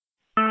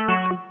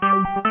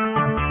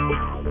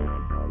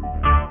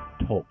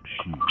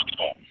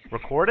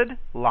recorded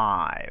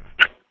live.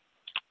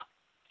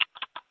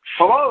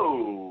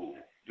 Hello,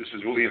 this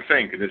is William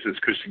Fink, and this is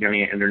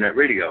Christogenea Internet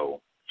Radio.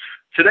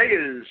 Today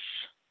is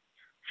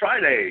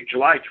Friday,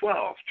 July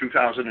 12th,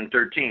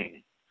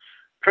 2013.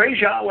 Praise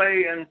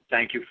Yahweh, and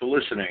thank you for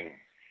listening.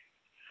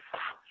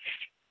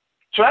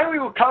 Tonight we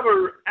will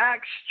cover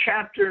Acts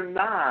chapter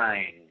 9.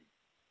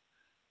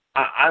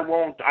 I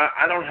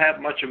don't have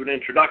much of an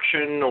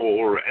introduction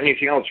or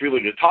anything else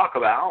really to talk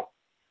about,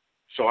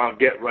 so I'll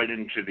get right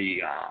into the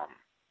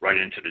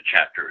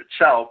chapter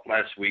itself.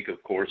 Last week,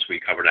 of course, we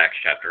covered Acts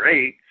chapter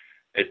 8.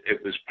 It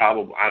was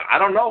probably, I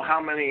don't know how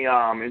many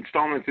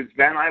installments it's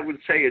been. I would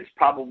say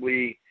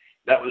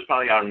that was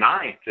probably our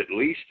 9th, at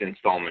least,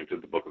 installment of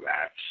the book of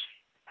Acts.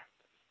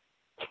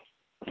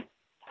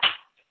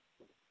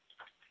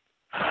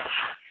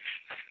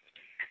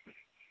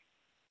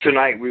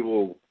 Tonight we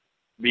will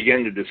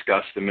begin to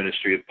discuss the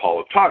ministry of Paul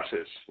of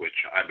Tarsus, which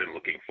I've been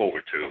looking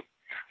forward to.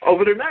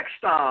 Over the next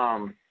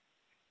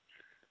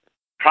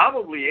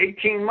probably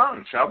 18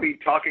 months, I'll be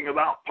talking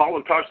about Paul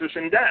of Tarsus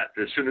in depth.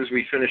 As soon as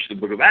we finish the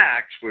book of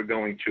Acts, we're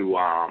going to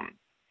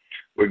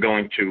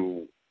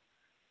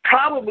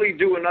probably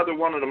do another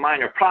one of the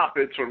minor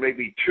prophets, or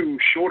maybe 2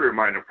 shorter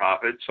minor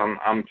prophets.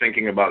 I'm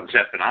thinking about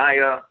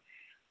Zephaniah,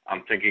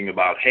 I'm thinking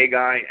about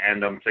Haggai,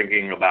 and I'm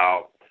thinking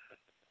about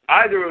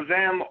either of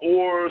them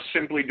or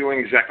simply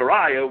doing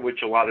Zechariah,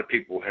 which a lot of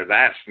people have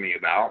asked me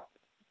about,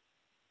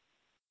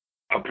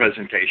 a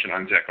presentation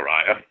on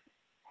Zechariah.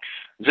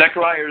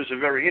 Zechariah is a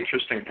very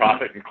interesting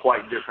prophet and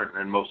quite different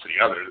than most of the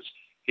others.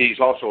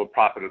 He's also a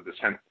prophet of the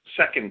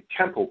Second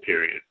Temple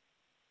period,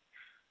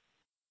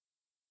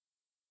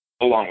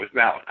 along with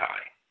Malachi.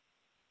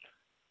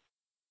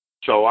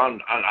 So I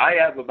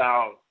have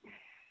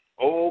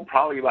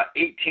probably about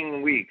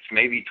 18 weeks,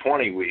 maybe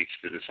 20 weeks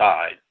to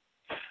decide.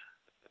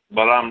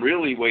 But I'm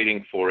really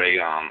looking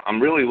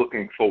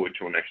forward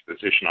to an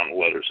exposition on the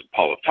letters of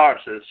Paul of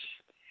Tarsus,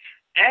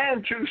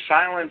 and to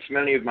silence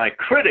many of my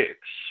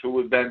critics who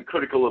have been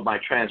critical of my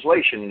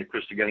translation in the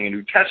Christogenea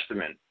New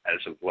Testament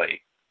as of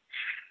late.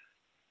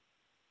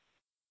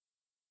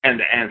 And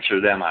to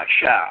answer them I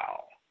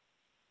shall.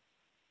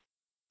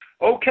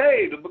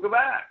 Okay, the book of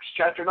Acts,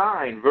 chapter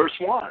 9, verse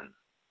 1.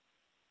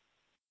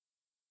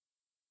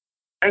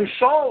 And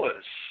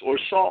Saulus, or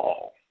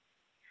Saul,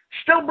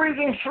 still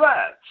breathing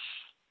threats,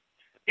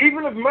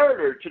 even of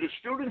murder to the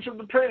students of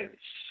the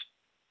prince,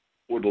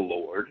 or the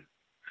Lord,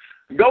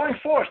 going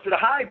forth to the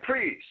high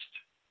priest,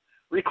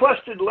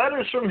 requested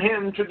letters from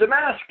him to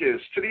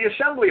Damascus, to the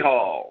assembly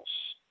halls,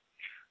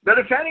 that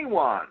if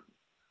anyone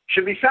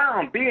should be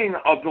found being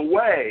of the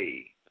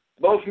way,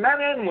 both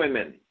men and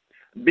women,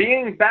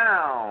 being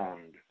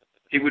bound,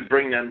 he would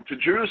bring them to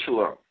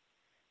Jerusalem.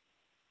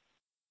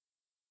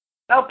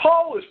 Now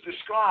Paul is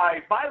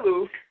described by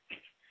Luke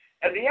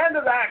at the end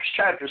of Acts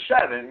chapter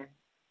 7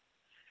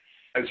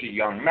 as a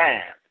young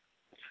man.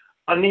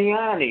 A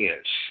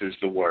neanius is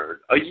the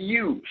word, a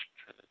youth.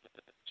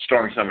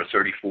 Strong's number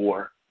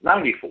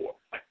 3494.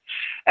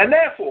 And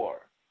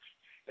therefore,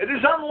 it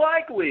is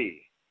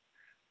unlikely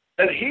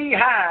that he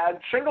had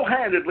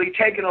single-handedly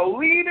taken a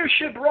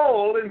leadership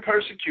role in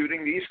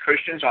persecuting these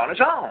Christians on his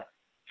own.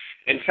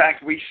 In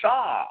fact, we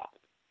saw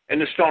in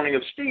the stoning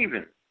of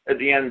Stephen at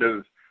the end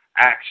of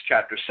Acts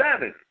chapter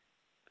 7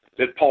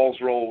 that Paul's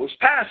role was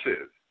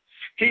passive.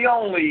 He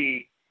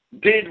only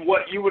did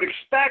what you would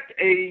expect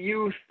a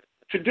youth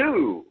to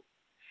do.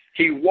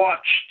 He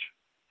watched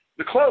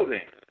the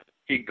clothing.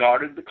 He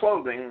guarded the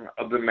clothing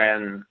of the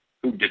men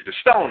who did the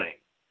stoning.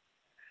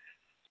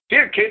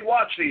 Here, kid,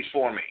 watch these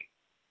for me.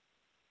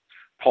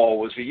 Paul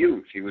was a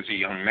youth. He was a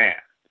young man.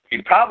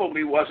 He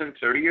probably wasn't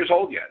 30 years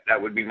old yet.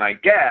 That would be my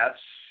guess,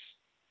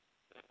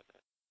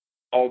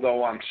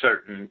 although I'm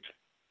certain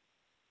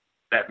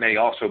that may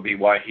also be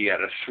why he had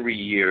a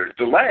 3-year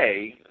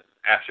delay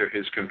after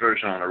his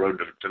conversion on the road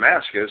to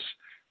Damascus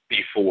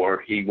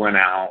before he went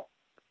out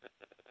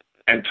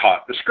and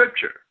taught the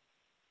Scripture.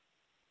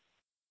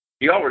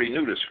 He already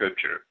knew the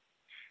Scripture.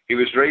 He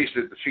was raised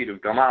at the feet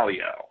of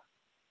Gamaliel.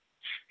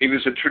 He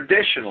was a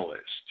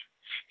traditionalist.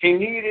 He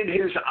needed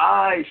his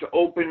eyes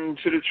open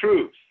to the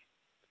truth.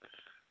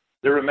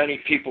 There are many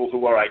people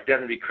who are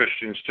identity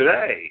Christians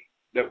today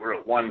that were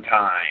at one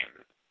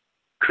time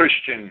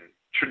Christian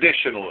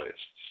traditionalists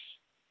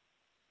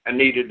and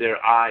needed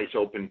their eyes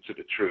open to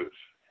the truth.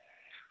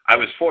 I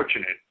was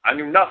fortunate. I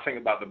knew nothing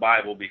about the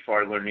Bible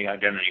before I learned the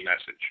identity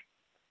message.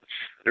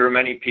 There are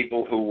many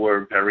people who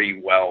were very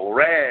well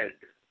read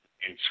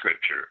in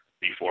Scripture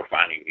before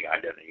finding the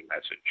identity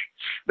message.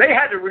 They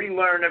had to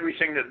relearn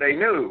everything that they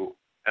knew,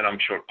 and I'm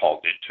sure Paul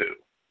did too.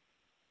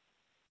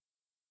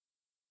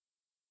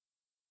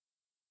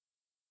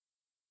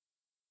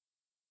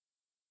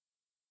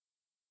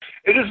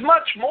 It is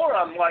much more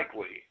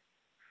unlikely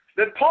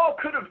that Paul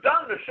could have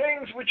done the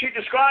things which he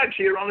describes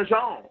here on his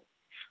own.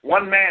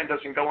 One man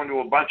doesn't go into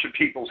a bunch of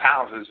people's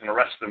houses and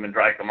arrest them and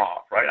drag them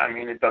off, right? I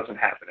mean, it doesn't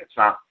happen. It's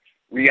not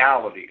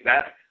reality.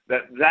 That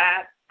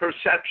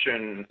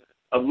perception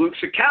of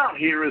Luke's account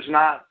here is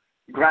not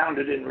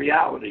grounded in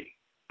reality.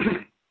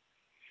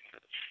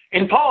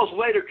 In Paul's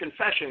later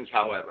confessions,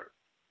 however,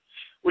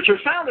 which are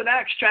found in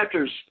Acts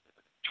chapters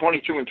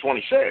 22 and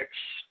 26,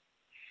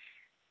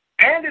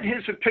 and in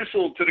his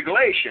epistle to the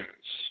Galatians,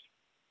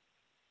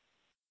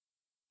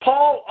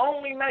 Paul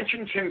only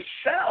mentions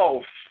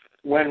himself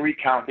when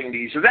recounting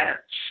these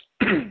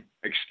events.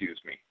 Excuse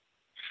me.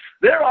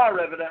 There are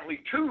evidently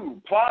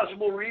two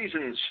plausible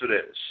reasons for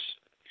this,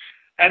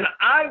 and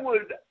I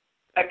would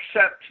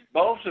accept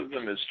both of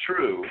them as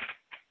true.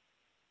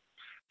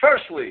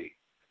 Firstly,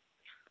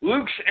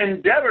 Luke's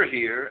endeavor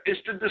here is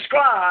to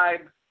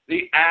describe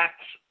the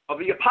acts of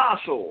the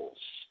apostles,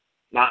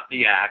 not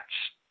the acts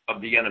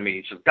of the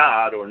enemies of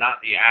God, or not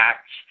the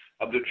acts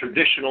of the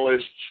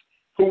traditionalists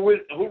who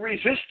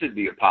resisted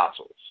the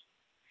apostles.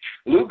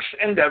 Luke's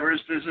endeavor is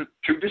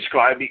to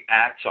describe the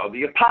acts of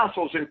the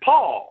apostles. And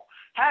Paul,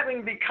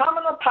 having become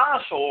an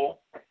apostle,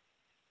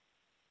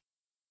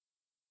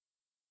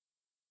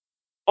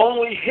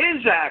 only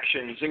his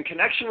actions in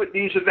connection with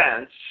these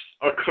events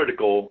are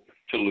critical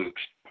to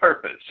Luke's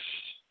purpose.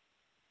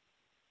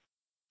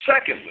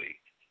 Secondly,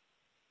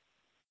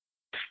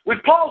 with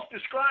Paul's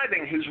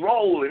describing his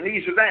role in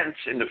these events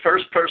in the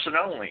first person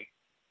only,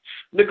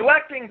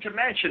 neglecting to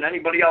mention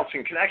anybody else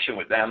in connection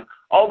with them,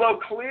 although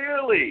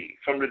clearly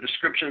from the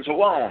descriptions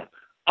alone,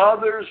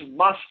 others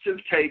must have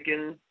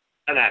taken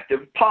an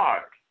active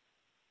part.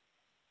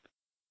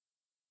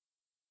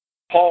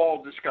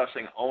 Paul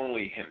discussing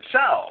only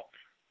himself,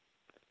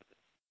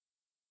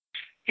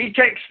 he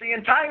takes the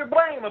entire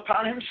blame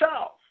upon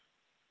himself,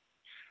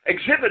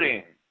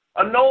 exhibiting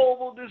a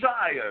noble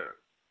desire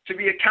to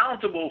be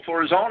accountable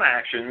for his own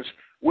actions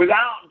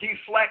without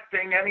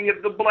deflecting any of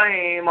the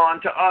blame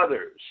onto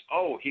others.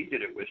 Oh, he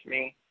did it with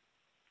me.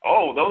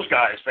 Oh, those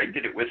guys, they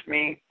did it with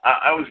me.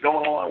 I was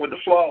going along with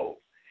the flow.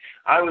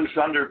 I was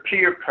under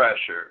peer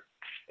pressure.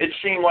 It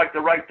seemed like the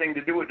right thing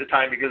to do at the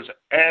time because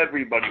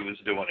everybody was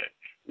doing it.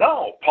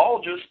 No,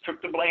 Paul just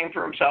took the blame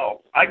for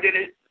himself. I did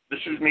it. This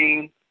is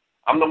me.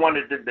 I'm the one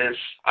that did this.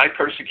 I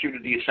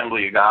persecuted the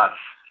assembly of God.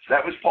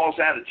 That was Paul's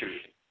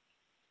attitude.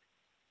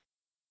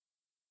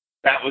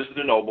 That was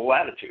the noble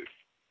attitude.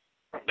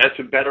 That's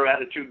a better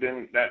attitude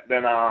than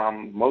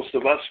most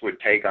of us would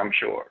take, I'm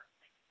sure.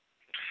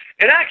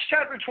 In Acts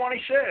chapter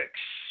 26,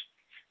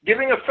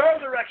 giving a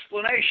further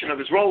explanation of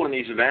his role in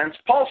these events,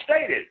 Paul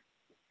stated,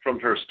 from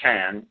verse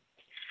 10,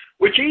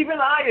 which even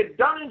I had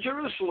done in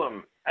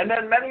Jerusalem, and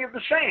then many of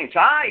the saints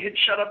I had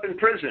shut up in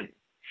prison,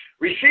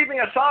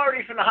 receiving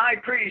authority from the high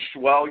priest.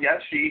 Well,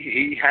 yes,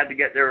 he had to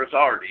get their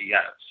authority,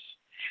 yes.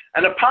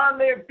 And upon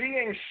their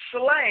being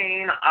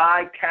slain,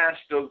 I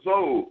cast a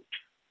vote.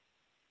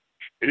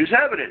 It is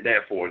evident,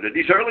 therefore, that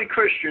these early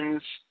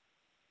Christians,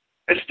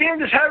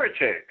 esteemed as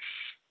heretics,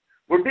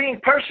 were being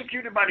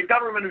persecuted by the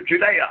government of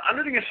Judea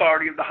under the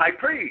authority of the high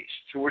priests,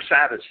 who were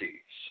Sadducees.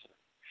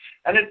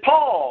 And that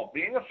Paul,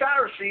 being a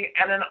Pharisee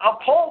and an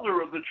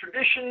upholder of the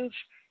traditions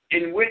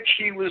in which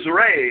he was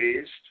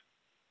raised,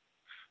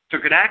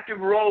 took an active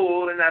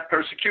role in that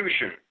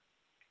persecution.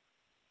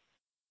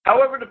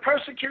 However, the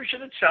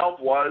persecution itself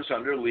was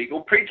under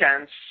legal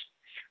pretense,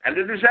 and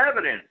it is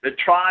evident that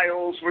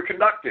trials were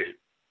conducted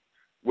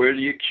where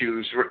the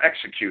accused were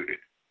executed.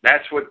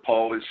 That's what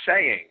Paul is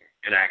saying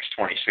in Acts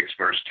 26,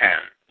 verse 10.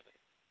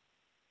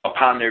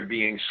 Upon their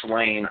being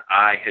slain,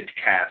 I had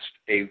cast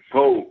a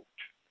vote.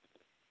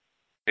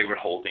 They were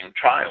holding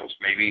trials,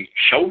 maybe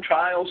show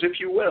trials, if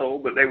you will,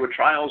 but they were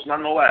trials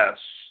nonetheless.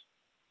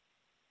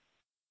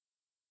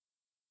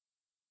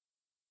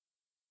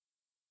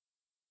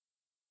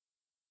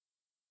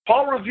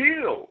 Paul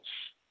reveals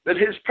that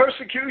his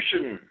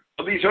persecution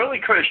of these early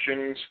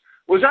Christians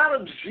was out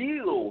of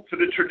zeal for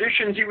the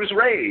traditions he was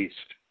raised.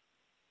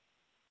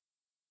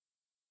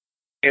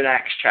 In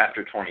Acts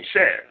chapter 26,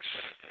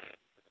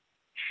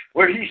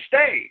 where he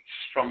states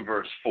from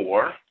verse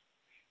 4,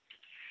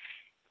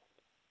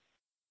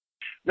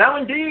 now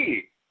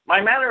indeed, my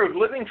manner of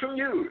living from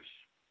youth,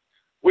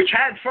 which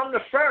had from the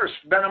first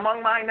been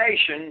among my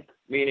nation,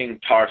 meaning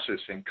Tarsus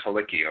and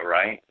Cilicia,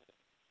 right?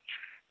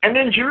 And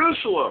in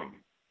Jerusalem,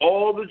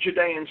 all the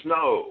Judeans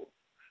know,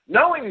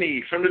 knowing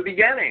me from the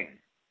beginning,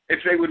 if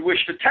they would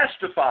wish to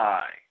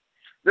testify,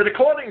 that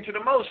according to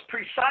the most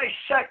precise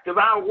sect of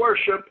our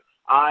worship,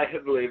 I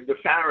have lived a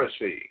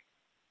Pharisee.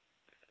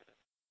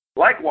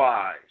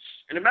 Likewise,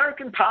 in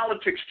American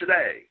politics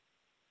today,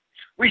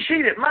 we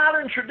see that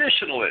modern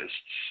traditionalists,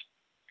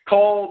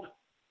 called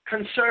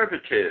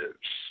conservatives,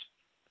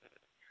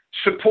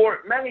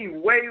 support many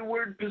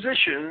wayward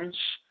positions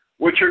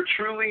which are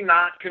truly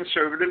not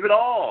conservative at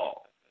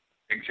all.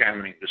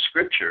 Examining the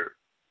scripture,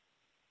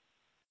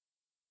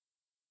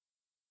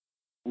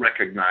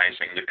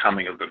 recognizing the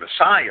coming of the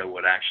Messiah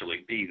would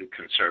actually be the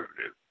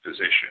conservative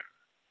position.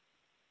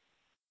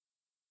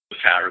 The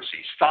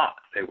Pharisees thought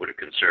they were the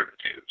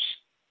conservatives.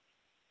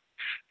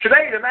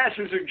 Today, the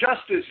masses are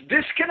just as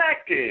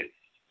disconnected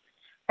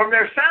from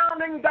their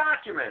founding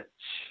documents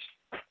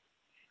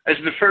as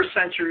the first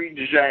century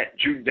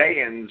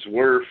Judeans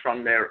were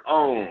from their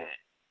own,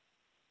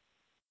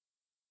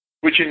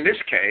 which in this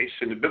case,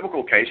 in the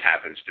biblical case,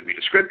 happens to be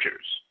the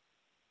scriptures.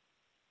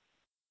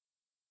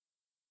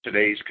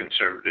 Today's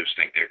conservatives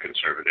think they're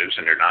conservatives,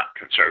 and they're not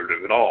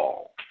conservative at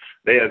all.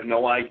 They have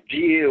no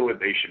idea what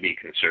they should be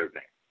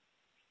conserving.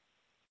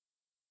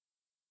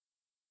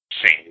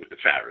 Same with the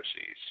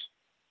Pharisees.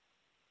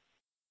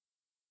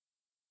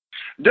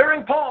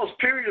 During Paul's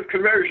period of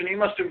conversion, he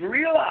must have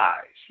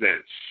realized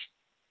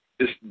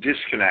this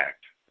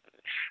disconnect.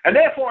 And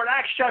therefore, in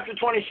Acts chapter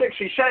 26,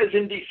 he says,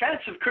 in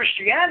defense of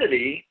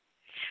Christianity,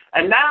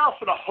 and now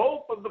for the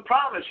hope of the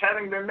promise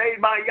having been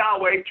made by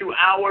Yahweh to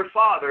our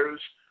fathers,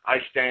 I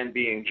stand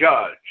being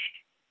judged.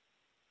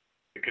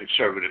 The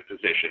conservative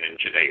position in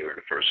Judea in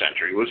the first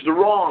century was the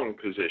wrong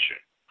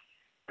position.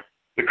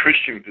 The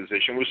Christian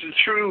position was the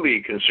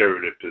truly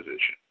conservative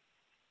position,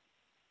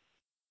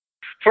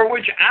 for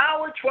which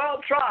our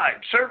 12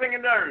 tribes, serving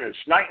in earnest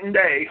night and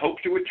day, hope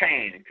to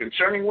attain,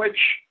 concerning which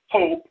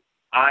hope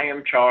I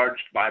am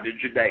charged by the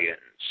Judeans,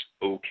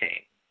 O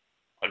king,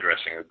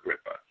 addressing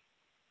Agrippa.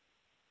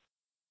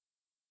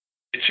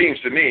 It seems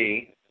to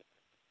me,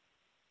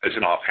 as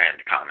an offhand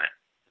comment,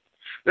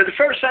 that the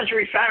first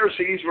century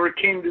Pharisees were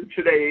akin to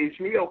today's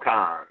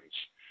neocons.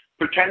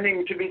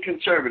 Pretending to be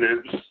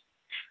conservatives,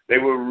 they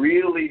were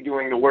really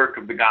doing the work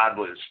of the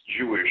godless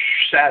Jewish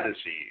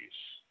Sadducees.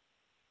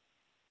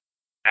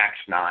 Acts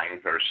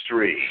 9, verse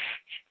 3.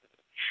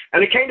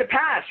 And it came to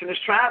pass in his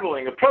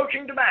traveling,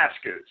 approaching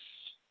Damascus,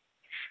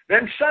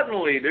 then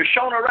suddenly there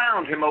shone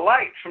around him a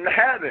light from the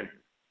heaven,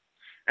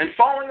 and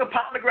falling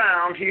upon the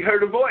ground, he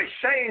heard a voice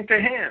saying to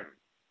him,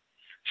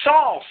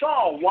 Saul,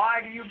 Saul, why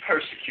do you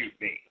persecute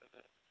me?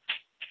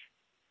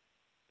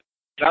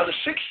 Now the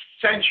 6th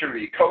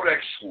century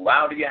Codex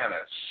Laudianus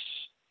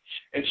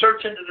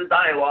inserts into the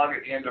dialogue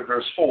at the end of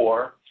verse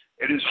 4,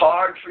 it is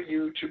hard for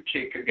you to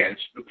kick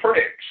against the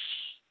pricks,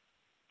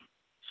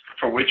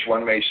 for which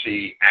one may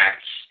see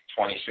Acts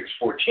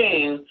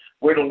 26:14,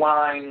 where the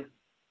line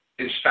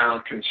is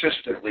found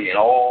consistently in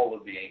all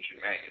of the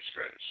ancient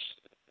manuscripts.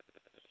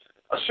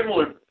 A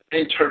similar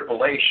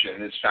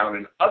interpolation is found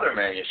in other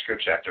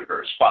manuscripts after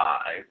verse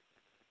 5.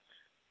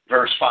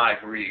 Verse 5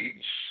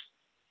 reads,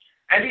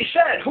 And he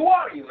said, Who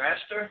are you,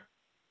 master?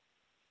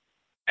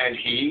 And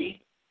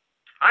he,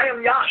 I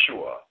am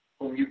Joshua,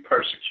 whom you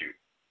persecute.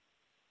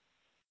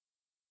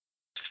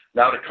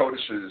 Now the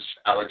codices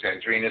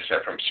Alexandrinus,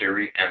 Ephraim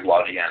Syri, and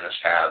Laudianus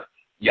have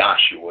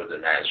Joshua the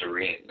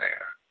Nazarene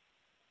there,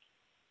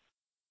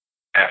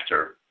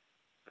 after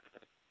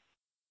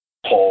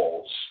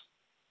Paul's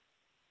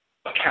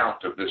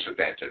account of this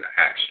event in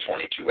Acts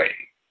 22:8.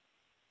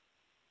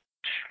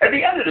 At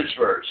the end of this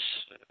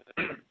verse,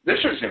 this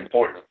is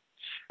important.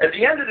 At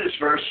the end of this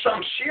verse,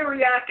 some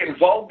Syriac and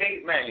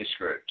Vulgate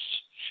manuscripts,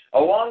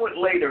 along with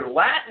later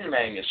Latin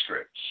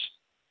manuscripts,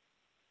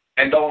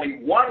 and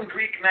only one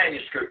Greek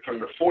manuscript from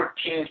the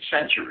 14th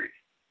century,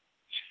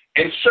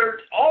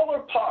 insert all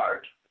or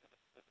part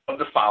of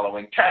the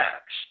following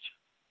text.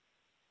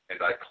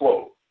 And I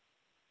quote,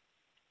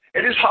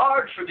 It is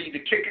hard for thee to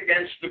kick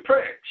against the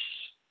pricks.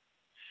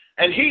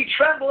 And he,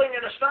 trembling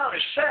and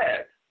astonished,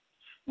 said,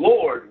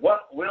 Lord,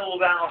 what wilt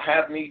thou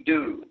have me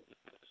do?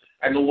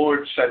 And the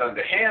Lord said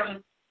unto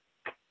him,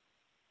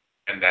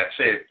 and that's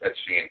it. That's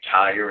the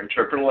entire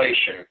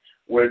interpolation,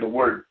 where the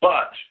word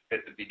but at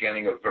the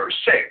beginning of verse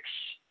 6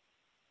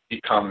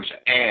 becomes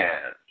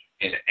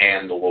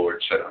and the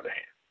Lord said unto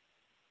him.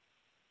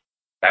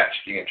 That's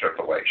the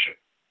interpolation.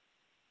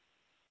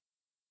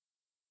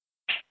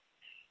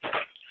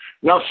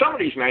 Now, some of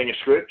these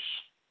manuscripts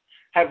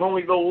have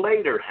only the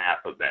later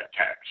half of that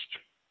text.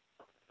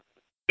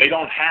 They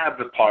don't have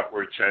the part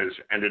where it says,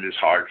 and it is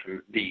hard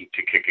for thee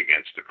to kick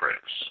against the pricks.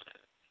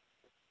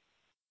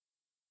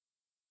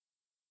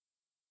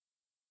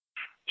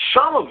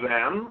 Some of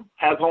them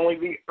have only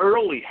the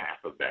early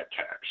half of that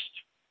text.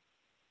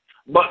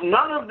 But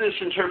none of this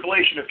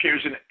interpolation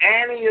appears in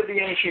any of the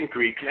ancient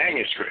Greek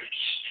manuscripts.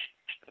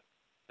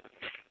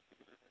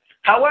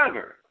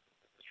 However,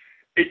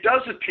 it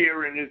does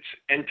appear in its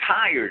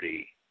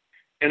entirety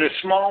in a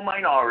small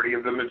minority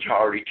of the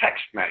majority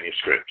text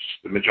manuscripts,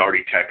 the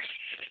majority text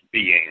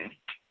being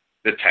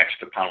the text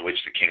upon which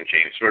the King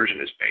James Version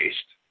is based.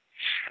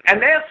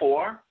 And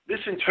therefore, this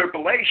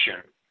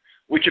interpolation,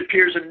 which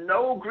appears in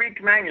no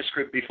Greek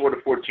manuscript before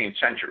the 14th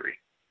century,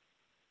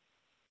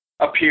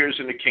 appears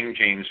in the King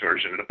James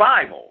Version of the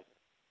Bible,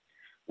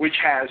 which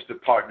has the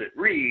part that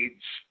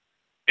reads,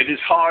 It is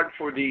hard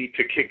for thee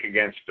to kick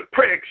against the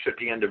pricks at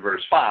the end of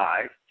verse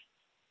 5,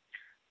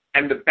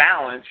 and the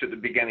balance at the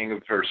beginning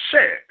of verse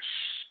 6.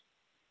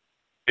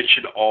 It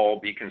should all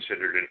be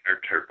considered an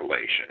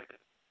interpolation.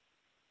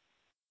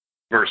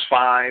 Verse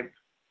 5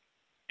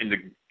 in the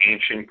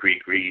ancient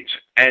Greek reads,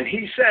 And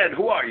he said,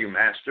 Who are you,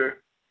 master?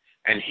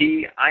 And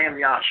he, I am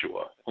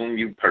Joshua, whom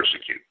you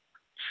persecute.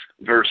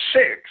 Verse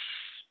 6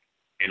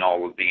 in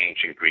all of the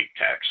ancient Greek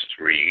texts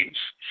reads,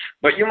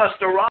 But you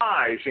must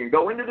arise and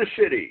go into the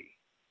city,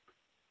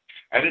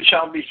 and it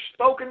shall be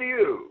spoken to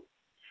you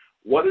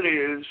what it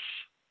is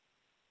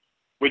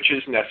which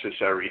is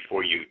necessary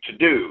for you to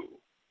do.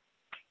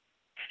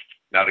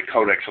 Now the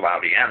Codex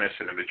Laudianus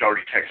and the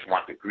majority text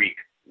want the Greek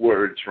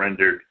words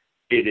rendered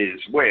it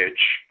is which,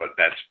 but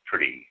that's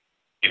pretty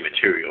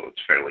immaterial.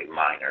 It's fairly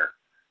minor.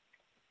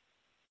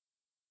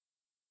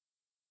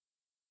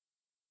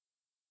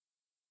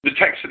 The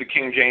text of the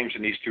King James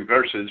in these two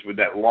verses with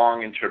that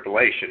long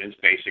interpolation is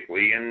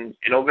basically an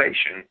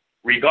innovation,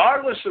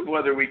 regardless of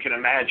whether we can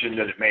imagine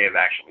that it may have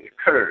actually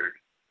occurred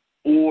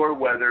or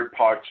whether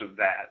parts of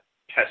that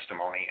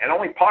testimony, and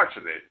only parts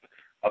of it,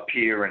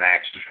 appear in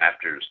Acts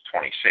chapters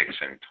 26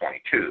 and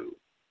 22.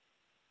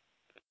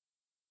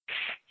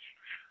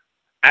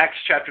 Acts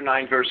chapter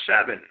 9, verse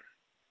 7.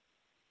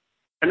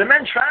 And the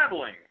men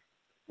traveling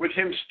with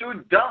him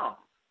stood dumb,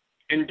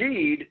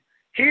 indeed,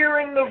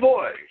 hearing the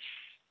voice,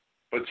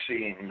 but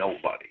seeing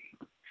nobody.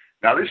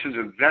 Now, this is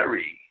a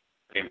very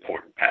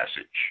important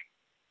passage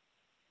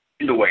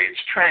in the way it's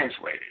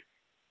translated,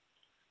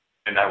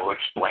 and I will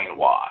explain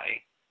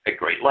why at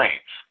great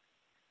length.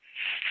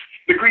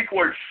 The Greek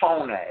word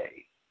phone,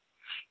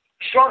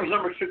 Strong's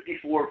number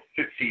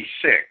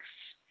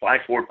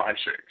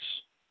 5456,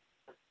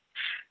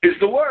 is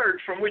the word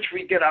from which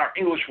we get our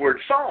English word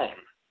phone.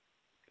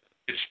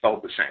 It's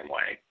spelled the same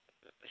way.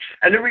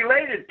 And the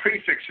related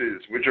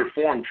prefixes which are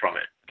formed from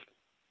it,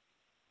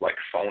 like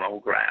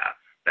phonograph,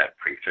 that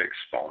prefix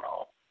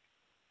phono.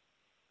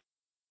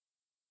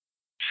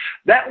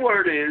 That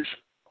word is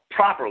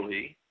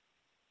properly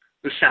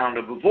the sound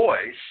of a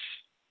voice.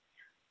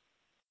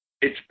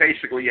 It's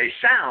basically a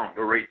sound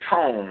or a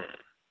tone,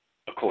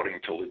 according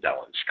to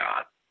Liddell and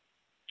Scott.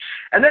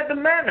 And that the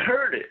men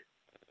heard it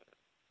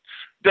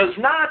does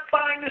not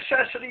by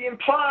necessity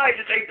imply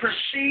that they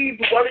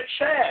perceived what it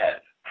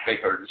said. They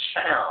heard a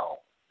sound.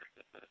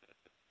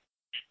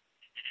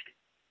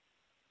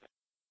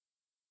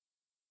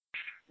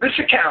 This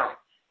account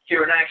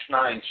here in Acts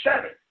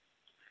 9:7,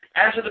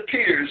 as it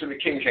appears in the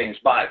King James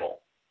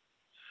Bible,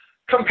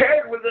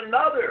 compared with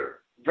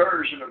another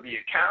version of the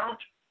account,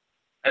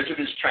 as it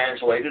is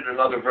translated,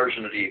 another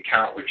version of the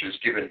account which is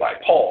given by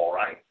Paul,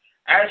 right?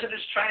 As it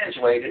is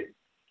translated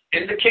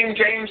in the King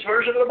James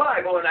Version of the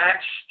Bible in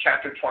Acts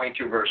chapter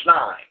 22, verse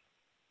 9,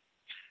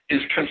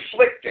 is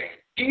conflicting,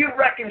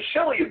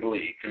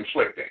 irreconcilably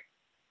conflicting,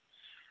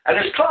 and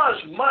has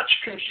caused much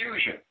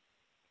confusion.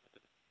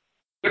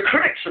 The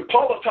critics of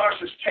Paul of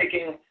Tarsus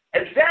taking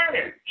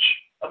advantage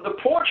of the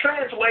poor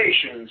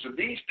translations of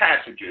these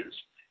passages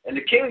in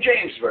the King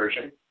James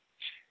Version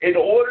in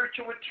order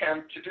to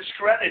attempt to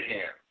discredit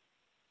him.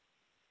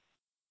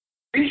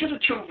 These are the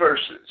two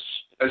verses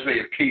as they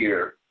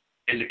appear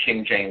in the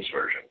King James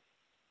Version.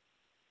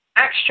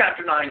 Acts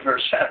chapter 9,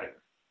 verse 7.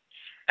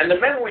 And the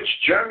men which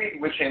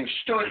journeyed with him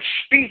stood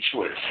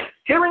speechless,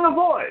 hearing a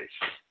voice,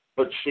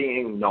 but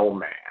seeing no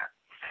man.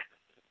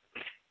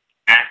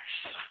 Acts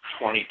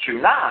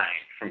 22:9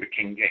 from the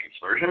King James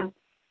Version.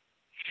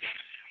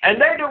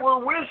 And they that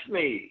were with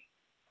me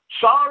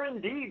saw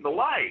indeed the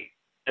light,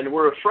 and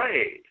were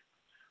afraid,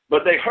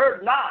 but they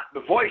heard not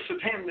the voice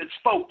of him that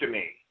spoke to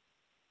me.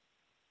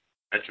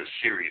 That's a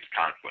serious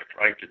conflict,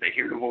 right? Did they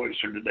hear the voice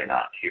or did they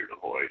not hear the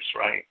voice,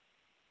 right?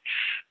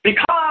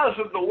 Because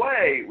of the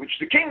way which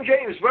the King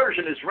James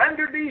Version has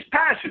rendered these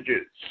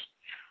passages,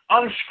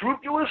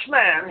 unscrupulous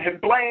men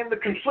have blamed the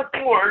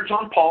conflicting words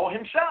on Paul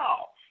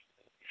himself.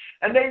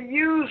 And they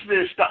use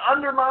this to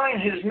undermine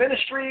his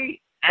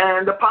ministry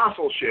and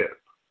apostleship.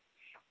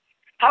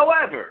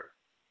 However,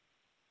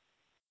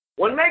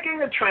 when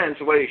making a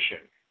translation,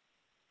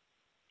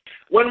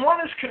 when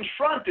one is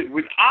confronted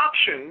with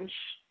options,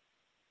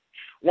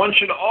 one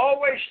should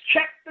always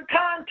check the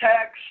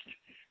context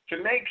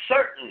to make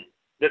certain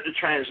that the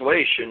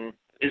translation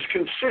is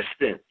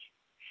consistent.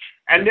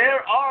 And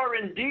there are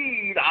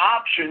indeed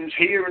options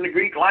here in the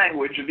Greek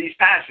language of these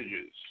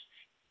passages.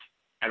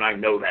 And I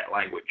know that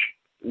language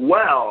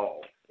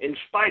well, in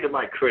spite of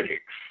my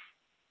critics.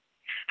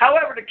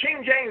 However, the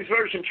King James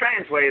Version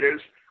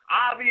translators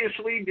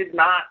obviously did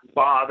not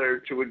bother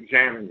to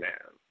examine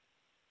them.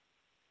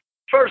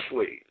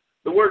 Firstly,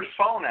 the word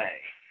phone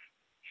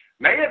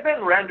may have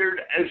been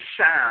rendered as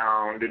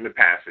sound in the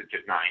passage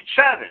at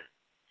 9:7,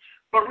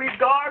 but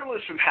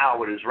regardless of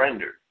how it is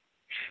rendered,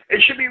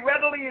 it should be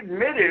readily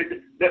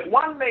admitted that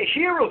one may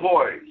hear a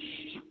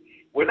voice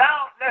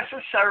without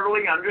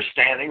necessarily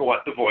understanding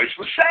what the voice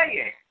was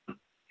saying.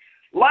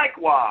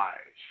 Likewise,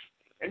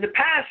 in the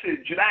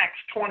passage in Acts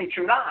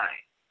 22:9,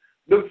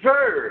 the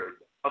verb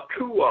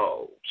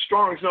akuo,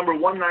 Strong's number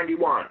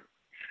 191,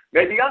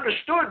 may be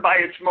understood by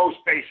its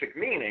most basic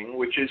meaning,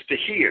 which is to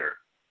hear.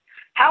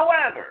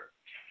 However,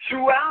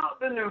 throughout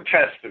the New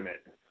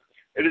Testament,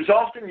 it is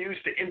often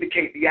used to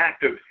indicate the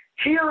act of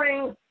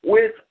hearing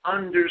with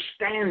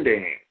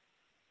understanding.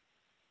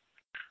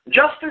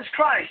 Just as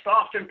Christ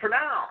often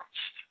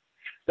pronounced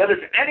that if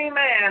any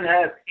man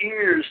have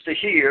ears to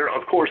hear,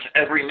 of course,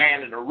 every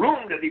man in the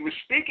room that he was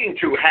speaking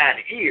to had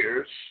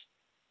ears.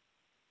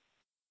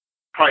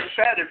 Christ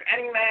said, if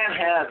any man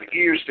have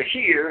ears to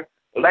hear,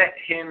 let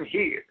him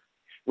hear.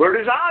 Where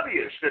it is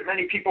obvious that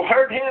many people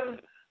heard him,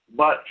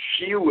 but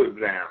few of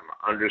them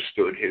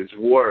understood his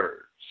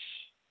words.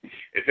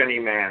 If any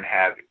man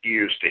have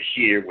ears to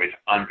hear with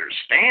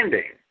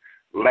understanding,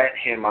 let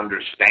him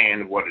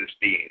understand what is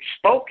being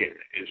spoken,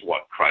 is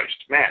what Christ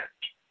meant.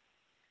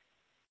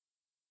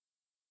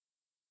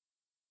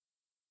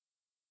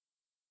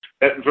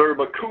 That verb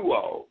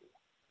akuo,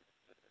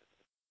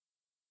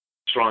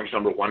 Strong's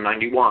number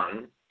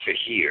 191, to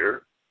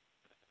hear,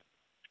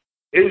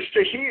 is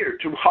to hear,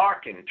 to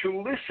hearken,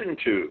 to listen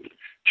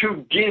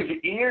to give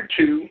ear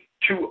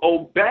to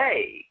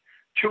obey,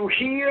 to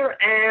hear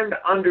and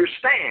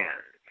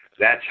understand.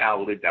 That's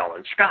how Liddell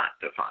and Scott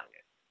define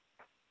it.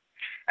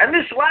 And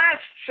this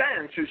last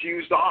sense is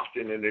used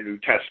often in the New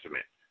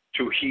Testament,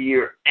 to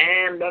hear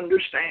and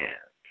understand.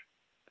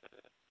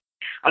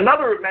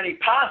 Another of many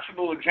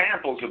possible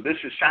examples of this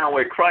is found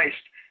where Christ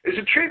is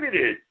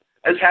attributed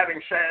as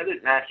having said in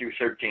Matthew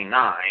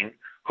 13:9,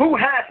 "Who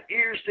hath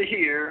ears to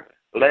hear,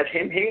 let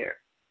him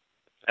hear."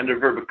 And the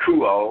verb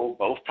akuo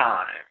both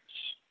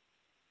times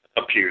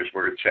appears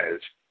where it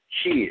says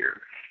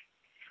hear.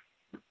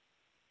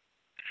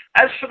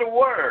 As for the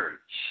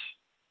words,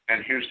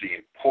 and here's the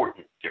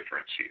important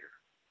difference here.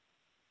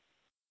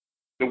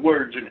 The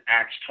words in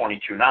Acts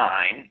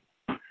 22:9,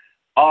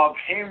 of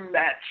him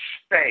that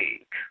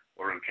spake,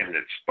 or of him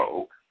that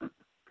spoke,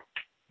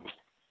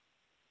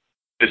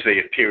 as they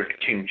appear in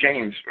the King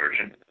James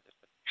Version.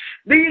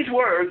 These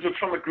words are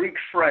from a Greek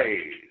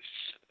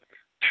phrase,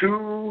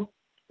 to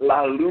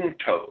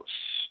laluntos,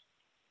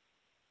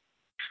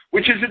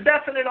 which is a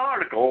definite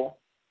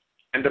article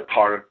and a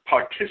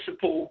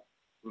participle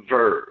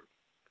verb.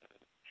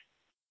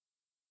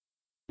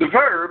 The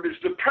verb is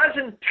the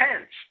present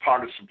tense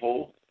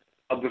participle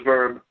of the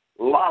verb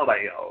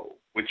laleo,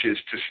 which is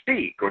to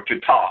speak or to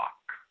talk.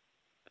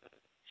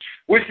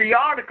 With the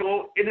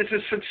article, it is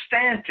a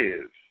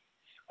substantive,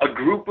 a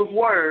group of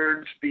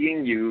words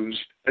being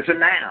used as a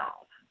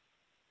noun,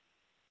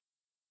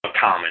 a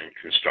common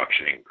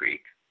construction in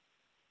Greek.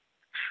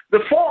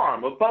 The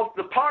form of both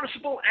the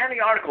participle and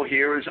the article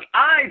here is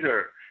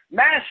either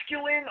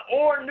masculine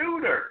or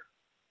neuter.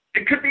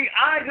 It could be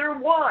either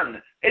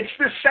one. It's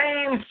the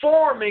same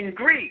form in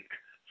Greek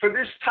for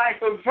this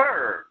type of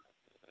verb.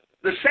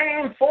 The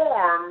same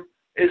form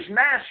is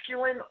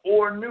masculine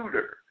or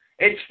neuter.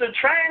 It's the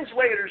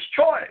translator's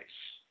choice.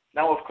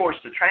 Now, of course,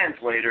 the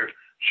translator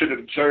should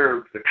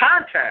observe the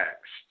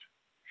context,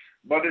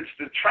 but it's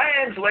the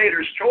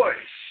translator's choice.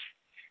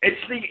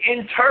 It's the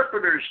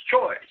interpreter's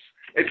choice.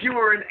 If you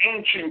were in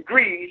ancient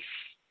Greece,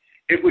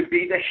 it would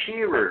be the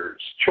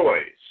hearer's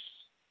choice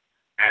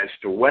as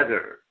to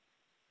whether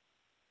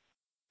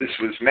this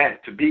was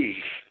meant to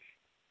be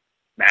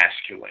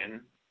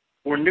masculine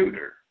or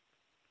neuter,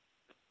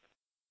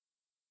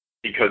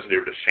 because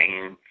they're the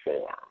same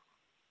form.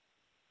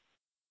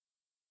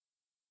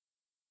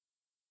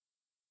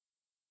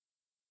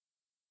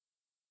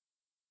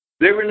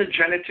 They're in a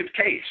genitive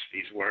case,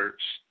 these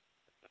words.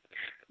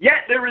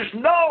 Yet there is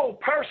no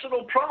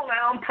personal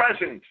pronoun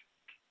present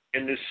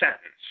in this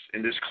sentence,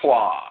 in this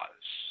clause.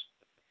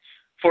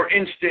 For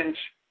instance,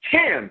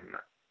 him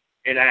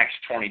in Acts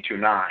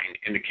 22:9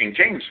 in the King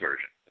James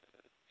Version.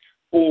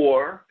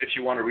 Or, if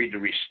you want to read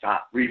the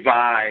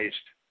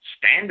Revised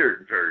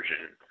Standard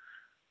Version,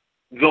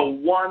 the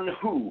one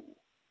who.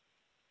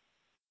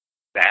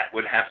 That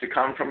would have to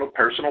come from a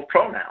personal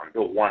pronoun,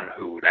 the one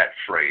who, that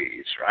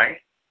phrase, right?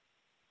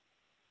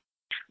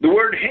 The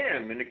word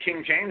him in the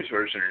King James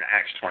Version in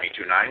Acts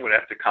 22:9 would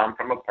have to come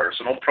from a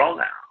personal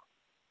pronoun.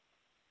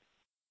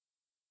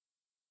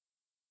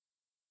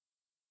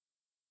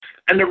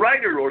 And the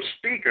writer or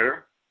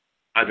speaker,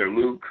 either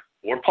Luke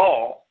or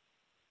Paul,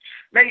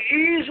 may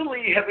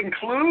easily have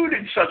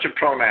included such a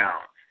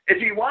pronoun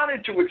if he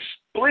wanted to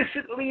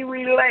explicitly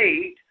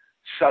relate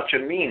such a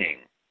meaning.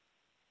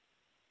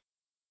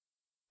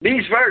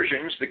 These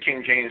versions, the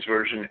King James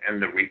Version and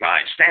the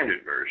Revised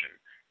Standard Version,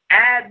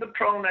 add the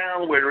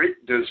pronoun where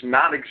it does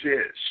not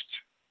exist.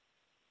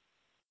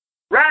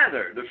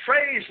 Rather, the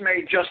phrase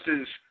may just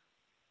as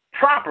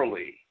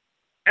properly,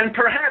 and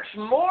perhaps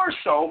more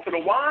so for the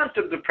want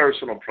of the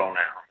personal pronoun,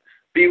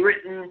 be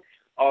written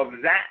of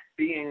that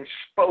being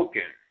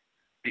spoken,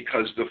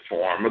 because the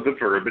form of the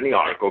verb in the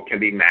article can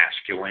be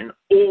masculine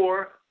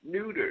or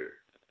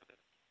neuter.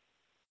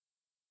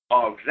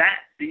 Of that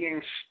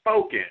being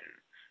spoken,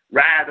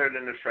 rather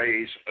than the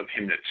phrase of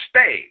him that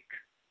spake,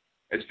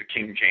 as the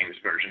King James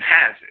Version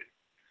has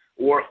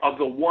it, or of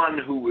the one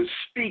who was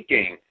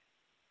speaking,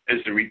 as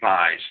the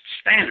Revised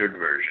Standard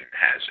Version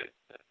has it.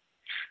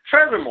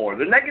 Furthermore,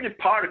 the negative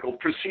particle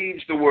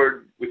precedes the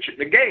word which it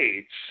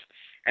negates,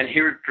 and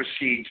here it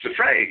precedes the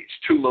phrase,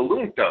 to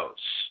laluntos,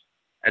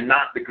 and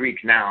not the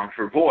Greek noun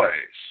for voice.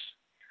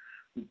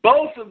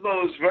 Both of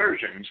those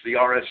versions, the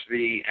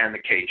RSV and the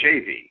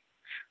KJV,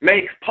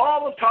 make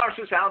Paul of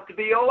Tarsus out to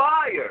be a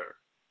liar,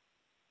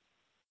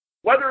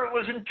 whether it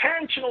was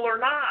intentional or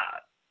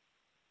not.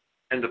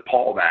 And the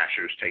Paul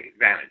bashers take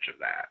advantage of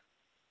that.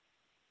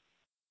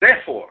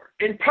 Therefore,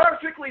 in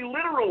perfectly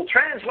literal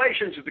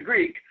translations of the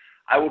Greek,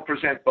 I will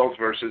present both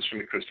verses from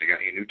the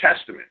Christogenea New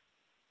Testament.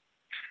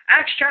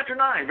 Acts chapter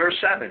 9, verse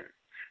 7.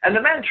 And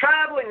the men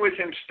traveling with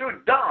him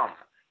stood dumb,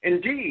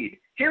 indeed,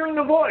 hearing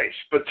the voice,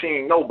 but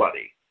seeing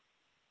nobody.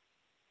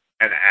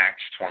 And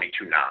Acts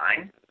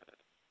 22:9.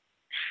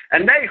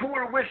 And they who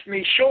were with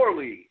me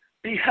surely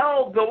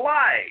beheld the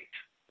light,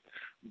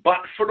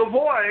 but for the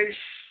voice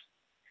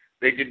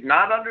They did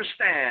not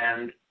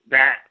understand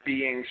that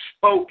being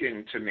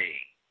spoken to me.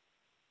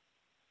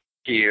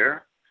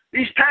 Here,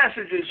 these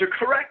passages are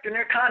correct in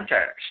their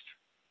context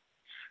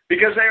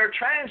because they are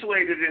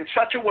translated in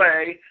such a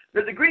way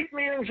that the Greek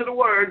meanings of the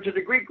words or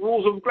the Greek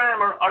rules of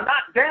grammar are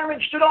not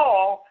damaged at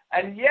all,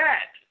 and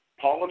yet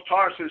Paul of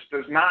Tarsus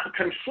does not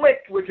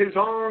conflict with his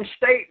own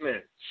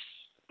statements.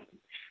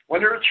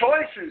 When there are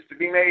choices to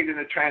be made in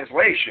a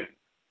translation,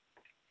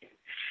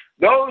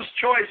 those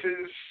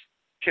choices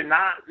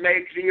cannot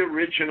make the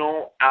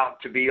original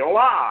out to be a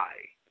lie,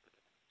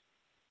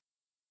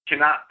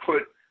 cannot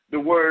put the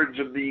words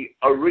of the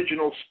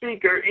original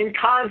speaker in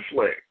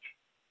conflict.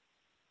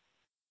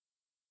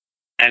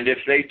 And if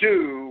they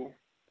do,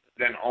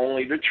 then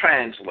only the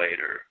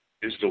translator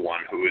is the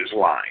one who is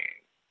lying.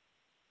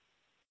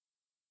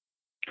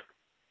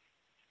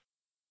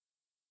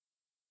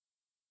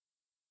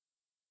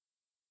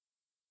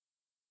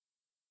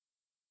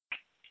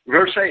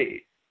 Verse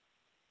 8.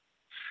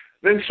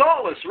 Then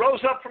Saulus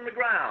rose up from the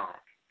ground,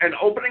 and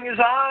opening his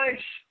eyes,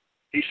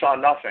 he saw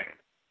nothing.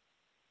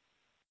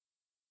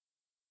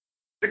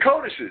 The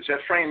codices at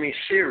Frame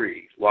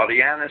Siri,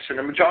 Laudianus, and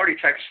the majority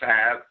texts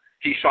have,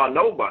 he saw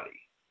nobody.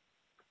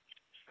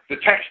 The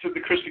text of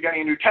the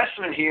Christogenea New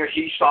Testament here,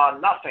 he saw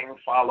nothing,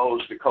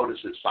 follows the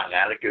codices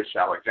Sinaiticus,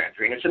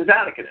 Alexandrinus, and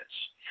Vaticanus.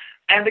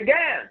 And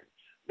again,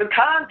 the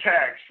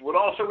context would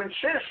also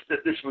insist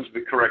that this was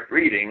the correct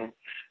reading,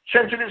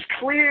 since it is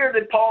clear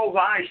that Paul's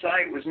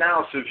eyesight was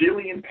now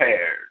severely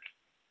impaired,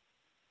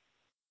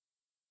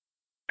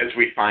 as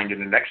we find in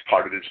the next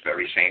part of this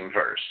very same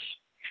verse.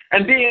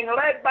 And being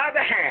led by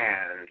the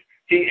hand,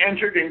 he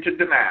entered into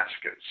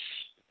Damascus.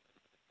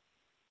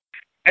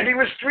 And he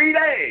was 3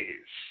 days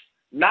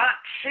not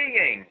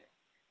seeing,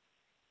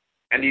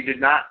 and he did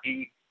not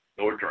eat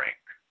nor drink.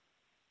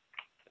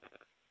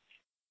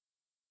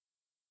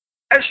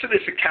 As to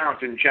this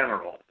account in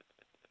general,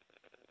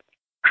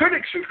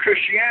 critics of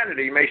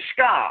Christianity may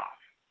scoff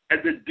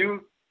at the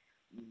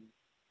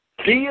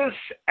Deus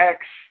ex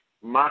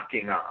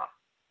machina,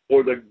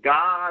 or the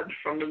God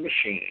from the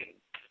machine.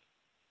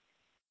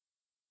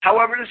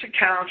 However, this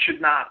account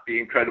should not be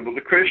incredible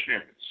to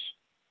Christians.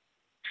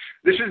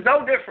 This is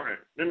no different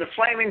than the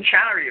flaming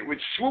chariot which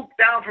swooped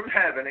down from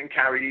heaven and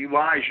carried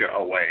Elijah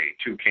away,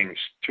 2 Kings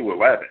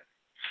 2:11,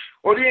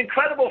 or the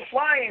incredible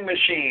flying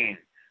machine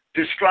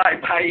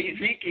described by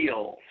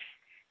Ezekiel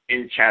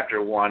in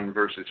chapter 1,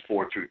 verses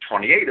 4 through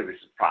 28 of his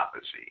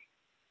prophecy.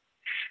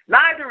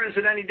 Neither is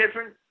it any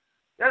different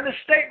than the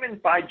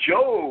statement by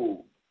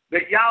Job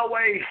that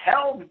Yahweh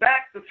held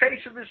back the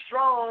face of his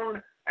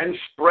throne and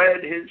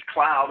spread his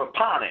cloud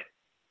upon it,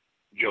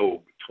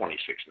 Job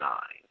 26:9.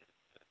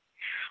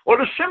 Or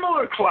the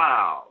similar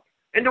cloud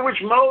into which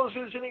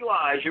Moses and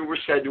Elijah were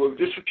said to have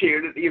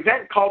disappeared at the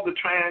event called the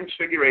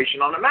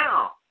Transfiguration on the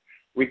Mount,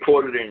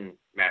 recorded in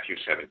Matthew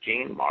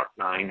 17, Mark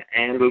 9,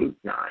 and Luke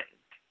 9.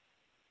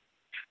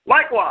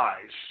 Likewise,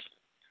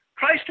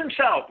 Christ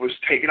himself was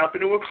taken up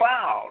into a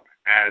cloud,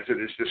 as it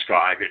is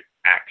described in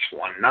Acts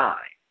 1:9.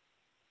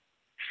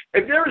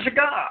 If there is a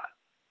God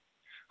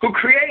who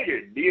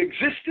created the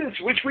existence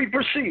which we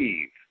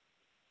perceive,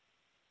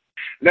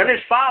 then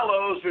it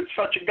follows that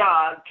such a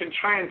God can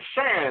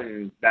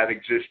transcend that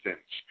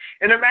existence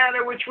in a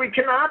manner which we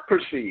cannot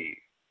perceive.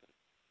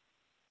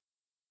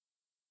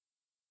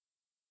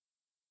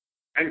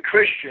 And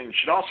Christians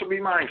should also be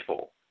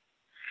mindful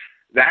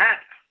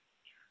that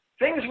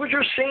things which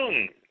are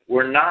seen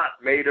were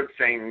not made of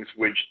things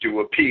which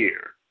do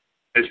appear,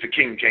 as the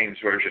King James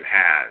Version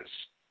has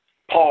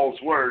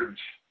Paul's words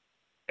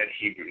at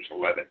Hebrews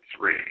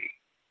 11:3.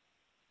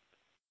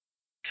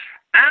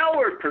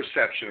 Our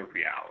perception of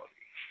reality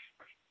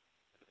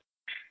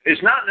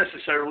is not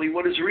necessarily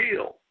what is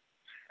real,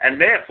 and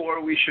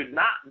therefore we should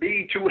not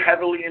be too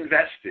heavily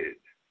invested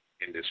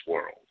in this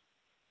world.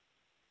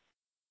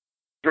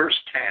 Verse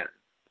 10.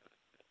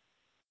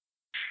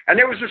 And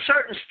there was a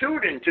certain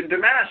student in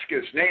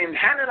Damascus named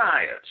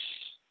Hananias.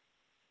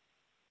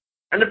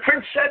 And the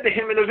prince said to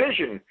him in a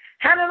vision,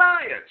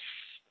 Hananias.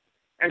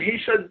 And he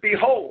said,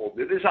 Behold,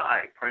 it is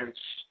I, Prince,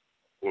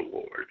 O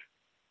Lord.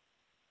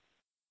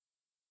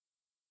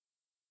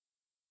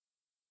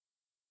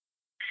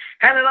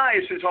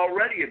 Hananias is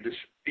already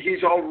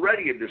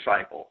a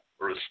disciple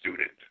or a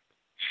student,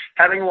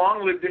 having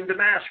long lived in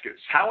Damascus.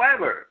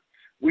 However,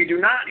 we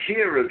do not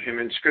hear of him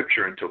in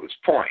Scripture until this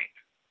point.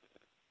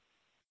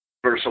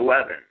 Verse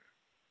 11.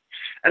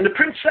 And the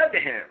prince said to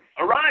him,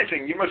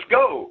 Arising, you must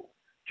go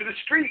to the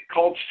street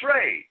called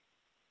Straight,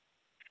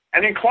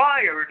 and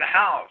inquire at the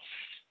house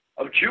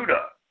of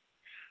Judah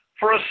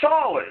for a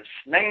Saulus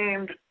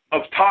named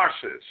of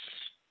Tarsus.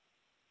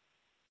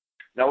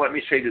 Now let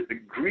me say that the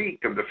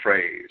Greek of the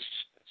phrase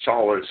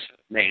Saulus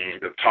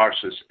named of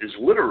Tarsus is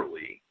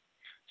literally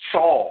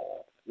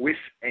Saul with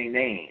a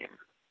name,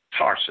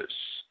 Tarsus.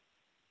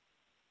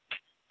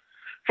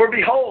 For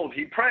behold,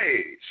 he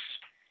prays,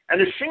 and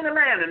has seen a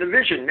man in a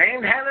vision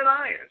named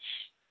Hananias,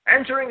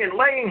 entering and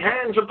laying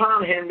hands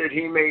upon him that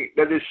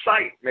his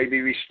sight may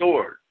be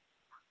restored.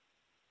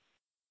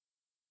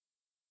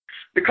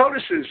 The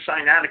codices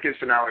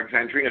Sinaiticus and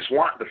Alexandrinus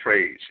want the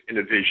phrase in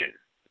a vision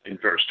in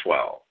verse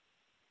 12.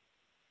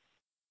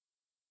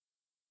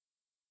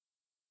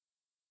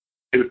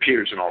 It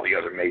appears in all the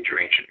other major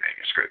ancient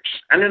manuscripts,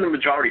 and in the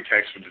majority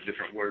text with a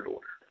different word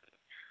order.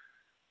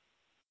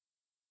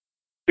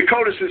 The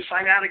codices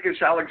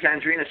Sinaiticus,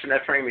 Alexandrinus, and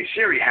Ephraemi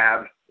Syri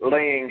have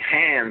laying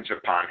hands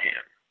upon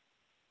him.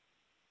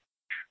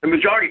 The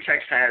majority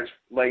text has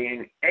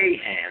laying a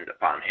hand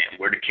upon him,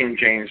 where the King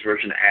James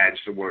Version adds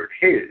the word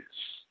his.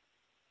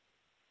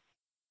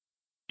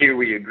 Here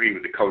we agree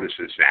with the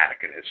codices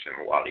Vaticanus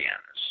and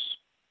Wallianus.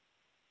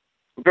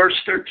 Verse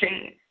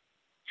 13.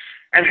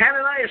 And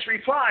Hananias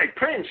replied,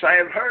 Prince, I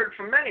have heard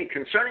from many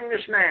concerning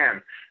this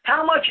man,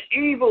 how much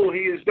evil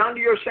he has done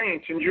to your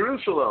saints in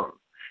Jerusalem.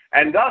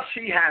 And thus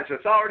he has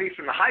authority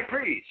from the high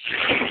priest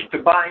to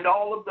bind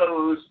all of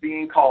those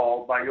being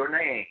called by your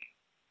name.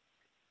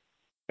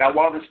 Now,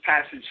 while this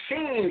passage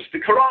seems to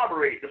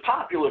corroborate the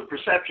popular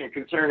perception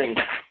concerning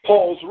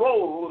Paul's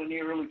role in the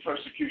early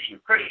persecution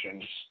of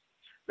Christians,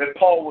 that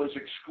Paul was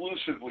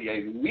exclusively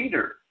a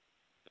leader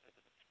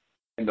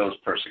in those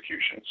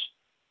persecutions,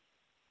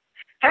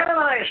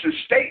 Hananias'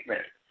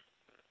 statement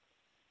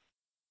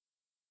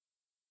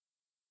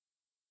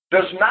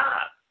does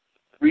not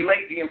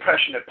relate the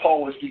impression that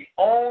Paul was the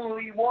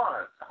only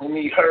one whom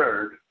he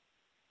heard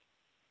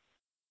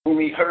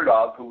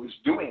of who was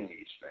doing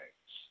these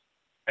things,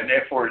 and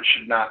therefore it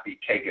should not be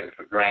taken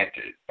for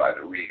granted by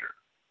the reader.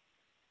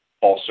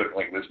 Paul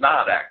certainly was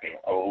not acting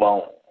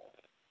alone.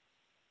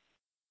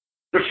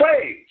 The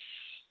phrase,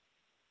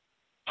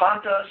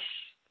 Pontus,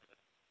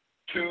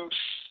 Tus,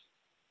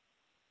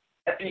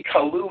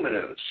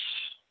 Epikaluminus,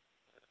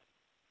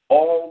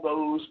 all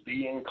those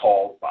being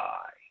called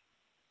by,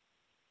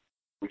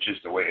 which is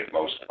the way it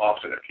most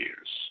often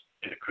appears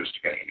in the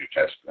Christogenea New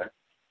Testament,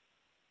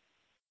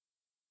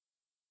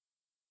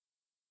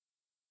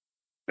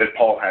 that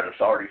Paul had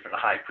authority from the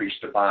high priest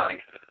to bind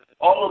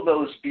all of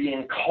those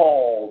being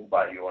called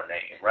by your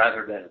name,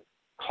 rather than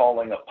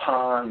calling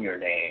upon your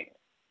name.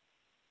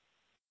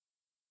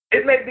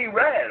 It may be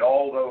read,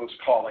 all those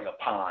calling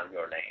upon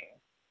your name,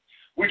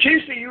 which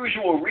is the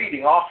usual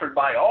reading offered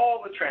by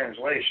all the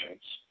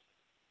translations.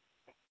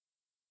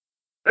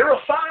 There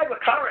are 5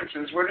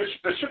 occurrences where this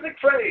specific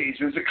phrase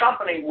is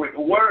accompanied with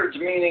words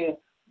meaning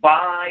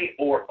by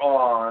or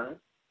on,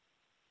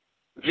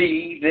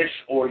 the, this,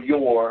 or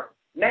your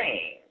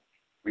name,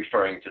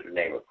 referring to the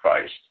name of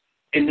Christ,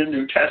 in the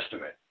New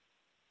Testament.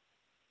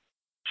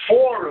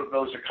 4 of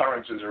those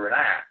occurrences are in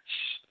Acts.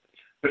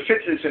 The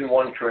 5th is in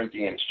 1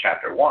 Corinthians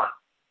chapter 1.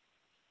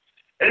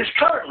 It is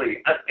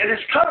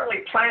currently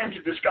planned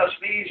to discuss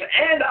these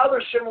and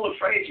other similar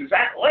phrases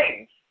at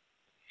length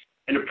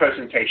in the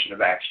presentation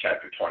of Acts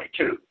chapter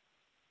 22.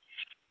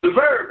 The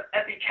verb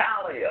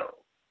epikaleo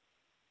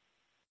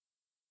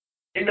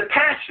in the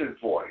passive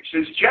voice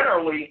is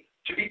generally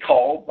to be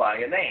called by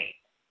a name.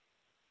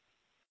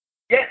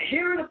 Yet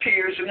here it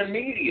appears in a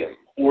medium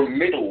or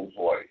middle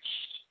voice.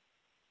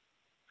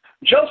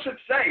 Joseph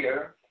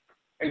Thayer,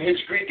 in his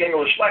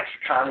Greek-English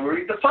lexicon, where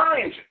he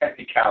defines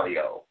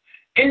epikaleo,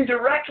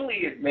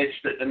 indirectly admits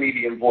that the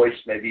medium voice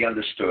may be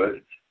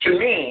understood to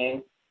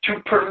mean to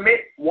permit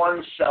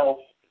oneself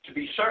to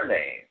be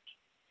surnamed.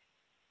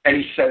 And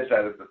he says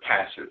that of the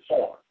passive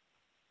form.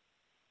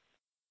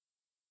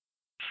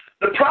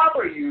 The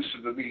proper use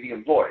of the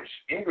medium voice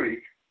in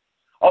Greek,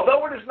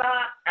 although it is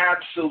not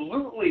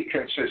absolutely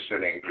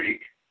consistent in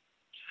Greek,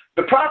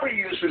 the proper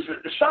use is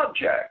that the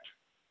subject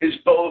is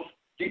both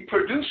the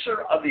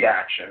producer of the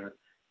action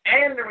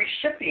and the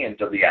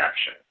recipient of the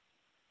action.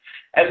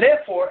 And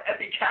therefore,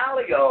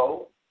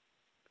 epikaleo,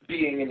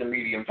 being in the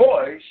medium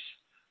voice,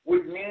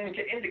 would mean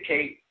to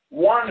indicate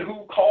one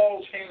who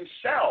calls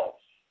himself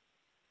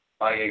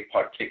by a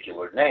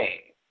particular name.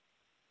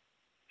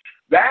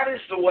 That is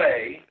the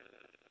way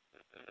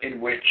in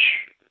which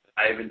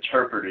I have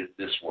interpreted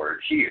this word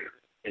here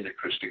in the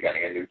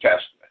Christogenea New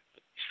Testament.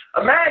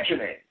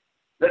 Imagining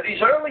that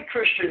these early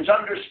Christians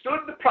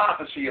understood the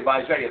prophecy of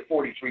Isaiah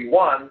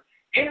 43:1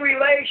 in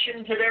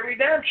relation to their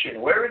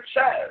redemption, where it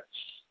says,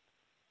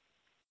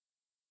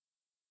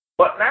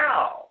 But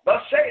now,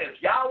 thus saith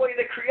Yahweh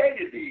that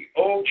created thee,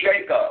 O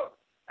Jacob,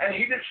 and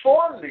he that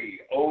formed thee,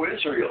 O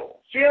Israel.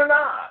 Fear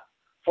not,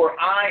 for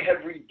I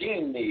have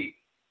redeemed thee.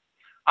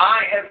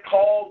 I have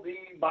called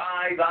thee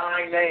by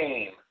thy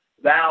name.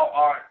 Thou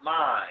art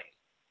mine.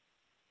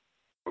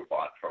 You were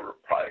bought for a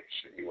price,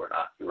 and you are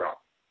not your own.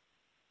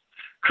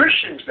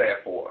 Christians,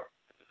 therefore,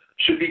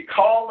 should be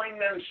calling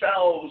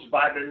themselves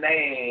by the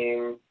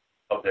name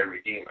of their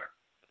Redeemer.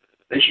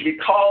 They should be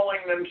calling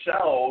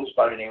themselves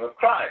by the name of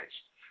Christ,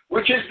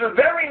 which is the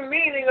very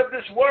meaning of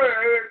this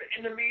word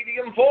in the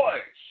medium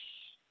voice,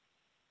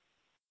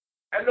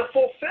 and the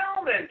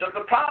fulfillment of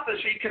the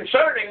prophecy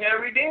concerning their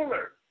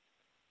Redeemer.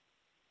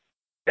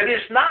 It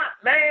is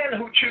not man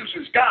who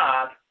chooses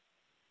God.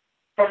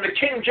 From the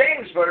King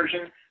James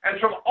Version and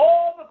from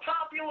all the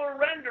popular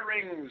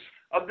renderings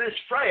of this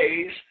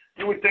phrase,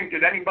 you would think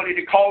that anybody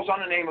that calls on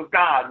the name of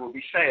God will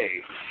be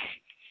saved.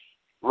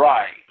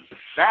 Right.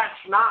 That's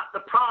not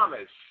the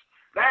promise.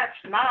 That's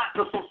not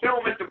the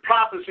fulfillment of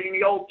prophecy in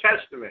the Old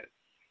Testament.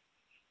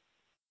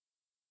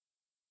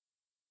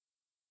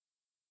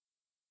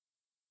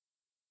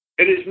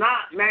 It is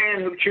not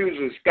man who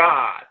chooses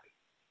God,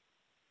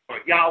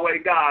 but Yahweh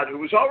God,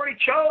 who has already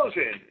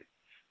chosen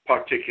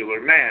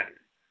particular men,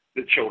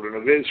 the children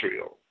of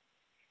Israel.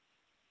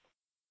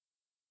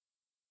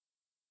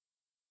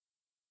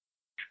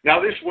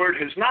 Now, this word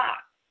has not,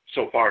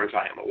 so far as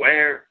I am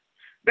aware,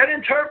 been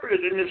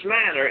interpreted in this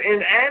manner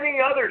in any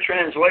other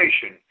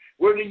translation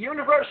where the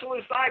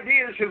universalist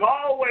ideas have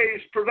always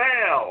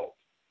prevailed.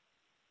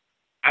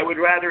 I would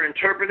rather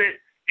interpret it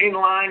in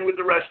line with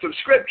the rest of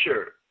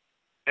Scripture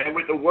and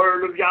with the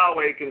word of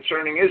Yahweh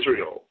concerning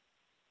Israel.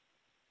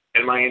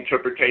 And my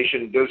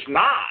interpretation does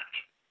not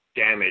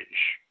damage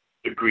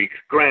the Greek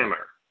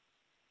grammar,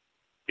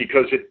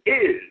 because it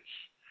is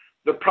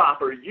the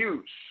proper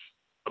use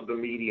of the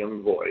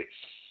medium voice.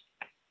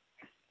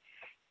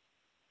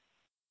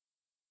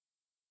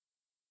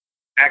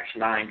 Acts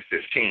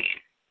 9:15,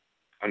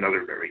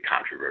 another very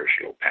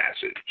controversial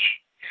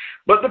passage.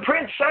 But the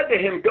prince said to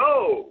him,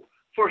 "Go,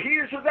 for he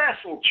is a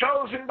vessel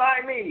chosen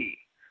by me,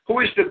 who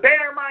is to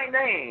bear my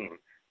name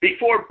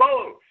before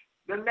both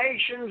the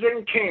nations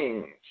and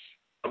kings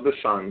of the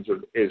sons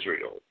of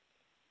Israel."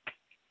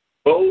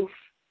 Both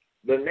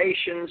the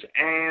nations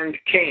and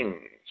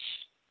kings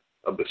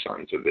of the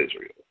sons of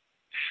Israel.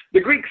 The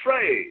Greek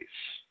phrase,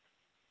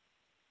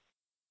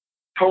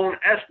 ton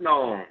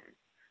ethnon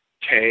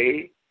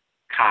te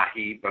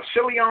kahi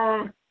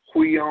basilion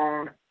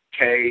huion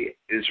te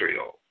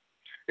Israel,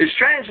 is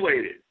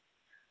translated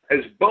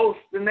as both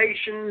the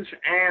nations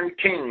and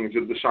kings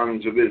of the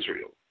sons of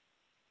Israel.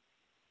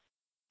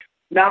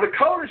 Now, the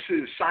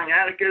codices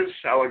Sinaiticus,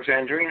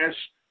 Alexandrinus,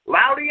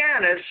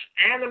 Laudianus,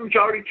 and the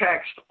majority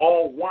text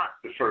all want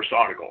the first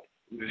article,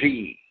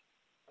 the,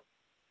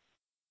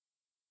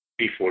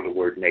 before the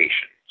word nations.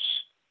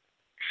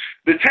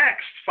 The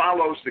text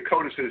follows the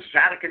codices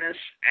Vaticanus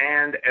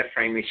and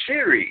Ephraemi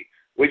Syri,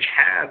 which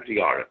have the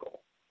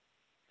article.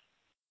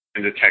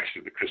 In the text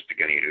of the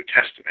Christogenea New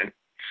Testament,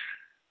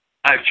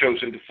 I've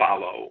chosen to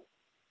follow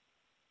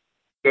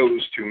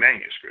those two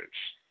manuscripts.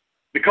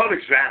 The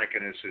Codex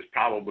Vaticanus is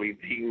probably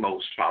the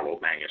most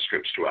followed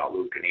manuscripts throughout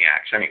Luke and the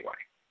Acts anyway.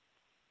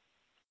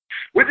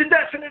 With a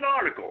definite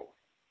article,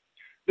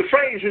 the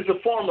phrase is a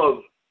form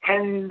of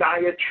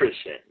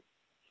hendiatricin,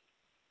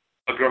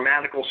 a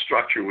grammatical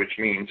structure which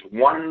means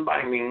one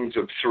by means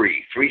of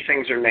three. Three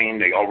things are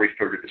named, they all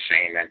refer to the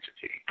same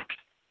entity.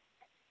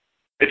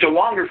 It's a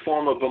longer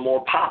form of a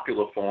more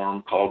popular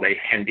form called a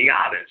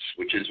hendiatus,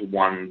 which is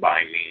one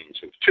by means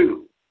of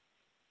two.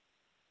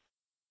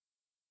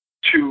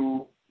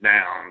 Two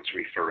nouns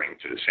referring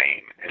to the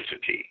same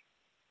entity.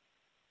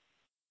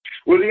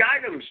 Where the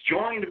items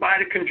joined by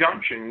the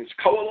conjunctions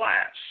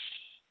coalesce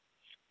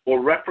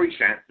or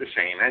represent the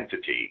same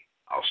entity.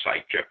 I'll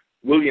cite you.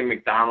 William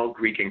MacDonald,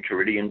 Greek and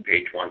Caridian,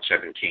 page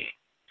 117.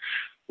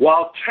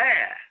 While te,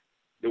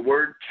 the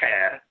word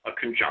te, a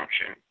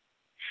conjunction,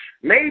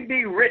 may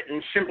be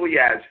written simply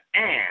as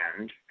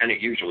and it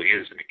usually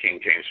is in the King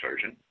James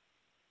Version,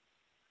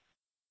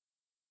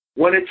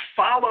 when it's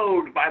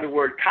followed by the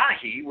word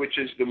kahi, which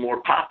is the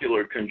more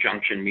popular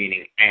conjunction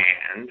meaning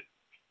and,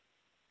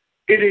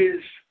 it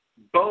is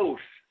both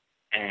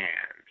and,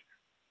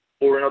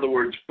 or in other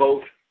words,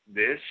 both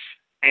this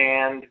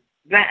and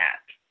that.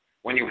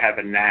 When you have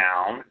a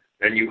noun,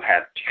 then you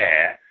have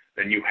te,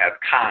 then you have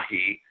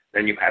kahi,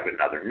 then you have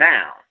another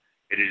noun.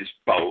 It is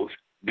both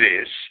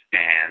this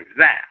and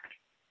that,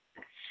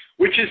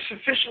 which is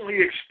sufficiently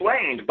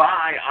explained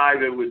by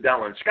either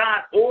Liddell and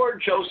Scott or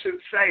Joseph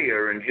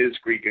Thayer in his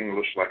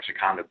Greek-English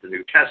lexicon of the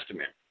New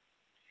Testament,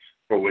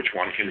 for which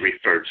one can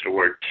refer to the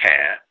word te,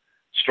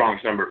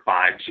 Strong's number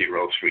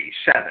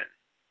 5037.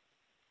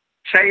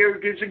 Thayer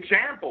gives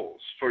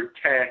examples for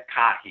te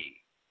kahi,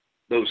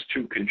 those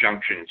two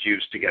conjunctions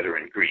used together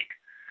in Greek.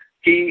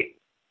 He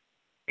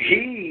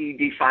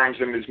defines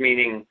them as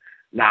meaning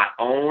not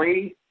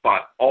only,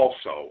 but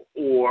also,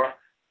 or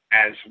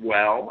as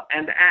well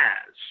and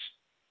as,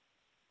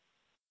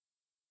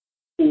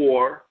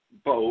 or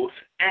both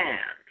and,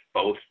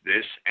 both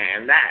this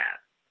and that,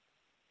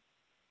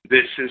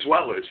 this as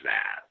well as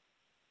that.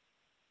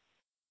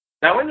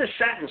 Now, in this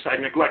sentence, I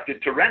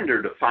neglected to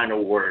render the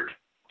final word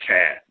te,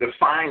 the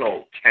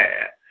final te,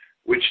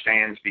 which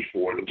stands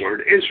before the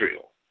word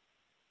Israel.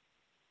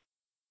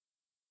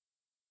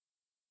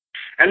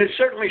 And it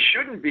certainly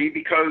shouldn't be,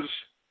 because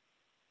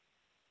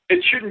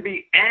it shouldn't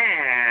be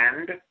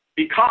and,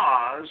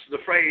 because the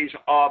phrase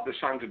of the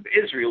sons of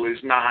Israel is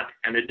not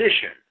an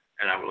addition,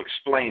 and I will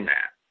explain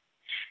that.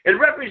 It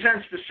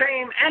represents the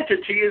same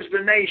entity as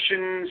the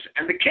nations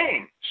and the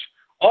kings.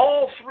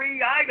 All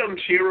three items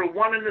here are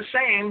one and the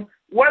same,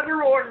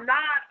 whether or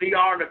not the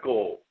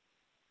article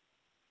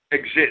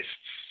exists,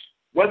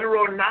 whether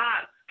or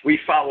not we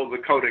follow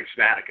the Codex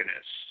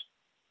Vaticanus.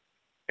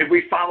 If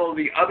we follow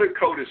the other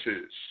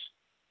codices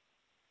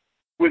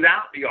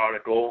without the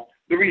article,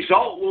 the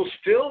result will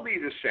still be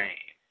the same.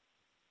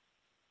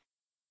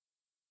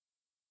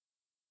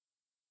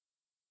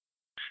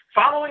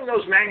 Following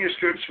those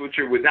manuscripts which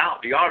are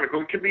without the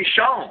article, it can be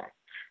shown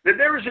that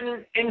there is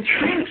an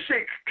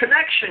intrinsic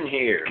connection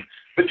here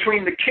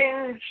between the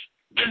kings,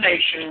 the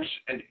nations,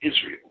 and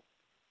Israel.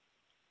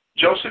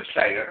 Joseph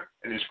Thayer,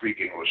 in his Greek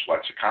English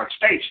lexicon,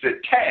 states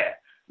that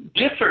te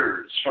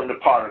differs from the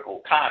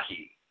particle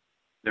kahi.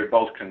 They're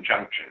both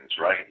conjunctions,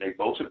 right? They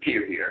both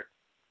appear here.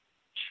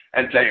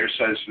 And Thayer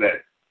says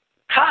that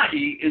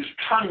kahi is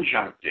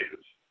conjunctive,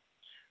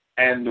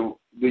 and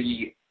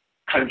the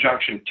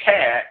conjunction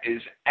te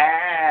is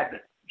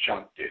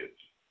adjunctive.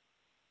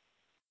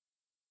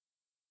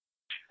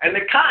 And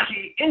the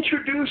kahi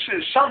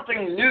introduces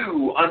something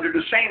new under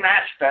the same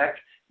aspect,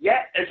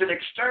 yet as an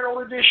external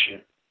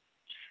addition.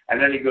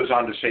 And then he goes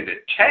on to say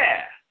that te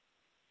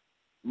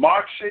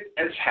marks it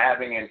as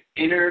having an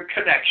inner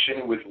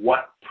connection with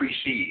what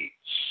precedes.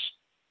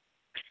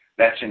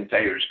 That's in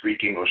Thayer's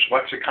Greek English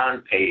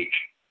lexicon, page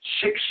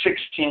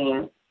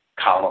 616,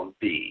 column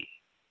B.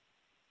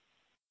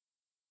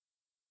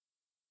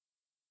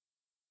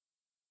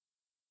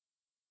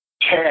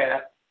 Te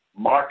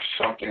marks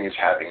something as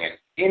having an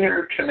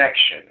inner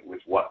connection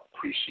with what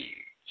precedes.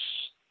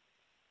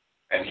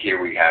 And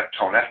here we have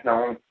ton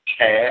ethnon,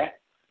 te,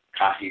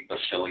 kahi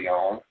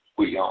basilion,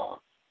 huion,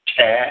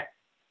 te,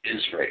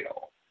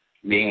 Israel,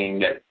 meaning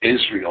that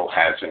Israel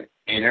has an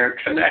inner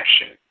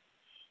connection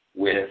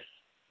with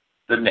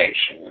the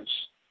nations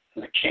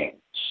and the kings.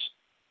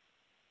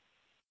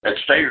 That's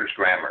Thayer's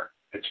grammar.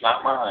 It's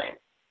not mine.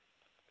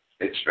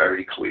 It's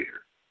very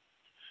clear.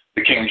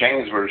 The King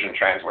James Version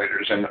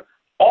translators and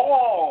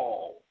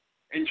all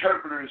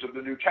interpreters of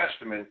the New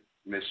Testament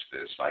miss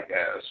this, I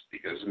guess,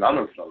 because none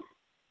of them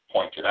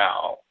point it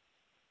out.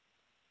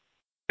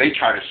 They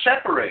try to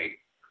separate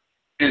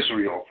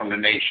Israel from the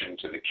nations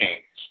and the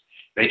kings.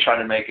 They try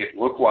to make it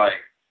look like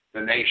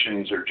the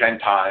nations are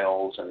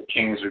Gentiles and the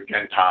kings are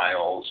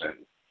Gentiles and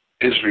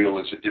Israel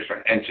is a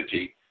different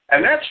entity.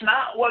 And that's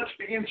not what's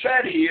being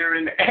said here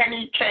in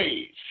any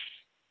case.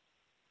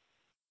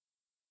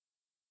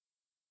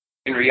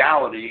 In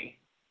reality,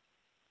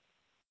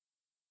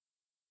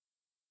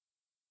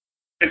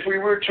 if we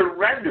were to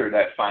render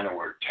that final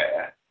word te,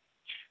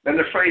 then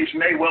the phrase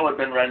may well have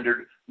been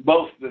rendered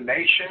both the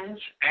nations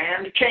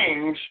and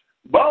kings,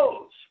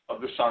 both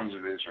of the sons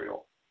of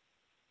Israel.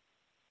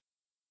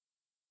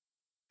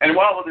 And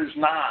while it is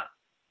not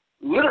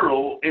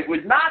literal, it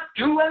would not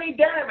do any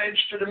damage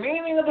to the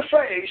meaning of the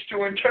phrase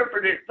to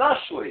interpret it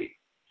thusly: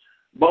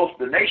 both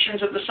the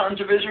nations of the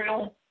sons of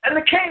Israel and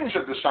the kings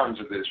of the sons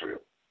of Israel.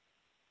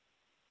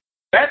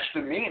 That's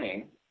the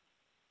meaning.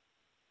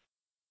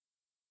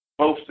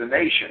 Both the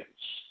nations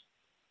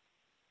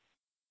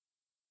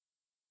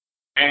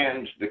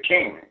and the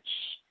kings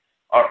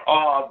are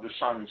of the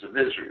sons of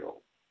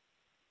Israel.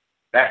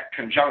 That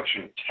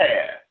conjunction te,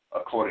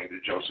 according to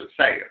Joseph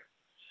Thayer,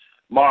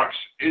 marks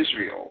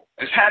Israel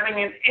as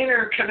having an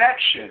inner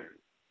connection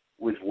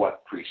with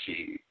what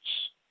precedes.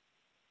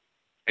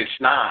 It's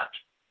not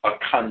a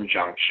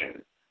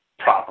conjunction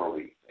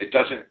properly. It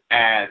doesn't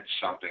add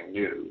something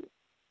new.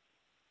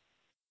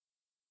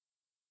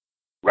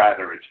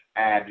 Rather, it's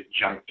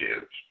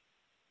adjunctive.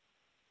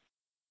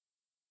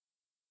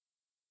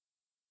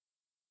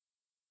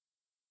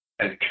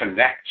 And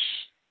connects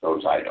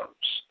those items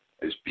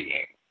as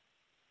being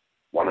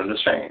one and the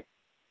same.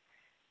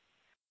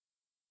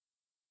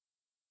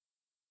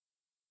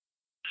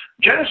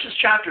 Genesis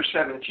chapter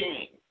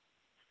 17,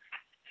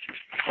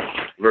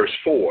 verse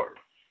 4.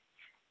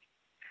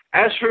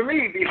 As for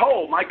me,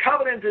 behold, my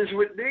covenant is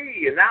with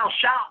thee, and thou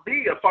shalt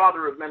be a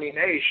father of many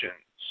nations.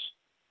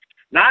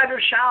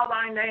 Neither shall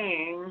thy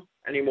name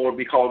any more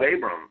be called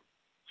Abram,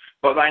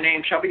 but thy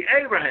name shall be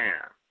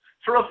Abraham.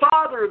 For a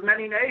father of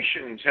many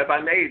nations have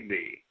I made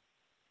thee.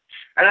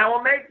 And I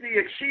will make thee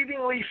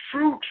exceedingly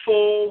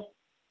fruitful,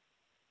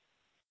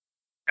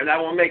 and I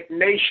will make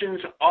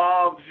nations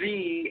of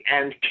thee,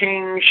 and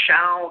kings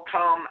shall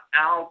come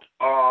out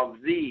of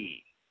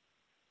thee.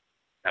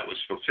 That was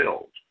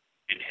fulfilled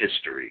in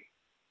history.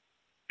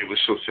 It was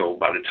fulfilled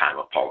by the time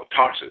of Paul of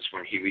Tarsus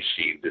when he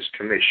received this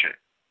commission.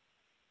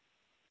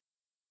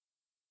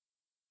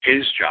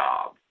 His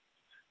job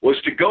was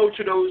to go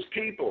to those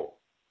people.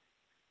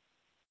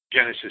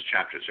 Genesis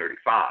chapter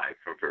 35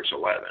 from verse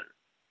 11.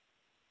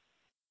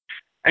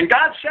 And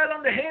God said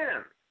unto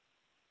him,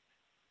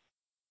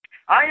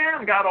 I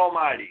am God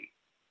Almighty.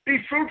 Be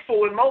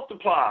fruitful and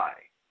multiply.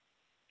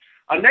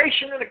 A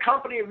nation and a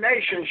company of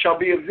nations shall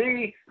be of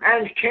thee,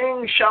 and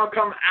kings shall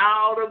come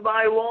out of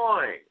thy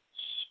loins.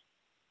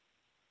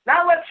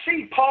 Now let's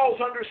see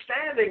Paul's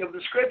understanding of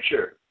the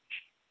scripture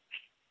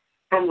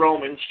from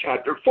Romans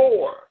chapter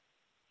 4,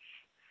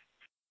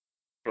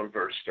 from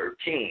verse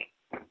 13.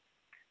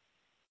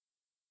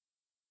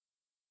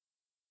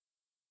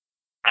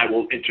 I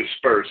will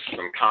intersperse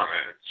some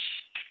comments.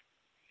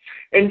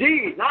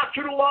 Indeed, not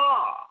through the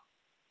law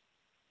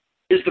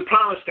is the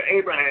promise to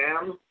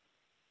Abraham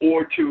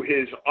or to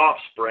his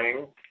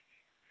offspring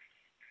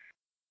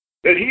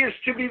that he is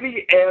to be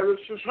the heir of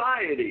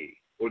society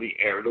or the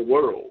heir of the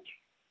world,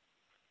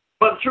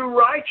 but through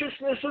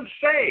righteousness of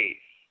faith.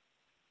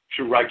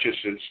 through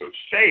righteousness of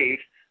faith,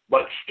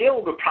 but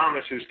still the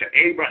promises to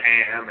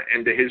Abraham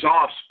and to his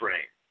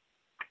offspring.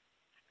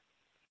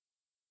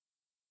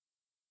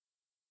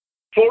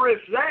 For if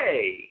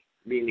they,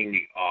 meaning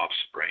the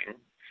offspring,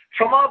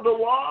 from of the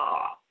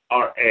law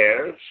are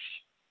heirs,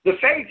 the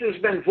faith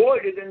has been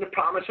voided and the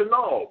promise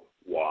annulled.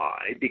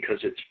 Why? Because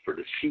it's for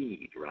the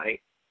seed,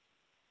 right?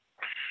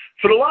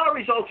 For the law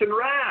results in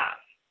wrath.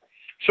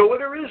 So where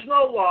there is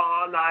no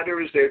law,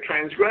 neither is there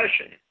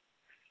transgression.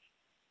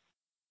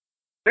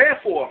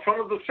 Therefore,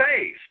 from the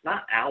faith,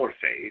 not our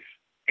faith,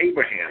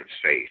 Abraham's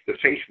faith, the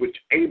faith which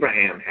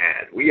Abraham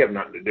had, we have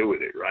nothing to do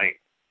with it, right?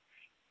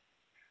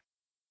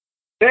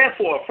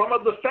 Therefore, from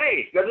of the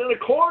faith, that in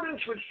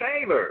accordance with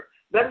favor,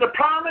 then the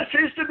promise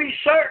is to be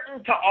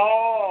certain to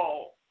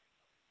all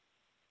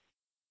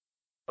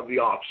of the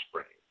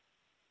offspring.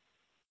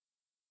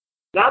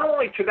 Not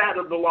only to that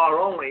of the law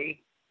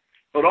only,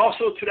 but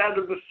also to that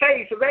of the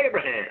faith of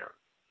Abraham.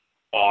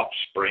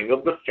 Offspring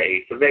of the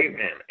faith of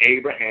Abraham.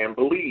 Abraham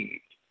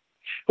believed.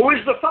 Who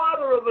is the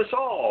father of us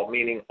all,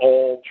 meaning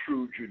all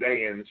true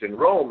Judeans and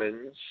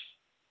Romans,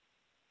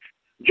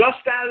 just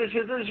as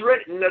it is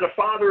written that a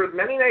father of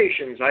many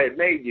nations I have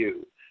made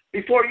you,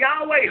 before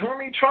Yahweh whom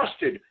he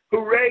trusted,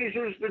 who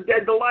raises the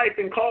dead to life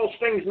and calls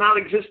things not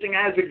existing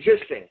as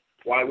existing.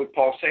 Why would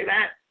Paul say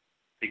that?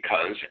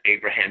 Because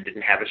Abraham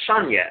didn't have a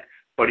son yet,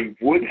 but he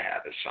would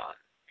have a son.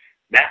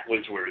 That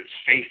was where his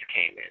faith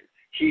came in.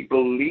 He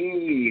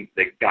believed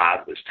that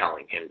God was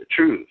telling him the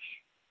truth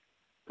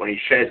when he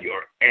said,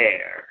 "Your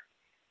heir."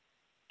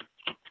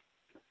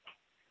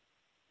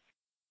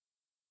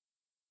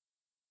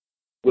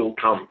 Will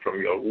come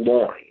from your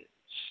loins.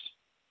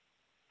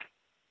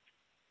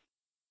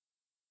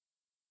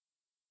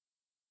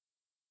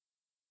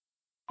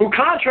 Who,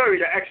 contrary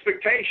to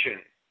expectation,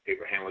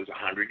 Abraham was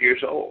 100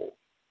 years old,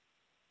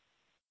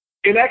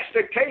 in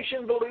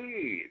expectation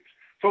believed,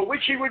 for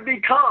which he would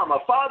become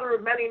a father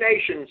of many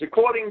nations,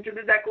 according to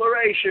the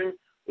declaration,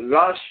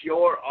 thus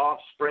your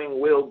offspring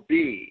will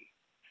be.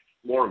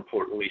 More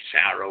importantly,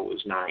 Sarah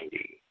was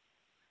 90.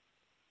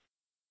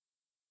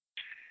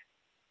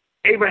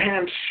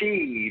 Abraham's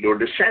seed or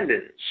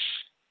descendants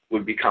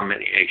would become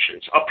many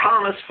nations, a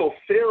promise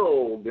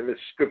fulfilled in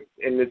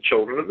the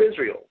children of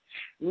Israel.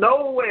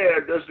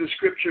 Nowhere does the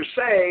scripture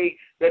say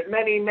that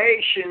many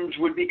nations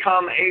would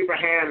become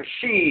Abraham's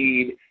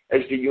seed,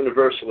 as the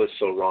universalists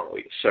so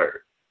wrongly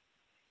assert.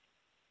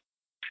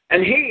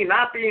 And he,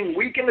 not being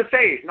weak in the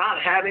faith,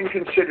 not having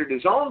considered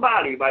his own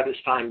body by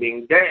this time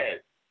being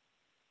dead,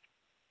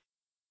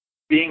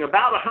 being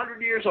about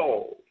 100 years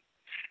old,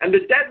 and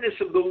the deadness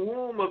of the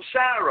womb of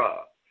Sarah,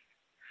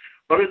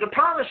 but at the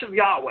promise of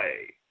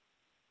Yahweh,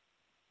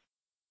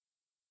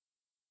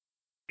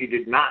 he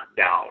did not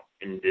doubt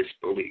in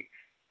disbelief.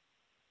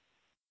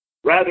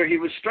 Rather, he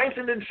was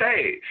strengthened in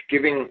faith,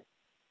 giving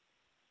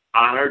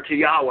honor to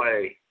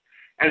Yahweh,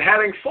 and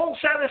having full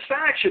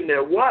satisfaction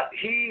that what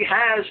he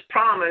has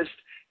promised,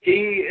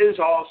 he is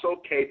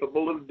also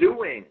capable of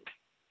doing.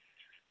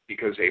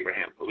 Because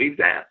Abraham believed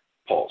that,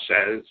 Paul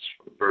says,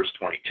 verse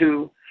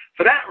 22,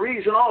 for that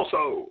reason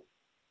also,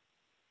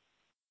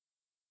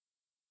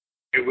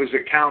 it was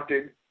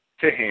accounted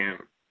to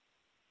him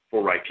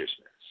for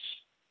righteousness.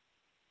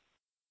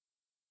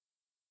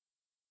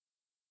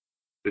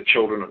 The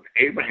children of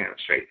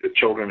Abraham's faith, the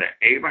children that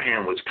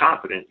Abraham was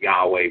confident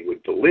Yahweh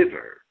would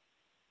deliver.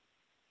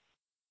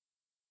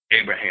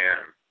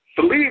 Abraham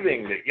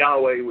believing that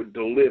Yahweh would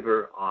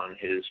deliver on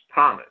his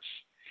promise.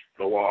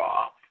 The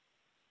law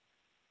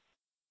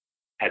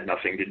had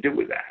nothing to do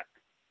with that.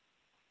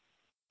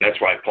 That's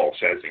why Paul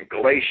says in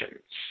Galatians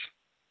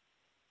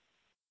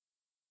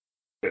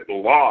that the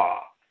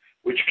law,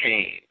 which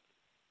came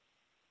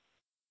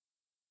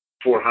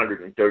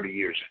 430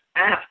 years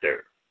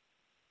after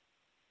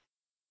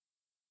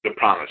the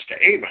promise to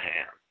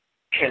Abraham,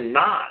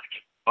 cannot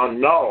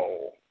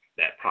annul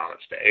that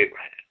promise to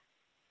Abraham.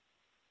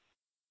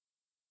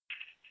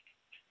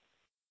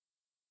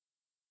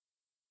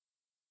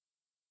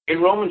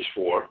 In Romans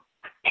 4,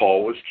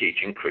 Paul was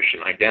teaching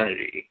Christian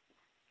identity.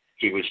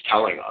 He was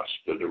telling us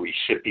that the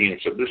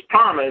recipients of this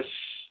promise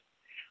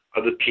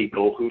are the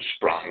people who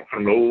sprung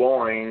from the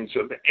loins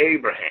of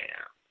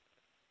Abraham,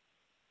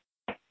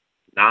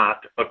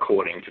 not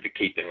according to the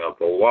keeping of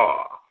the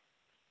law,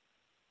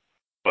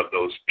 but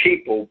those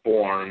people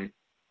born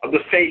of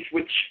the faith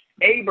which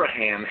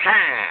Abraham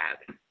had.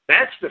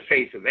 That's the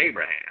faith of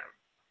Abraham.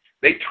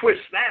 They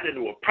twist that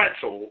into a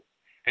pretzel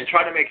and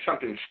try to make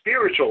something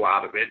spiritual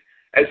out of it,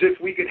 as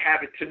if we could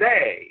have it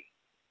today.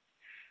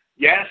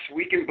 Yes,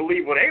 we can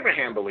believe what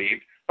Abraham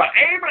believed, but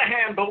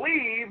Abraham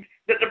believed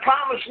that the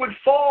promise would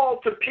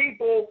fall to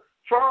people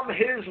from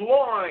his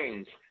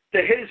loins,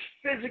 to his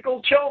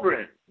physical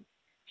children.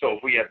 So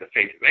if we have the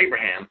faith of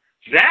Abraham,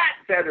 that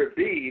better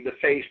be the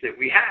faith that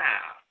we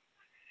have.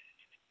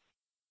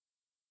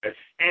 It's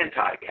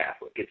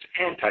anti-Catholic. It's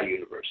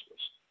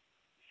anti-universalist.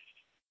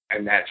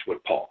 And that's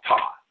what Paul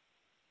taught.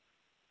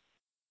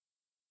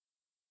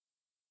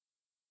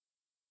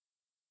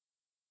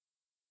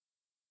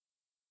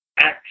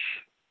 Acts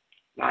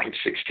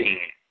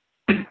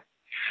 9:16.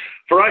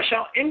 For I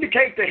shall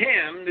indicate to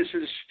him, this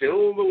is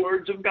still the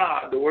words of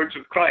God, the words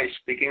of Christ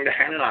speaking to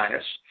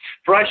Ananias,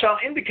 for I shall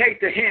indicate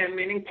to him,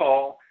 meaning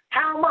Paul,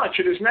 how much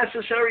it is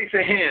necessary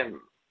for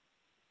him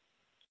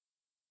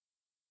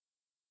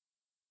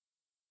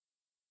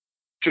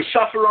to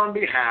suffer on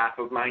behalf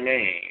of my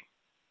name.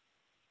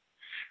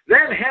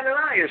 Then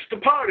Ananias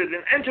departed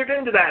and entered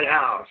into that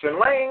house, and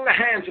laying the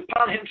hands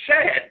upon him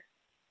said,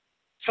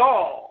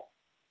 Saul,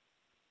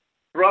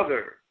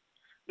 brother,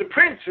 the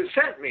prince has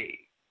sent me,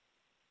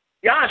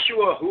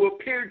 Joshua, who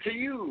appeared to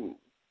you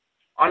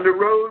on the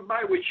road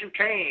by which you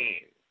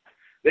came,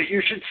 that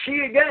you should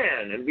see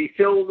again and be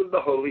filled with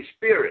the Holy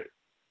Spirit.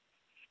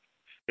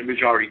 The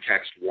majority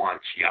text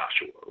wants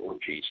Joshua or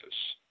Jesus.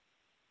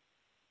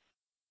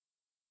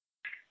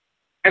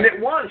 And at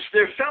once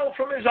there fell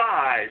from his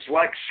eyes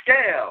like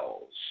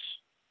scales,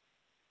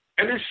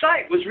 and his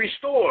sight was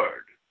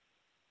restored.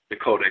 The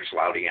Codex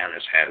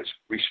Laudianus has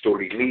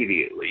restored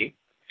immediately.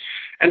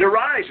 And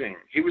arising,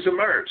 he was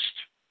immersed,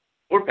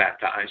 or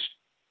baptized,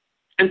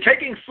 and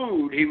taking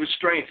food, he was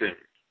strengthened.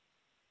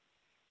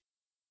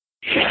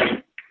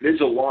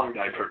 There's a long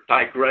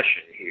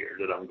digression here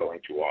that I'm going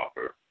to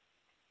offer.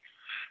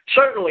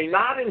 Certainly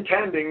not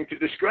intending to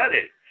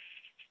discredit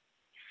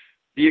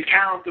the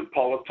account of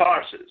Paul of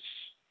Tarsus.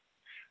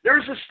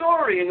 There's a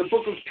story in the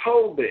book of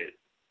Tobit,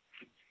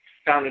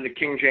 found in the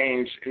King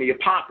James, in the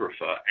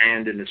Apocrypha,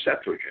 and in the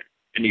Septuagint,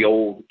 in the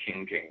Old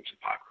King James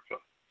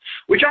Apocrypha,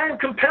 which I am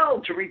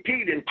compelled to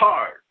repeat in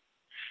part,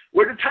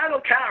 where the title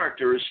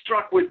character is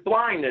struck with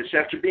blindness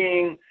after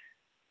being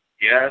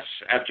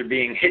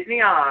hit in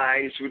the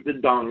eyes with the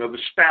dung of a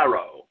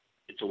sparrow.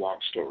 It's a long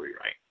story,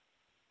 right?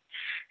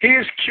 He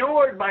is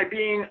cured by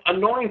being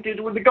anointed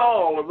with the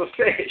gall of a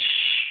fish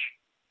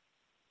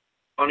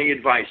on the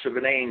advice of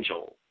an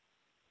angel.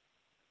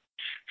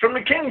 From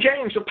the King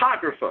James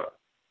Apocrypha,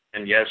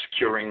 and yes,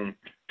 curing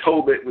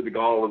Tobit with the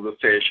gall of a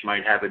fish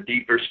might have a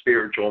deeper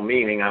spiritual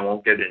meaning. I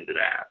won't get into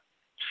that.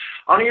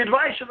 On the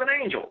advice of an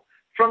angel,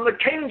 from the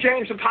King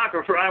James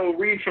Apocrypha, I will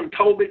read from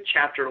Tobit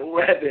chapter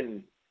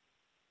 11,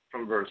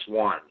 from verse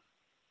 1.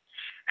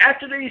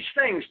 After these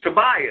things,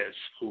 Tobias,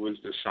 who was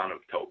the son of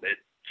Tobit,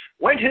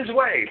 went his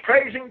way,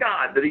 praising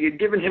God that he had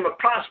given him a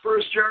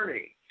prosperous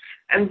journey,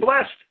 and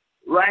blessed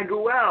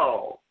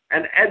Raguel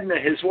and Edna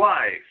his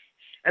wife,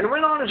 and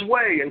went on his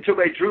way until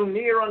they drew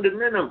near unto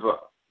Nineveh.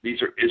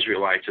 These are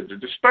Israelites of the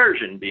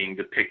dispersion being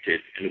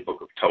depicted in the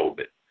book of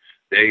Tobit.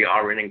 They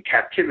are in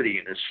captivity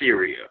in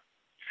Assyria.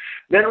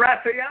 Then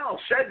Raphael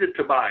said to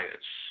Tobias,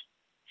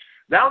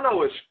 Thou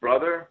knowest,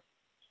 brother,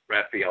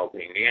 Raphael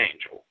being the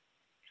angel,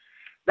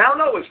 Thou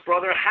knowest,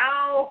 brother,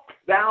 how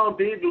thou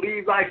did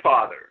leave thy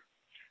father.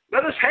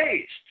 Let us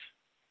haste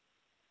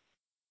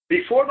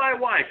before thy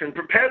wife and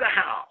prepare the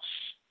house,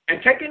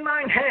 and take in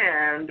thine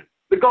hand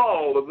the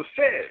gall of the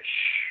fish.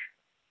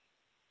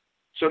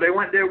 So they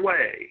went their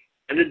way,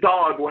 and the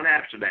dog went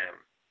after them.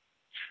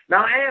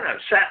 Now Anna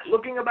sat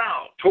looking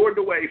about toward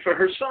the way for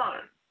her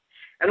son.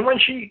 And when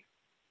she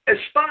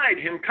espied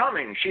him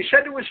coming, she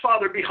said to his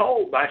father,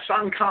 Behold, thy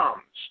son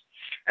comes,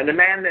 and the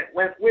man that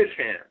went with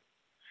him.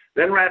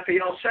 Then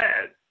Raphael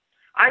said,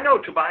 I know,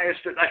 Tobias,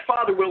 that thy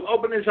father will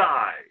open his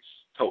eyes.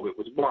 Tobit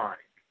was blind.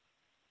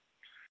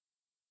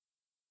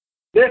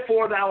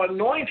 Therefore thou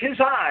anoint his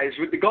eyes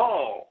with the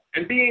gall,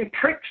 and being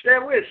pricked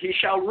therewith he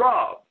shall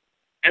rub,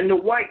 and the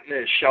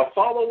whiteness shall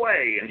fall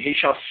away, and he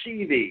shall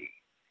see thee.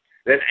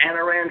 Then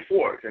Anna ran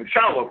forth, and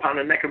fell upon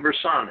the neck of her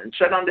son, and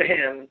said unto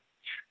him,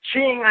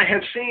 Seeing I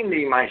have seen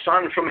thee, my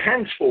son, from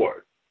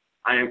henceforth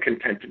I am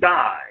content to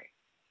die.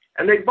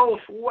 And they both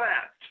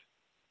wept.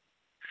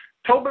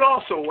 Tobit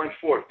also went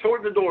forth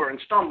toward the door, and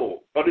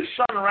stumbled, but his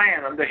son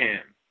ran unto him,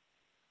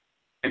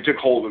 and took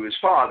hold of his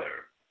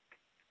father.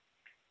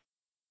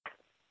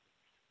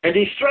 And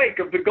he strake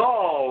of the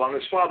gall on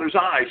his father's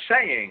eyes,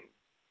 saying,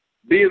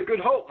 Be of good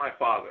hope, my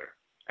father.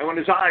 And when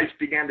his eyes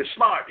began to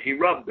smart, he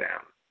rubbed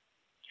them.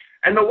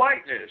 And the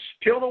whiteness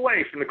peeled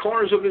away from the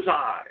corners of his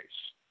eyes.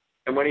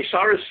 And when he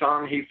saw his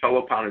son, he fell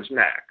upon his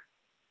neck.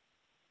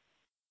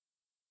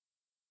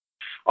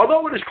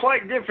 Although it is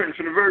quite different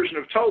from the version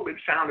of Tobit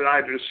found in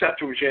either the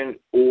Septuagint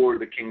or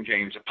the King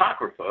James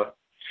Apocrypha,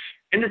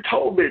 in the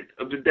Tobit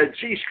of the Dead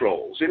Sea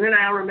Scrolls, in an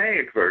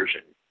Aramaic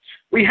version,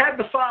 we have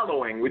the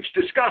following, which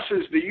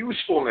discusses the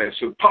usefulness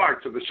of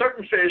parts of a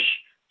certain fish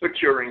for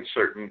curing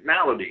certain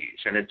maladies.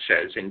 And it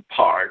says in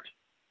part,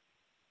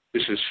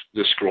 this is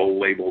the scroll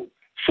labeled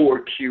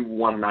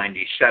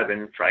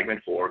 4Q197,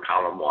 fragment 4,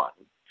 column 1.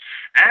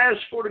 As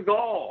for the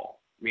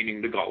gall,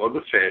 meaning the gall of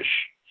the fish,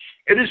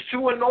 it is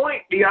to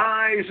anoint the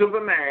eyes of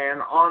a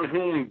man on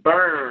whom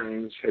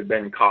burns had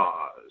been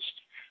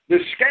caused. The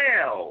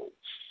scales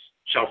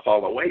shall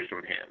fall away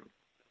from him,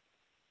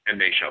 and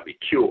they shall be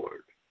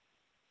cured.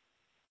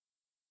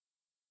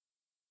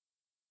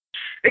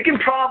 It can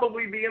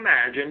probably be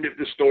imagined, if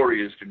the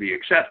story is to be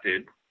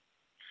accepted,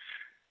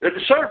 that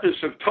the surface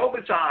of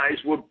Tobit's eyes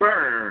were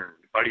burned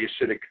by the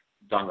acidic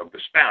dung of the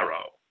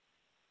sparrow.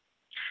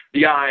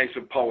 The eyes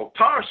of Paul of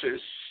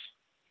Tarsus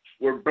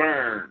were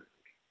burned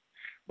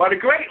by the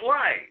great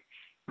light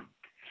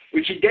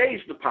which he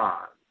gazed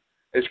upon,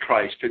 as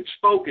Christ had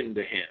spoken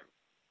to him.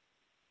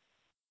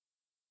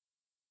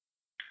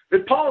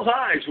 That Paul's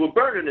eyes will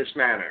burn in this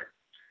manner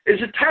is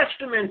a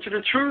testament to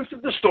the truth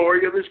of the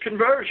story of his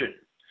conversion,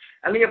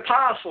 and the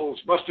apostles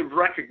must have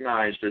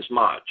recognized as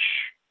much,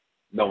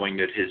 knowing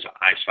that his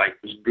eyesight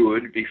was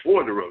good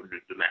before the road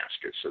to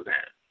Damascus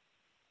event.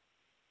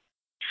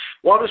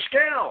 While the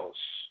scales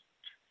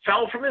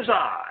fell from his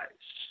eyes,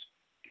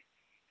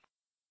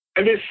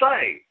 and his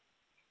sight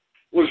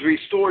was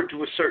restored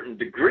to a certain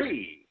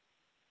degree,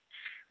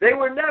 they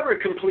were never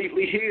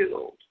completely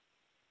healed.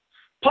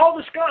 Paul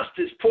discussed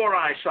his poor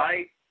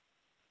eyesight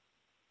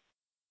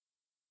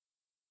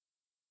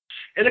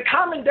in a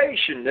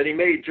commendation that he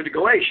made to the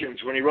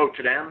Galatians when he wrote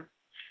to them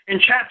in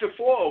chapter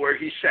 4, where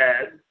he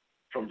said,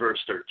 from verse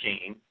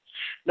 13,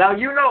 "Now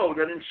you know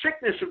that in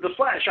sickness of the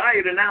flesh I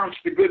had announced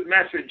the good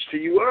message to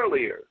you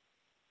earlier.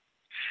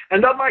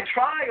 And of my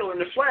trial in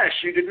the flesh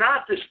you did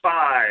not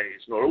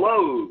despise nor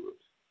loathe.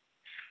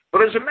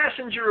 But as a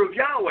messenger of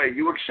Yahweh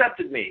you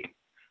accepted me,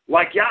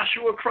 like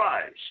Yahshua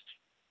Christ."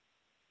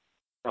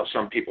 Now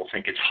some people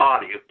think it's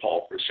haughty of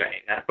Paul for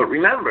saying that, but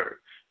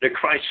remember that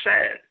Christ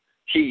said,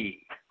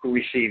 "He who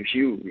receives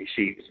you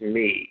receives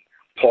me."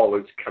 Paul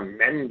is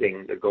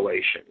commending the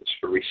Galatians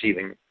for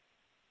receiving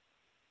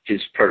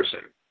his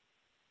person.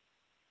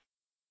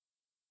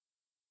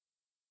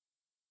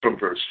 From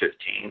verse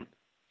 15,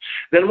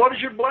 "Then what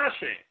is your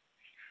blessing?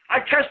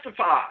 I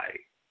testify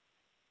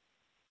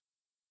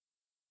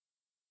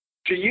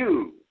to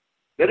you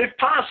that if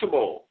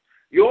possible,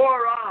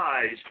 your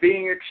eyes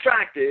being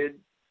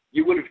extracted,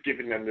 you would have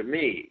given them to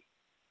me."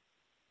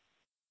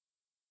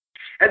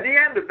 At the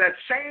end of that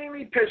same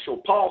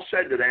epistle, Paul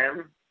said to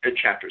them in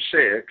chapter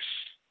 6,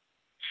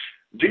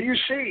 "Do you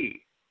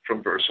see,"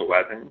 from verse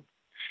 11,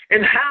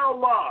 "in how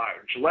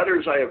large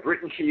letters I have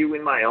written to you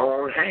in my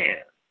own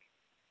hand?"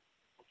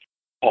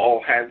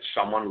 Paul had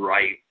someone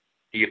write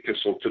the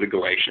epistle to the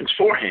Galatians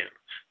for him,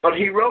 but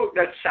he wrote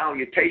that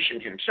salutation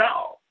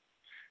himself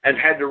and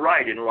had to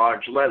write in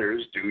large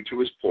letters due to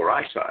his poor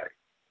eyesight.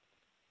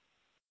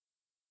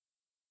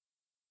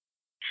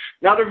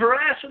 Now the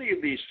veracity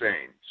of these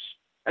things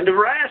and the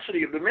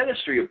veracity of the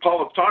ministry of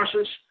Paul of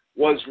Tarsus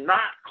was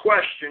not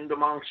questioned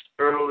amongst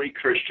early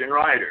Christian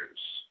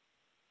writers.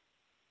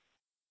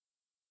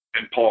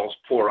 And Paul's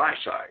poor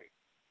eyesight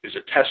is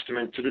a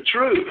testament to the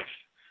truth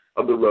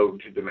of the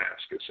road to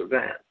Damascus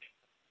event.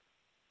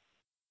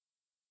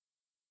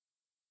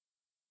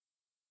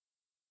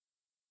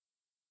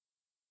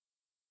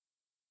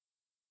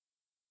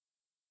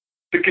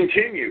 To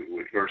continue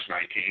with verse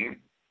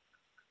 19,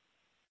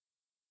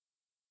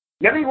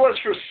 "Then he was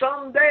for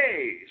some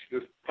days,"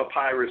 the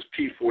papyrus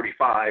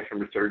P45 from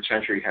the 3rd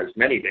century has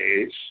many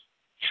days,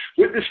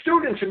 "with the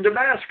students in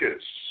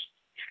Damascus.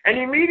 And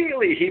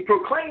immediately he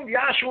proclaimed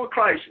Yahshua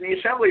Christ in the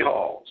assembly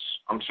halls."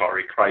 I'm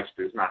sorry, Christ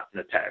is not in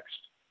the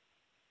text.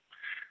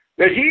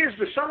 "That he is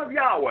the Son of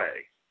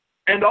Yahweh,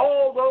 and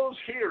all those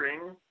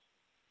hearing,"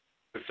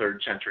 the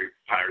 3rd century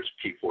papyrus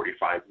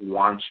P45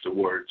 wants the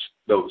words,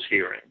 "those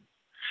hearing."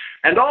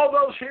 "And all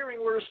those hearing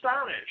were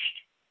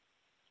astonished.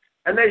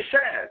 And they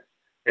said,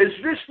 Is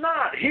this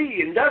not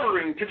he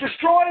endeavoring to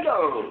destroy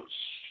those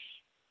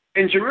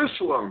in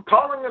Jerusalem,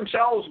 calling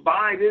themselves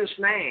by this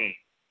name?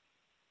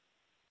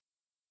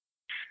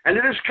 And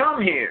it has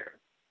come here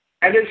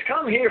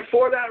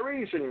for that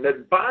reason,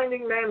 that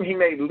binding them he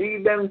may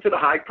lead them to the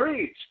high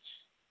priests.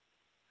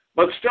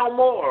 But still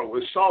more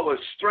was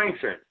Saulus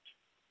strengthened."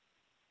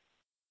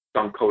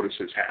 Some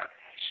codices have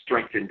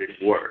strengthened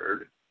in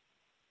word.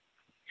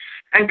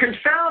 "And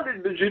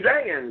confounded the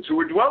Judeans who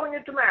were dwelling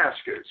at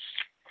Damascus,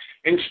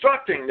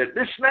 instructing that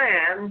this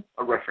man,"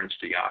 a reference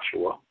to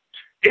Yahshua,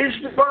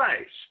 "is the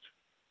Christ."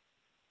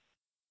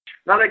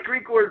 Now that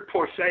Greek word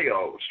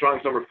portheo,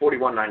 Strong's number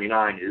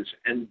 4199, is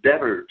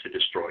endeavor to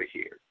destroy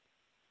here.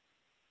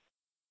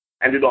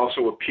 And it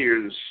also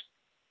appears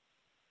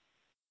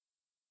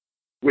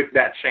with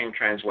that same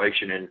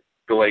translation in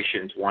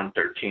Galatians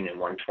 1:13 and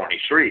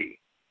 1:23.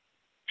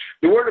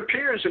 The word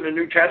appears in the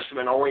New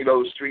Testament only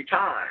those 3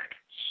 times.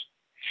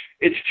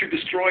 It's to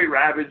destroy,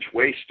 ravage,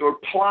 waste, or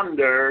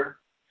plunder,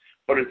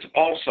 but it's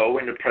also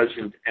in the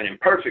present and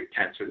imperfect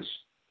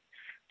tenses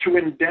to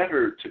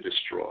endeavor to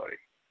destroy.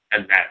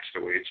 And that's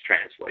the way it's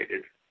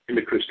translated in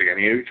the Christogenea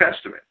New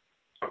Testament.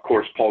 Of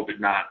course, Paul did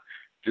not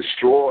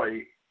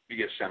destroy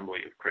the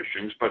assembly of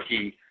Christians, but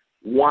he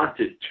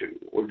wanted to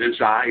or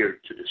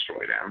desired to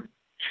destroy them.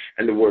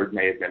 And the word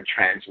may have been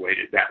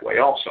translated that way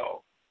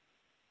also.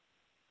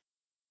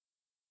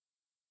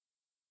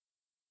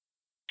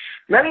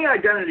 Many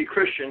identity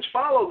Christians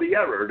follow the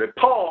error that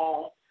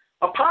Paul,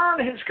 upon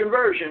his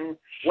conversion,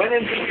 went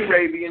into the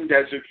Arabian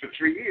desert for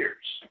 3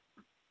 years.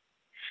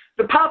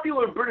 The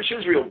popular British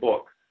Israel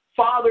book,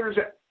 Father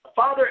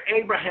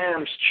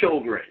Abraham's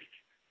Children,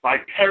 by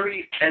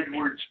Perry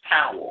Edwards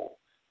Powell,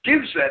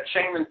 gives that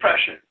same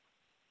impression.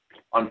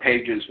 On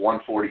pages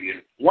 140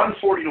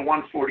 to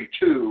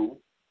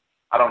 142,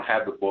 I don't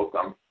have the book.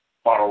 I'm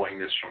borrowing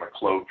this from a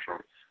quote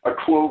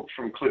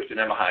from Clifton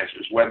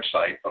Emaheiser's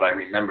website, but I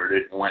remembered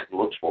it and went and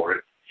looked for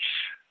it.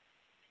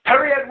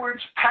 Perry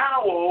Edwards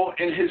Powell,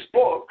 in his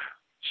book,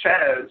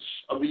 says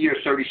of the year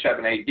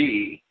 37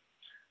 AD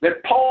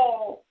that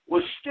Paul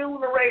was still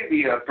in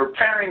Arabia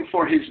preparing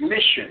for his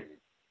mission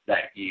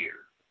that year.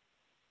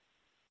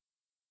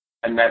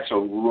 And that's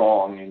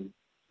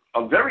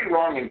a very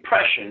wrong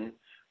impression,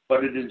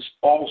 but it is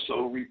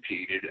also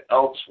repeated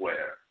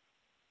elsewhere.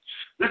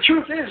 The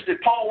truth is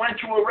that Paul went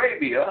to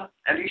Arabia,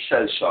 and he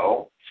says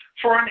so,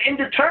 for an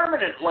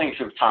indeterminate length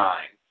of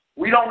time.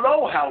 We don't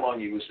know how long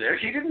he was there.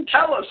 He didn't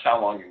tell us how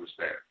long he was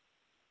there.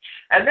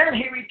 And then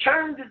he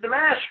returned to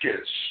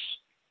Damascus,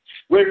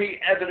 where he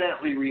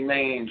evidently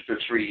remained for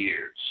 3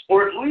 years,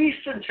 or at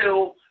least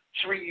until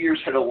 3 years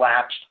had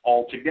elapsed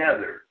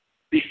altogether,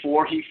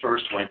 before he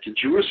first went to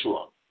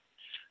Jerusalem.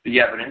 The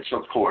evidence,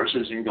 of course,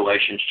 is in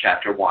Galatians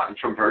chapter 1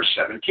 from verse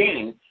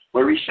 17,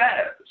 where he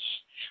says,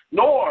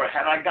 "Nor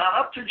had I gone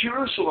up to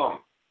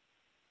Jerusalem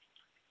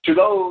to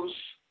those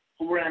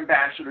who were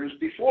ambassadors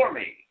before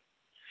me.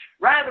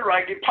 Rather,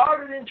 I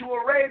departed into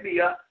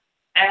Arabia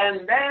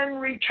and then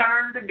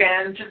returned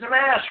again to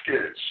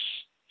Damascus.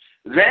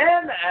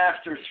 Then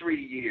after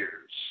 3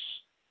 years,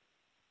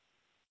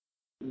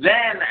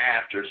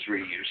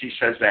 he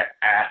says that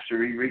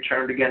after he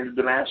returned again to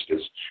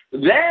Damascus.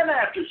 Then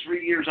after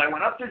 3 years, I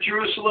went up to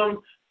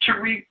Jerusalem to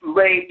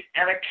relate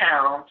an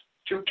account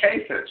to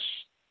Cephas,"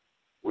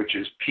 which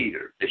is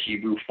Peter, the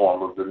Hebrew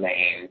form of the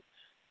name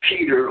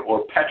Peter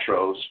or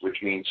Petros,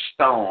 which means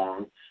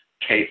stone.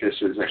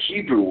 Cephas is a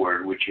Hebrew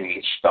word which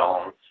means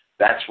stone.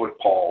 That's what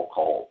Paul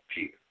called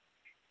Peter.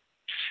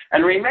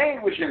 And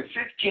remained with him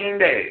 15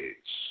 days.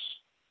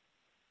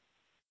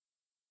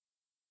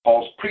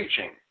 Paul's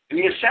preaching in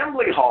the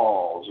assembly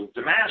halls of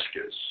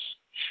Damascus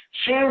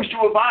seems to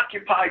have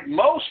occupied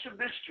most of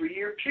this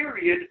 3-year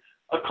period,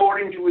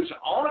 according to his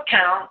own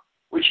account,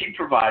 which he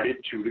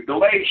provided to the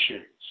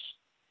Galatians.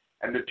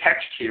 And the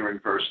text here in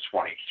verse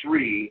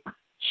 23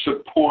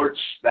 supports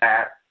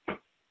that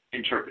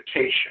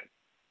interpretation.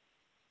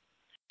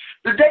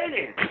 The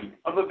dating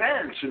of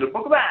events in the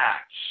book of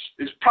Acts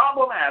is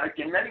problematic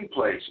in many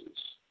places.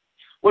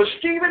 Was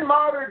Stephen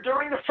martyred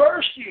during the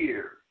first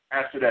year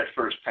after that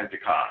first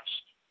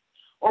Pentecost?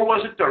 Or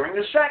was it during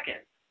the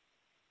second?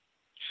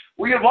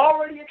 We have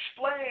already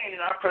explained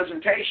in our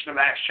presentation of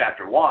Acts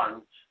chapter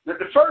 1 that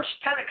the first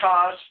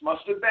Pentecost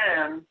must have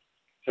been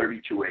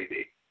 32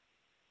 AD.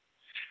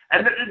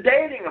 And that the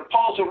dating of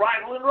Paul's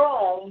arrival in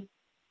Rome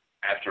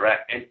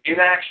in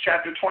Acts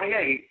chapter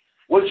 28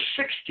 was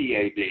 60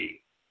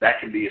 AD. That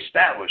can be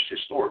established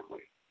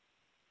historically,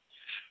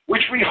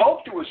 which we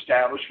hope to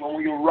establish when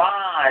we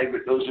arrive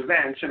at those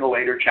events in the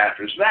later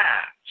chapters of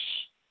Acts.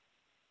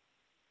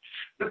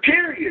 The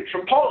period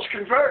from Paul's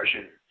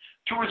conversion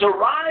to his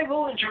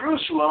arrival in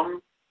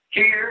Jerusalem,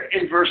 here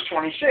in verse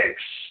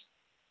 26,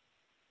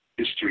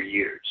 is 3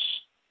 years.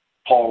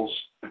 Paul's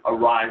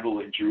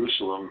arrival in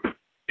Jerusalem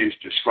is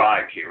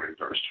described here in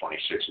verse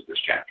 26 of this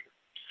chapter.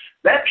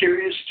 That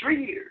period is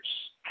 3 years.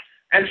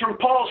 And from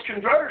Paul's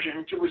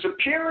conversion to his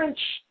appearance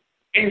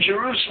in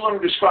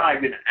Jerusalem,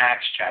 described in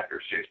Acts chapter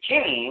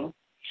 15,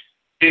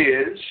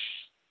 is,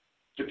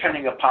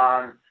 depending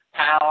upon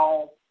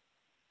how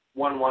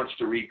one wants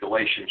to read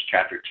Galatians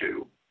chapter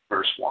 2,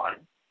 verse 1,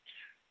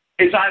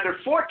 is either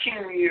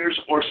 14 years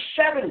or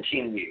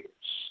 17 years.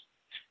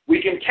 We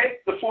can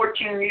take the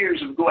 14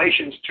 years of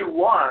Galatians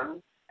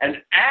 2:1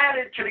 and add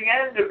it to the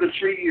end of the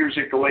 3 years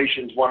at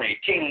Galatians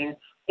 1:18,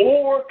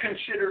 or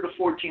consider the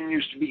 14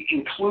 years to be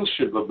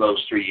inclusive of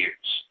those 3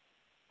 years.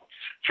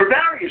 For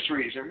various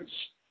reasons,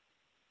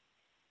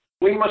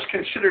 we must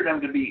consider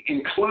them to be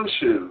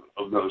inclusive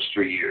of those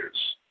 3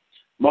 years,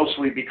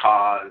 mostly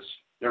because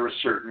there are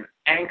certain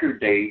anchor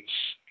dates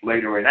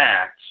later in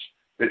Acts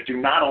that do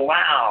not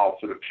allow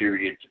for the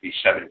period to be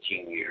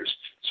 17 years.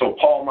 So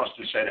Paul must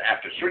have said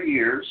after 3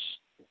 years,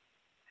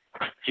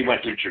 he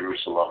went to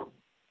Jerusalem,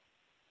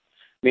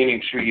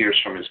 meaning 3 years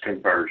from his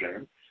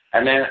conversion.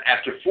 And then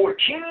after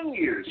 14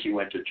 years, he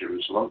went to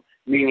Jerusalem,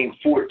 meaning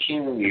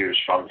 14 years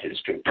from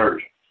his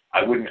conversion.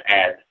 I wouldn't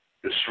add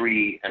the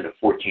 3 and the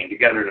 14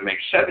 together to make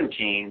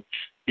 17,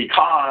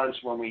 because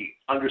when we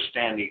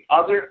understand the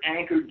other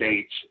anchor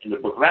dates in the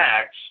book of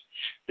Acts,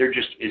 there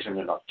just isn't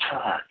enough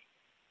time.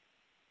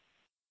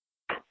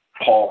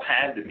 Paul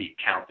had to be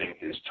counting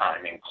his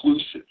time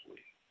inclusively.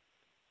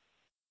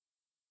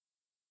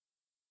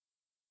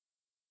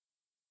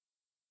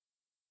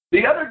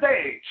 The other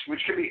dates,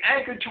 which can be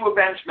anchored to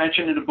events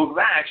mentioned in the book of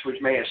Acts,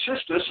 which may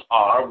assist us,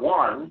 are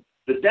 1,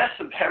 the death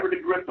of Herod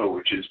Agrippa,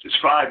 which is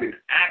described in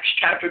Acts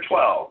chapter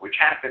 12, which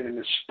happened in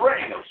the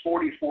spring of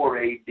 44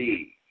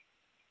 AD.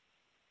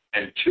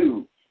 And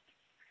 2,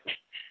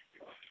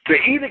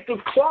 the edict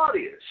of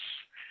Claudius,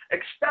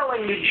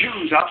 expelling the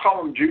Jews, I'll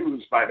call them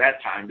Jews by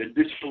that time, the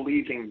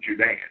disbelieving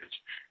Judeans,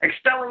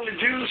 expelling the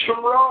Jews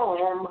from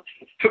Rome,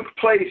 took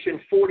place in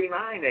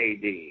 49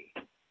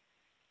 AD.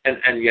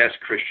 And yes,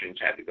 Christians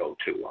had to go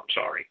too, I'm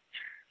sorry.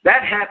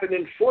 That happened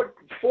in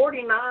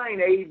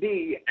 49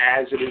 AD,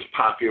 as it is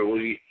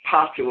popularly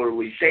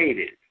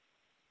dated.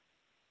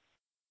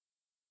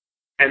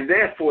 And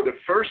therefore, the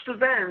first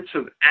events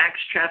of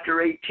Acts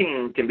chapter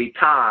 18 can be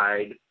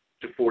tied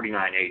to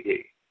 49 AD.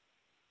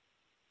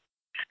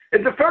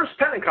 And the first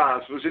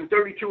Pentecost was in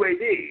 32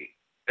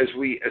 AD, as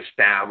we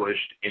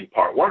established in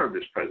part 1 of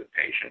this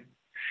presentation.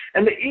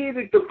 And the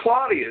Edict of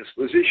Claudius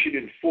was issued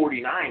in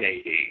 49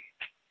 AD.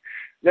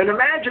 Then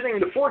imagining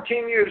the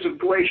 14 years of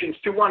Galatians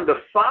 2:1 to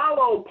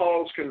follow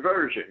Paul's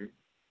conversion,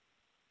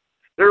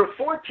 there are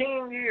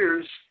 14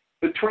 years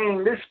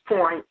between this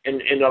point,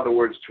 and in other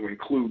words, to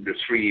include the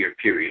 3-year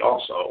period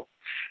also.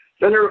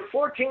 Then there are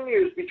 14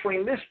 years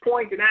between this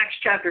point in Acts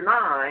chapter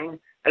 9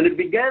 and the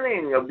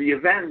beginning of the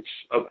events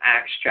of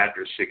Acts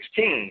chapter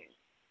 16.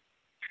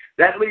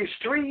 That leaves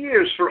 3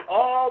 years for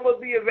all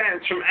of the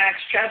events from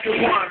Acts chapter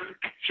 1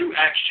 through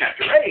Acts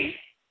chapter 8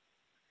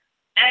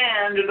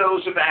 and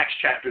those of Acts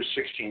chapters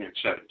 16 and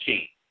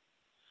 17.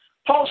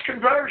 Paul's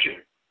conversion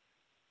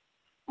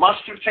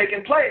must have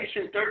taken place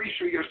in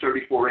 33 or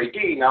 34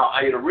 AD. Now,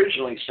 I had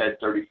originally said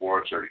 34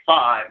 or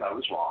 35. I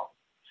was wrong.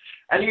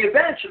 And the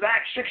events of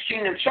Acts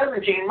 16 and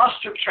 17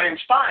 must have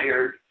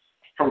transpired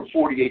from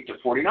 48 to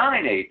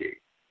 49 AD.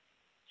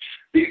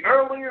 The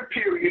earlier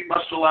period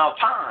must allow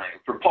time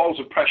for Paul's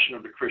oppression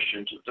of the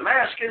Christians of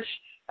Damascus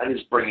and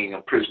his bringing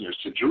of prisoners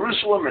to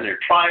Jerusalem and their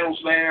trials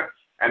there,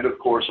 and of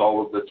course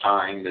all of the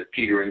time that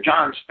Peter and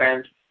John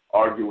spent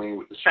arguing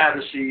with the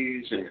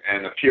Sadducees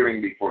and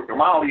appearing before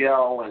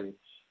Gamaliel and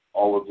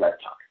all of that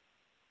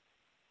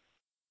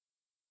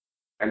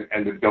time.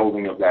 And the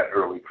building of that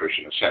early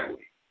Christian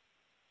assembly.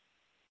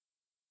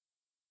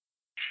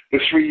 The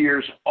 3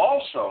 years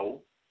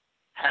also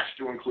has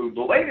to include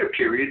the later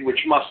period,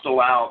 which must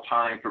allow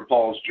time for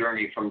Paul's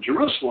journey from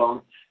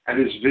Jerusalem and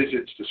his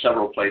visits to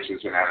several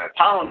places in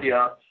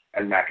Anatolia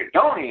and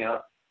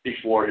Macedonia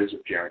before his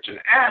appearance in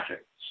Athens.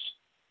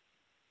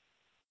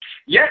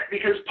 Yet,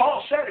 because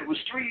Paul said it was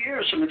 3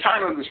 years from the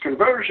time of his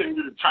conversion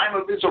to the time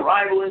of his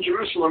arrival in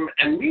Jerusalem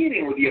and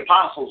meeting with the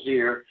apostles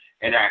here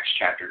in Acts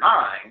chapter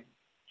 9,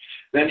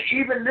 then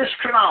even this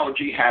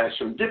chronology has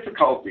some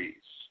difficulties.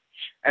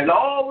 And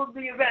all of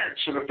the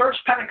events from the first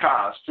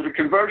Pentecost to the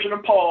conversion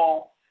of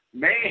Paul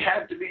may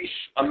have to be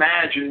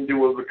imagined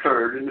to have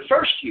occurred in the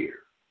first year.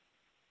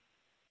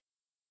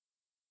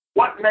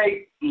 What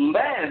may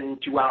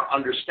lend to our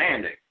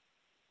understanding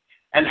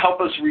and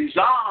help us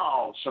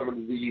resolve some of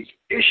these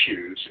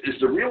issues is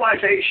the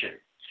realization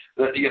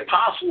that the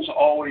apostles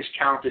always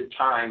counted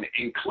time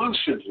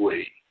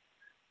inclusively,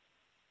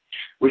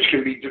 which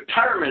can be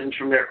determined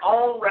from their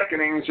own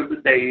reckonings of the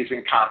days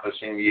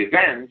encompassing the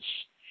events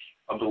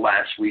of the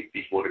last week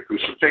before the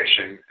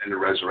crucifixion and the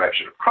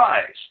resurrection of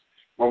Christ.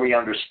 When we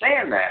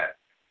understand that,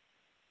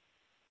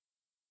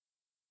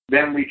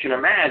 then we can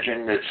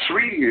imagine that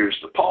 3 years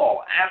to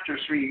Paul, after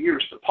 3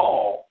 years to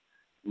Paul,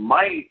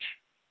 might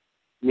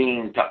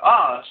mean to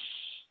us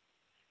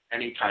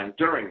anytime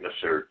during the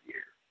third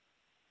year.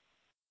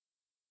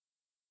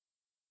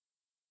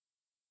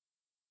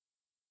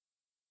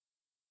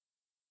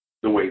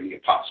 The way the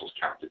apostles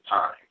counted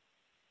time.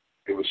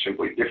 It was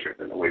simply different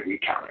than the way we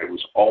count. It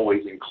was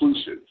always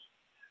inclusive.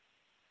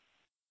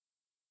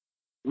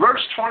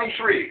 Verse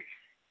 23.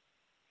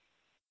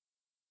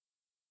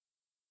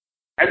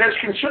 And as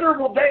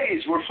considerable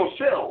days were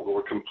fulfilled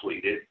or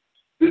completed,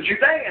 the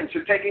Judeans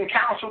had taken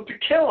counsel to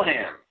kill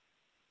him.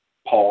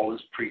 Paul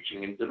is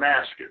preaching in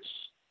Damascus.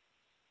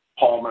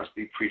 Paul must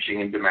be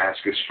preaching in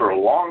Damascus for a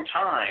long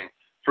time,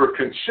 for a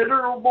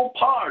considerable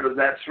part of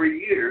that 3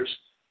 years,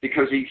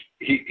 because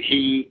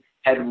he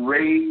had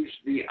raised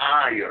the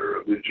ire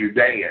of the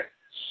Judeans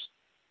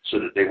so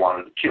that they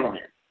wanted to kill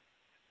him.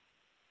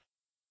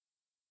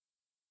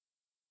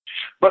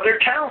 But their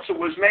counsel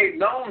was made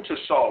known to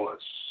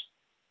Saulus,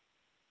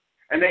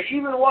 and they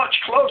even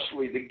watched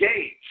closely the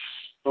gates,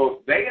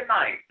 both day and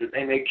night, that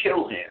they may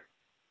kill him.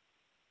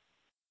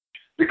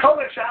 The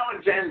Codex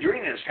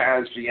Alexandrinus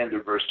has the end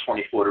of verse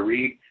 24 to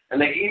read, and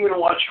they even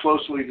watch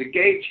closely the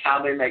gates, how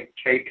they may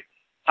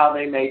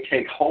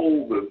take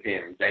hold of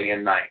him day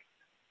and night.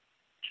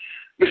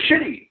 The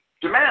city,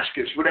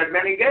 Damascus, would have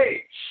many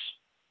gates,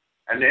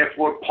 and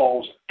therefore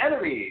Paul's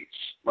enemies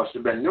must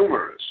have been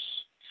numerous.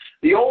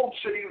 The old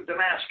city of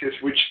Damascus,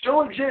 which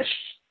still exists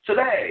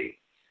today,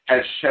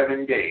 has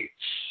 7 gates.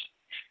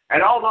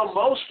 And although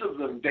most of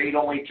them date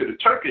only to the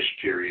Turkish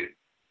period,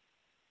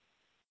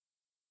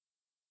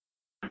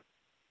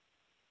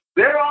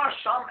 there are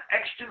some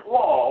extant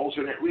walls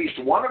in at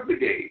least one of the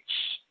gates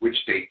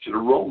which date to the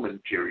Roman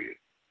period,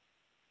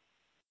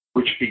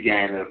 which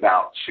began in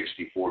about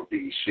 64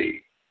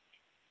 BC.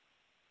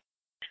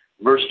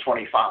 Verse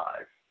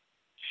 25.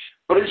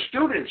 But his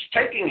students,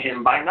 taking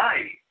him by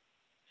night,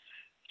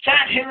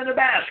 sat him in a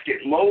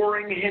basket,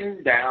 lowering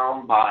him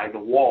down by the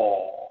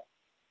wall.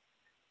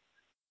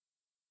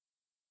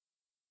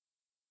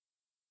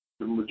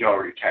 The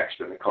majority text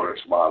in the Codex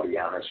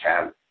Vaticanus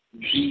have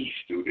the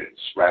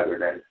students rather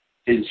than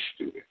his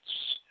students.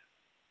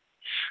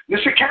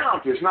 This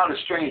account is not as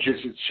strange as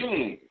it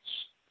seems.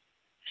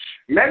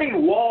 Many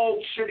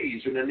walled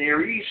cities in the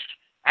Near East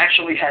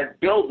actually had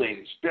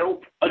buildings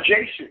built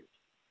adjacent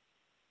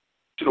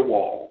to the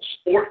walls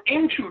or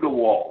into the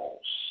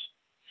walls.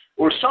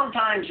 or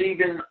sometimes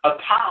even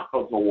atop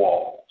of the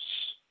walls.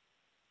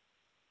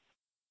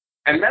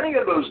 And many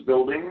of those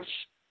buildings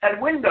had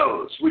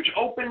windows which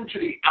opened to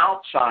the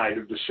outside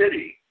of the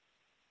city.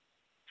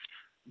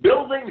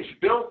 Buildings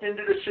built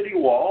into the city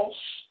walls,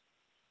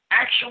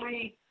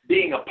 actually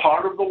being a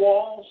part of the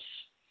walls,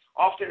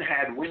 often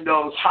had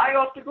windows high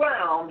off the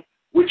ground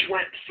which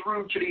went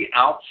through to the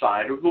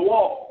outside of the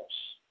walls.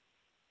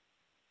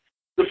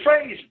 The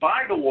phrase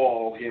by the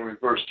wall here in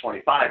verse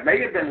 25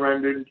 may have been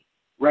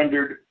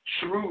rendered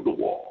through the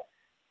wall.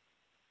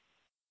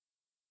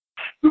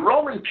 The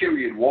Roman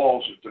period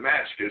walls of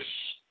Damascus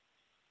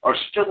are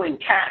still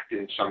intact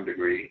in some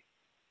degree,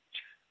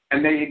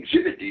 and they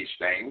exhibit these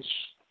things,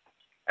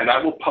 and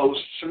I will post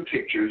some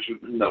pictures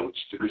with the notes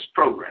to this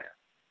program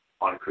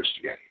on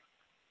Christogenea.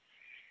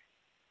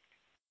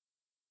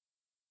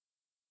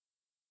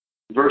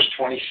 Verse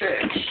 26,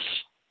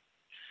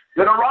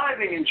 then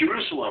arriving in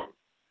Jerusalem,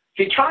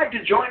 he tried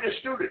to join the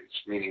students,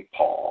 meaning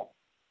Paul,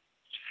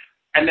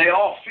 and they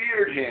all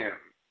feared him,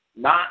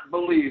 not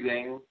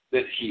believing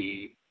that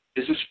he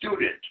is a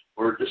student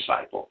or a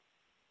disciple.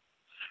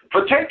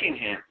 For taking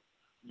him,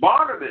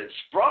 Barnabas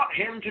brought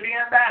him to the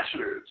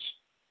ambassadors,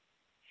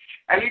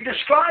 and he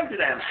described to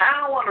them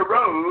how on the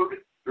road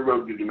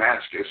to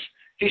Damascus,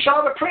 he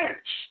saw the prince,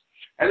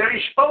 and then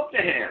he spoke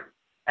to him,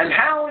 and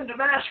how in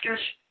Damascus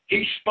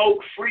he spoke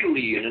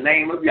freely in the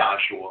name of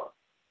Yahshua.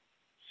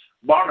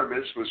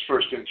 Barnabas was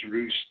first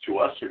introduced to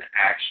us in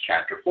Acts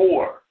chapter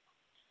 4,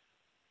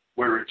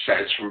 where it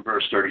says from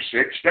verse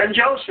 36, then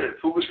Joseph,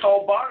 who was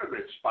called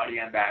Barnabas by the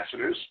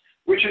ambassadors,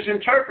 which is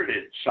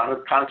interpreted, son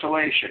of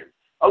consolation,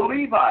 a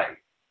Levite,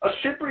 a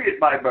Cypriot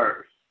by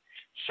birth,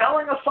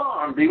 selling a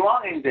farm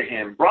belonging to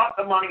him, brought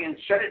the money and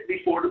set it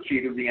before the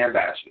feet of the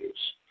ambassadors.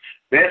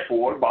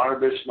 Therefore,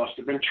 Barnabas must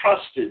have been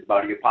trusted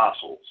by the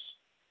apostles,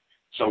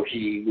 so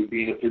he would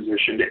be in a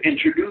position to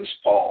introduce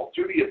Paul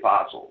to the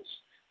apostles,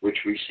 which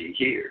we see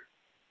here.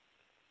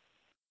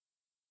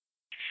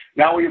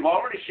 Now, we've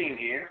already seen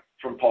here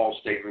from Paul's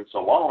statements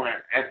alone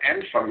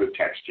and from the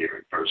text here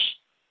in verse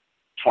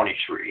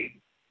 23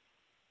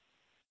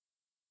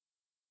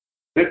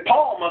 that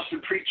Paul must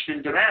have preached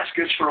in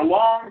Damascus for a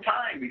long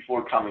time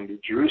before coming to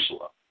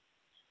Jerusalem.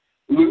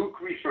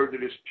 Luke referred to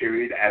this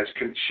period as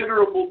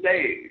considerable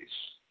days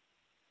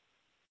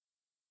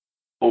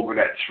over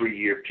that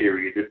 3-year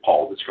period that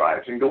Paul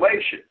describes in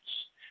Galatians.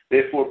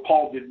 Therefore,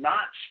 Paul did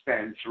not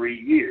spend 3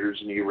 years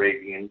in the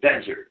Arabian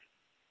desert.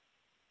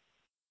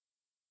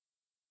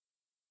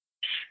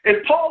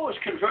 If Paul was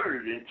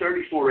converted in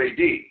 34 AD,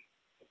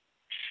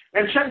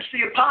 and since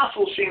the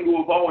apostles seem to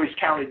have always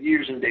counted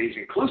years and days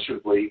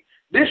inclusively,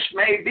 this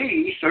may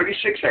be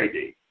 36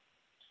 AD,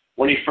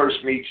 when he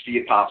first meets the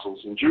apostles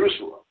in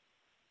Jerusalem.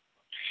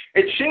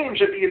 It seems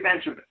that the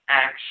events of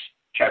Acts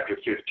chapter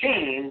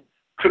 15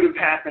 could have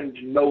happened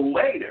no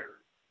later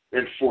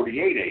than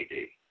 48 AD.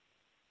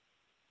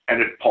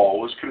 And if Paul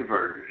was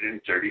converted in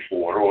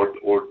 34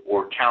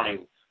 or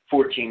counting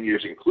 14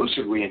 years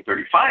inclusively in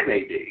 35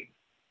 AD,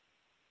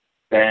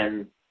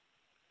 then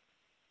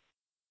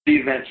the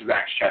events of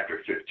Acts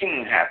chapter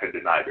 15 happened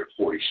in either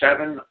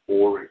 47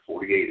 or in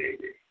 48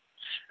 AD.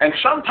 And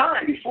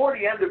sometime before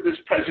the end of this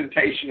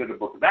presentation of the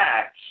book of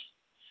Acts,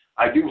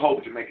 I do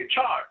hope to make a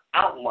chart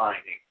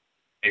outlining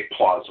a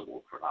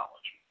plausible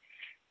chronology.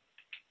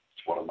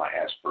 It's one of my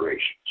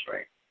aspirations,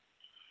 right?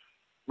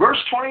 Verse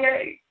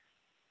 28.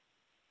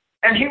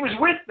 And he was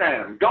with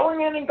them,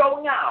 going in and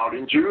going out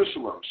in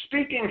Jerusalem,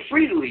 speaking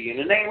freely in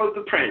the name of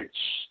the prince.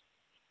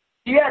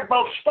 He had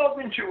both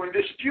spoken to and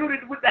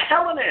disputed with the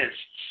Hellenists,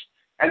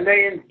 and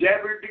they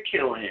endeavored to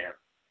kill him.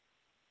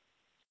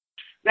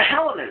 The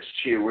Hellenists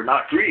here were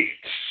not Greeks,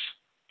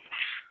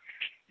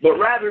 but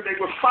rather they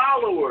were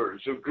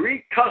followers of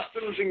Greek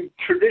customs and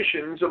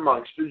traditions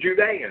amongst the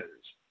Judeans.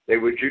 They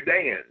were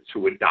Judeans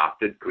who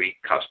adopted Greek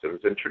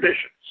customs and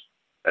traditions.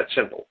 That's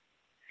simple.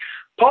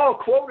 Paul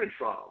quoted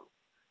from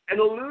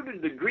and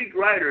alluded to Greek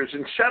writers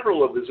in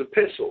several of his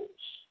epistles.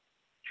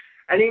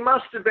 And he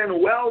must have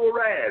been well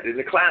read in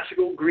the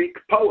classical Greek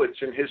poets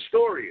and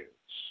historians.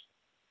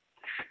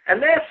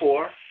 And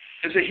therefore,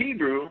 as a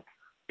Hebrew,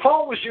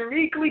 Paul was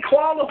uniquely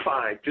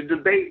qualified to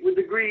debate with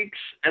the Greeks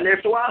and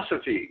their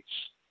philosophies,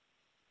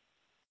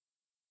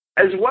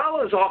 as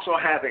well as also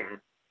having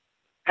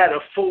had a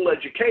full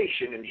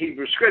education in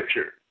Hebrew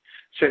scripture,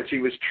 since he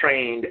was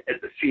trained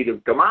at the feet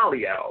of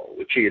Gamaliel,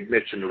 which he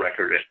admits in the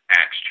record in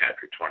Acts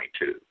chapter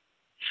 22.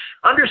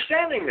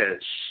 Understanding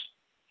this,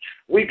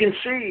 we can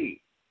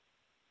see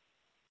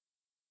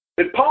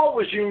that Paul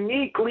was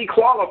uniquely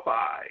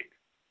qualified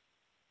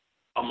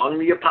among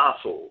the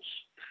apostles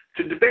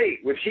to debate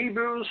with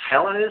Hebrews,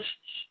 Hellenists,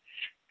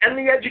 and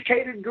the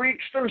educated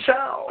Greeks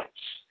themselves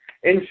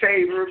in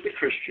favor of the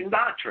Christian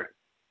doctrine.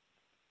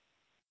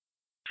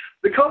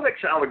 The Codex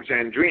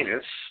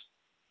Alexandrinus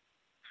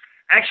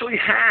actually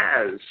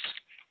has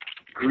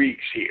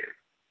Greeks here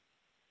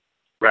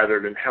rather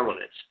than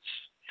Hellenists.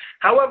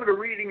 However, the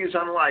reading is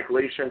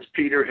unlikely since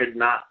Peter had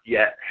not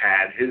yet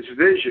had his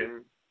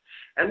vision,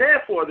 and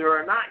therefore there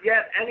are not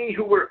yet any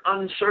who were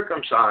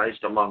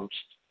uncircumcised amongst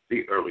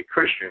the early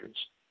Christians,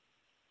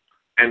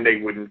 and they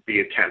wouldn't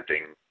be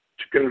attempting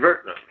to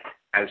convert them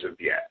as of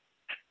yet.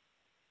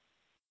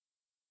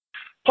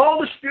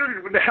 Paul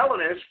disputed with the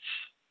Hellenists,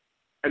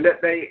 and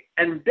that they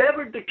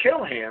endeavored to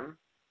kill him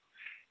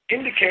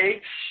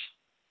indicates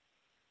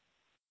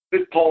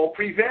that Paul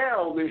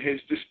prevailed in his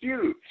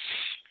disputes.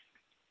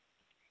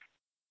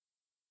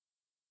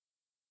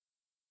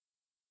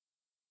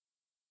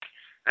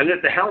 And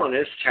that the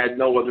Hellenists had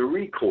no other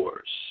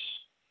recourse.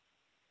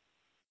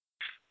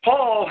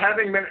 Paul,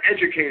 having been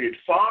educated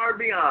far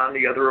beyond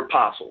the other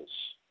apostles,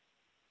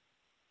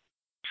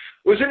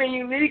 was in a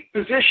unique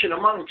position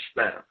amongst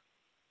them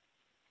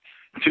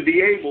to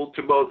be able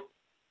to both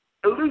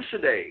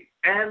elucidate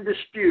and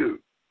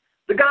dispute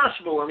the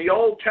gospel in the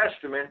Old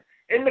Testament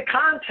in the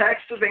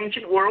context of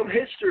ancient world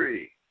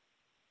history.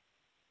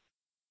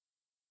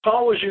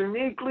 Paul was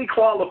uniquely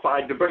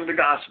qualified to bring the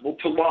gospel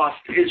to lost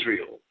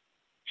Israel,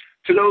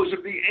 to those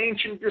of the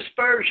ancient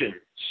dispersions,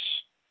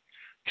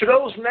 to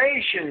those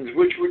nations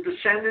which were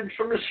descended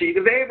from the seed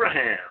of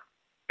Abraham,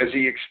 as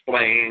he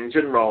explains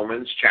in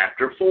Romans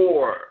chapter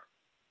 4.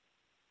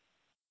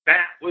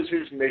 That was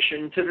his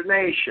mission to the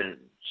nations.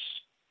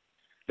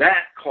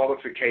 That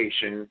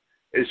qualification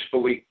is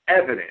fully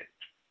evident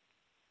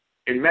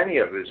in many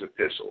of his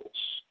epistles.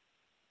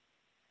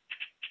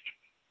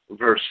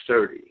 Verse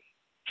 30.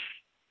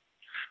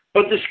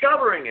 But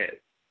discovering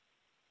it,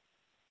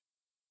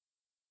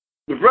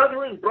 the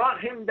brethren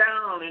brought him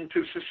down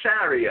into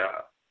Caesarea,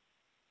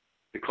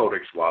 the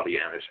Codex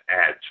Laudianus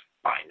adds,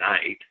 by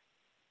night,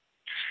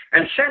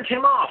 and sent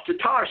him off to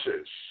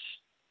Tarsus.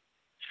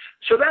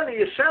 So then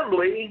the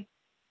assembly,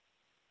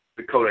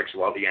 the Codex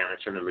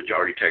Laudianus and the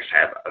majority text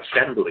have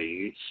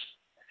assemblies,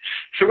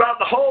 throughout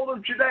the whole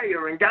of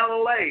Judea and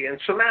Galilee and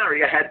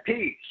Samaria had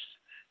peace,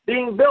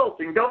 being built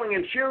and going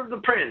in fear of the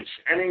prince,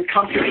 and in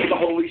company of the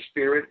Holy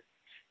Spirit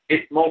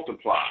it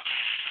multiplied.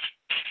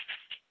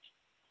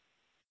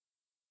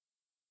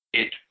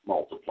 It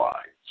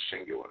multiplied,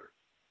 singular,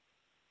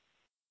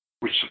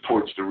 which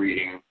supports the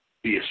reading,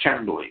 the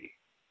assembly.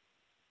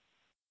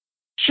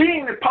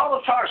 Seeing that Paul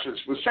of Tarsus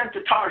was sent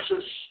to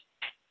Tarsus,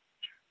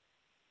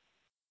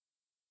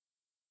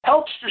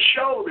 helps to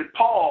show that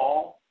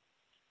Paul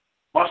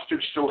must have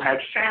still had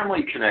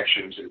family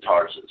connections in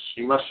Tarsus.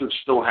 He must have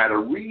still had a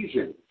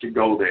reason to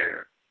go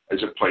there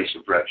as a place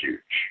of refuge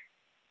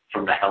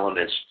from the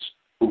Hellenists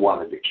who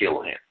wanted to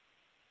kill him.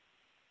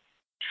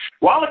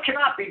 While it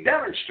cannot be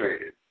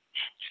demonstrated,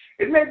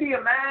 it may be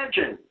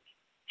imagined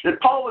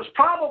that Paul was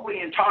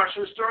probably in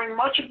Tarsus during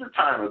much of the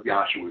time of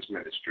Yahshua's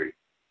ministry.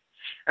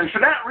 And for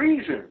that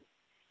reason,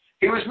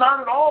 he was not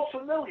at all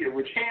familiar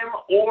with him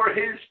or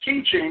his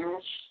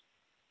teachings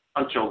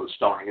until the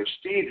stoning of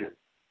Stephen.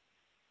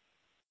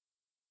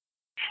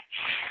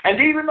 And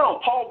even though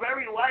Paul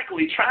very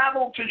likely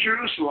traveled to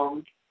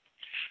Jerusalem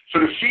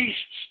for the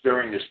feasts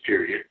during this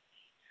period,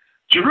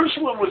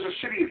 Jerusalem was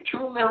a city of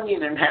 2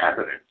 million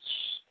inhabitants,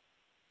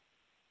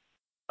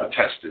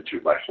 attested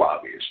to by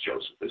Flavius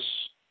Josephus,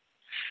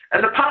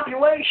 and the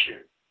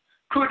population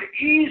could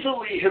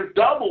easily have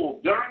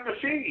doubled during the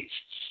feasts,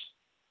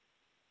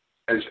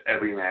 as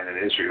every man in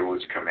Israel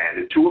was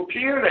commanded to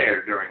appear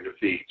there during the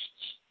feasts.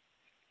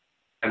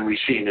 And we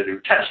see in the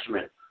New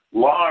Testament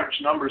large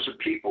numbers of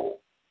people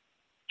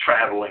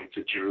traveling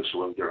to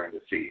Jerusalem during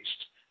the feast,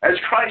 as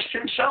Christ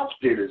himself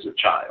did as a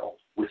child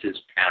with his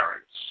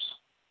parents.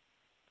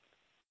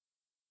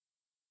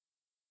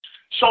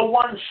 So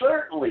one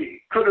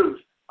certainly could have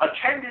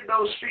attended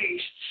those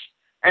feasts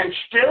and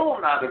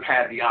still not have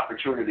had the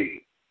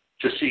opportunity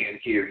to see and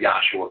hear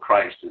Yahshua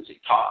Christ as he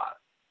taught,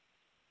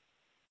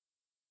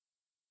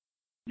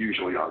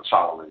 usually on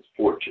Solomon's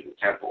porch in the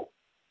temple.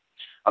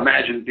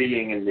 Imagine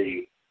being in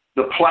the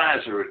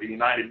plaza of the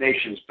United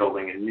Nations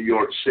building in New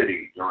York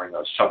City during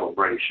a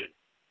celebration.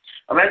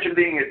 Imagine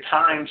being at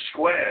Times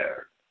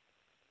Square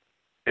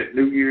at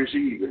New Year's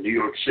Eve in New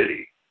York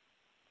City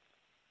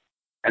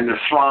and the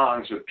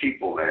throngs of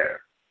people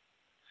there.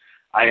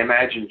 I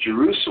imagine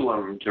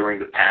Jerusalem during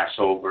the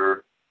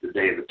Passover, the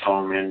Day of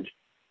Atonement,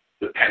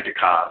 the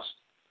Pentecost,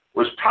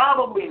 was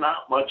probably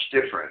not much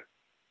different,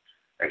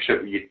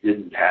 except you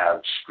didn't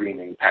have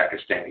screaming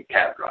Pakistani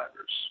cab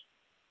drivers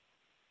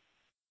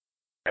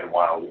and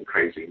wild and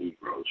crazy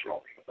Negroes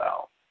roaming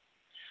about.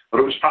 But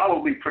it was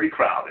probably pretty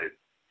crowded,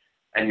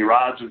 and your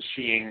odds of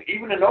seeing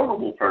even a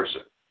notable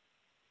person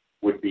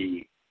would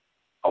be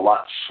a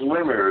lot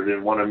slimmer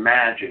than one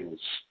imagines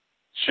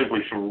simply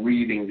from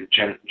reading the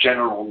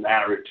general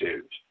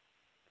narrative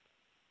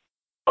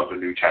of the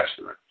New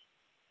Testament.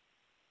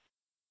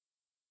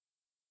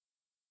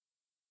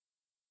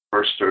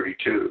 Verse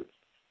 32.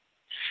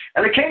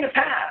 And it came to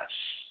pass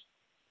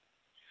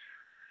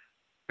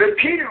that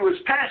Peter was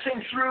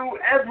passing through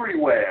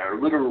everywhere,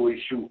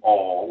 literally through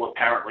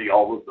apparently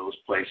all of those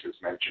places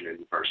mentioned in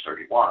verse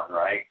 31,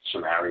 right?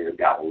 Samaria,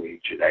 Galilee,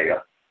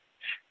 Judea.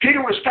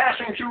 Peter was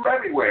passing through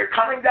everywhere,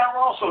 coming down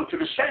also to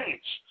the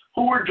saints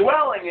who were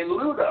dwelling in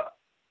Lydda,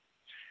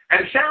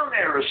 and found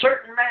there a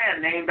certain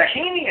man named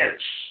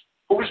Aeneas,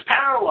 who was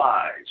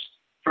paralyzed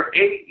for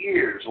 8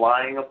 years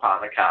lying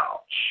upon a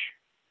couch.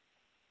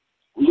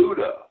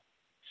 Luda,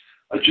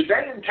 a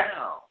Judean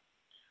town,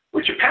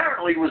 which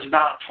apparently was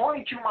about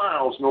 22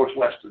 miles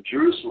northwest of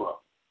Jerusalem.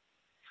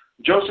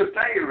 Joseph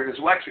Thayer in his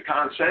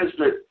lexicon says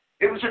that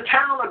it was a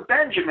town of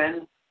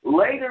Benjamin,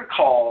 later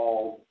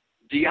called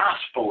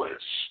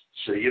Diospolis,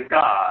 City of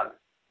God,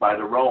 by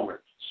the Romans.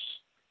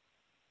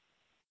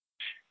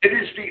 It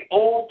is the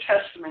Old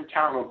Testament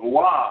town of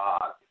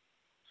Lod,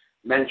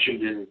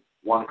 mentioned in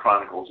 1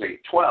 Chronicles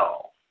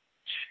 8:12.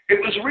 It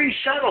was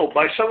resettled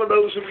by some of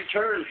those who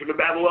returned from the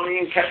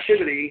Babylonian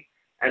captivity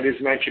and is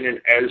mentioned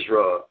in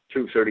Ezra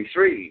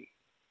 2:33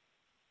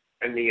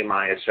 and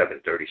Nehemiah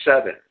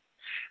 7:37.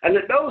 And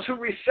that those who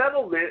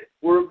resettled it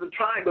were of the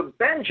tribe of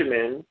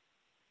Benjamin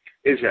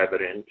is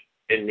evident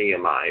in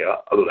Nehemiah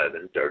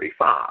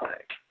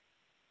 11:35.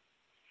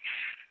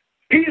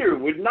 Peter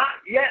would not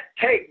yet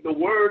take the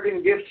word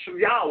and gifts of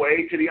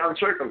Yahweh to the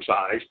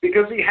uncircumcised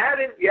because he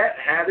hadn't yet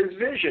had his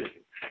vision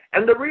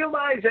and the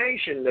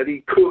realization that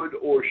he could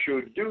or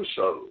should do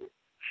so.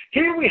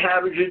 Here we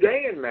have a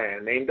Judean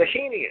man named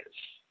Ahinius.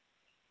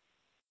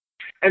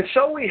 And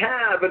so we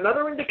have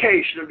another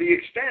indication of the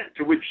extent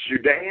to which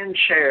Judeans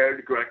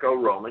shared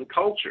Greco-Roman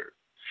culture.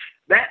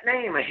 That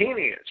name,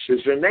 Ahinius,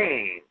 is the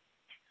name.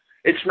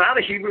 It's not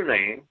a Hebrew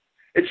name.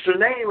 It's the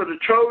name of the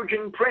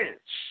Trojan prince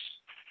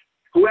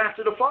who,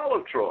 after the fall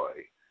of Troy,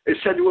 is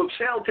said to have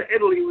sailed to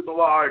Italy with a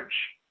large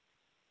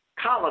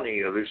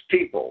colony of his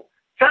people,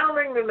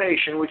 founding the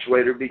nation which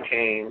later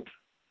became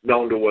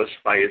known to us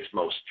by its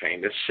most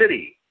famous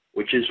city,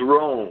 which is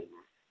Rome.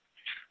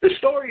 The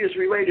story is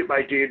related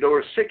by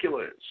Diodorus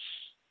Siculus,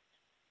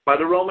 by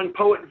the Roman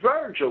poet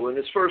Virgil in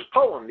his first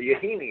poem, the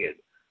Aeneid,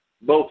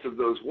 both of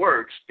those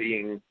works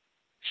being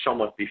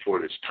somewhat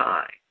before this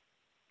time.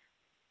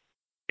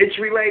 It's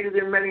related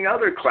in many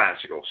other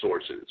classical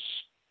sources.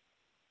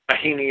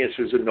 Ahinius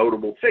is a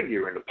notable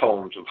figure in the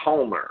poems of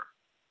Homer.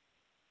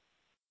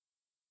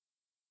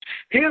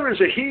 Here is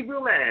a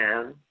Hebrew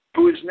man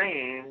who is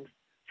named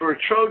for a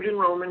Trojan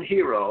Roman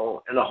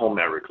hero in a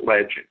Homeric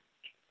legend.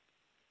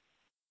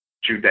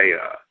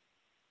 Judea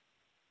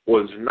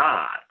was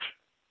not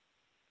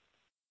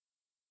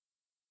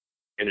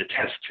in a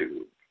test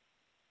tube.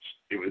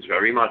 It was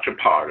very much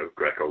a part of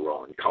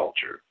Greco-Roman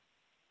culture.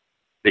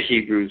 The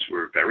Hebrews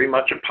were very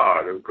much a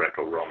part of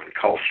Greco-Roman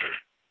culture.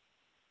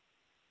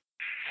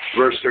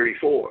 Verse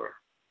 34,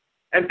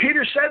 and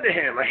Peter said to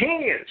him,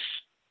 Ahinius,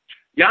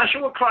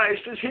 Yahshua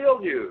Christ has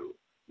healed you.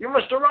 You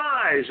must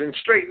arise and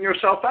straighten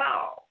yourself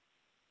out.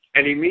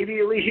 And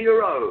immediately he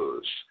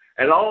arose,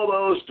 and all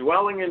those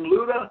dwelling in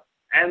Luda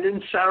and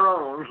in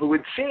Saron who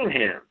had seen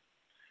him,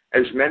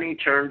 as many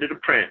turned to the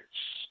prince.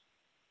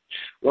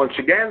 Once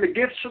again, the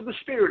gifts of the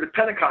Spirit at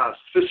Pentecost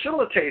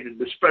facilitated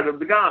the spread of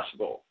the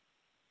gospel.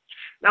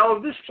 Now,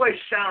 of this place,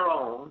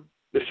 Saron,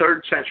 the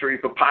 3rd century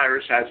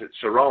papyrus has it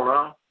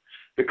Sarona,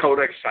 the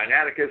Codex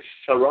Sinaiticus,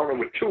 Sarona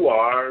with 2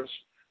 R's,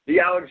 the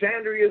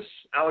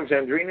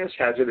Alexandrinus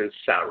has it as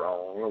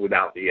Saron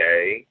without the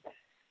A,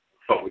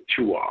 but with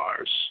 2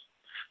 R's.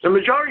 The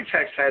majority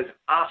text has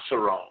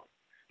Asaron.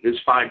 There's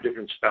 5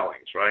 different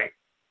spellings, right?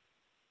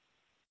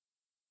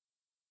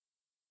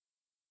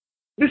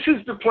 This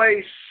is the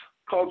place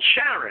called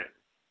Sharon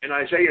in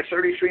Isaiah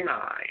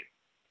 33:9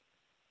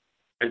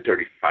 and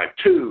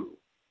 35:2,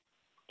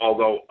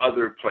 although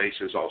other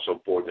places also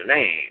bore the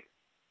name.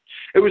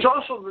 It was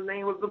also the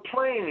name of the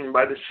plain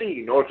by the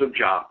sea north of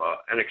Joppa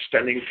and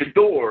extending to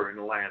Dor in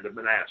the land of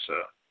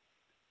Manasseh.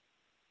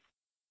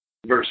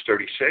 Verse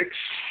 36,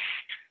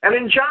 and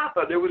in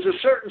Joppa there was a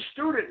certain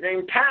student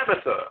named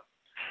Tabitha,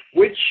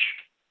 which,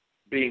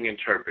 being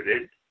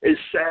interpreted, is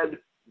said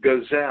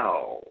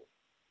gazelle.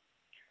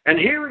 And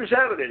here it is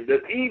evident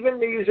that even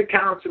these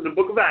accounts in the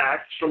book of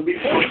Acts, from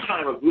before the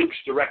time of Luke's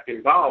direct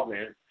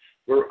involvement,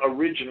 were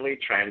originally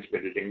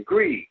transmitted in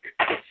Greek.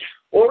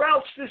 Or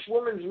else this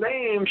woman's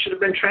name should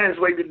have been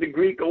translated to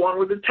Greek along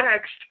with the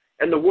text,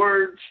 and the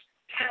words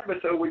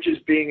Tabitha, which is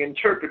being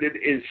interpreted,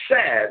 is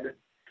said,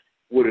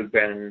 would have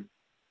been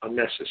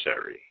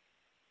unnecessary.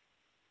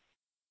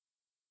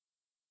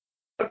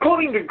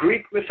 According to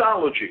Greek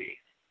mythology,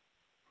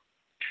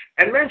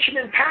 and mentioned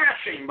in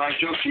passing by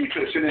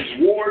Josephus in his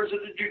Wars of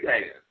the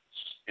Judeans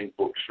in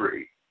Book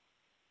 3,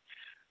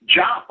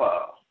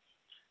 Joppa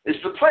is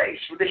the place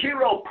where the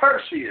hero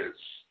Perseus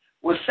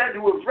was said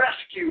to have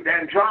rescued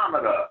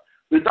Andromeda,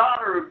 the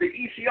daughter of the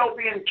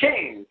Ethiopian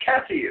king,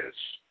 Kethius,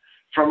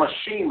 from a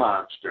sea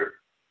monster.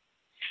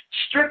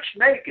 Stripped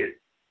naked,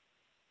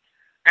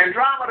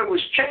 Andromeda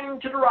was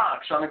chained to the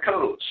rocks on the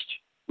coast,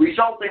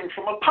 resulting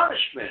from a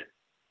punishment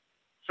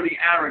for the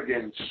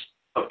arrogance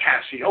of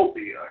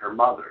Cassiopeia, her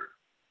mother,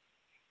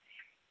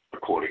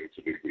 according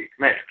to the Greek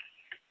myth.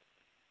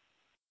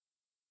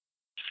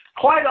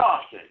 Quite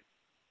often,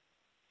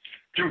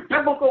 do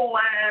biblical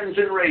lands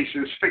and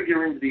races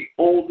figure into the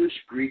oldest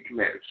Greek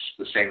myths?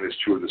 The same is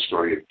true of the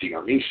story of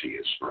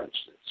Dionysius, for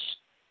instance.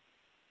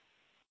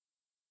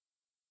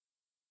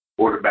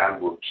 Or the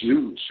battle of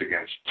Zeus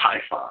against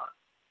Typhon,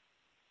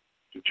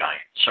 the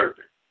giant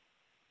serpent.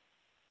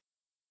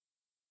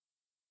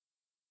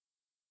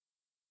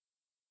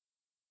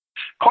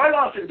 Quite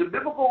often, the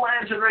biblical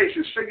lands and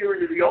races figure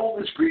into the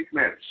oldest Greek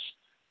myths,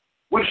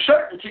 with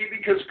certainty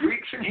because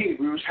Greeks and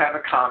Hebrews have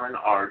a common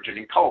origin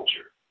and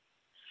culture.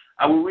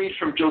 I will read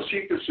from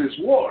Josephus'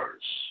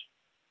 Wars,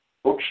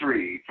 Book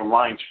 3, from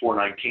lines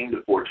 419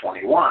 to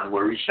 421,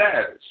 where he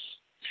says,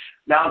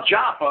 "Now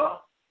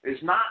Joppa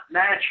is not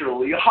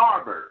naturally a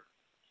harbor,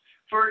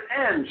 for it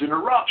ends in a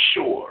rough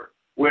shore,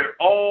 where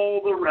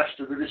all the rest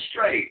of it is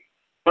straight,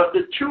 but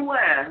the two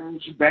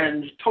ends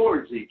bend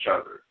towards each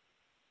other,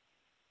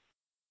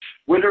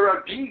 where there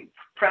are deep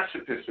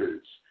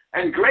precipices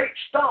and great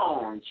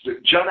stones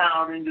that jut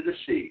out into the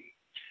sea.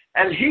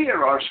 And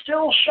here are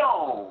still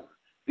shown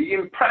the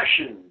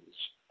impressions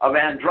of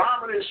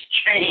Andromeda's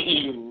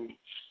chains,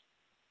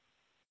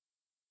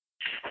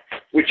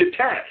 which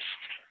attest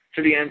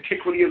to the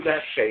antiquity of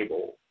that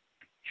fable.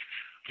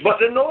 But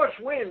the north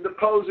wind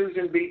opposes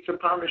and beats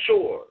upon the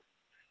shore,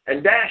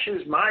 and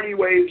dashes mighty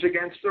waves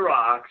against the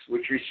rocks,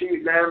 which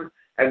receive them,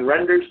 and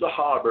renders the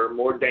harbor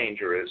more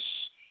dangerous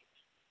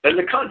than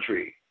the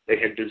country they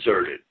had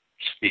deserted,"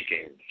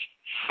 speaking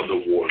of the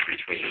war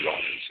between the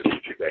Romans and the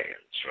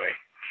Judeans, right?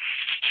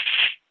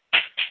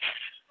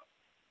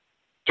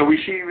 So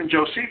we see even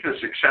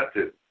Josephus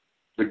accepted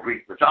the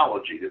Greek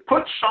mythology that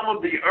puts some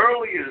of the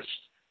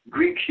earliest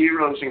Greek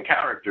heroes and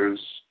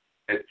characters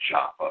at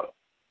Joppa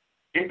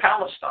in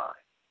Palestine,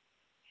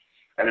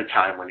 at a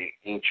time when the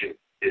ancient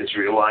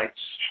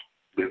Israelites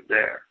lived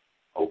there.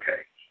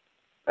 Okay,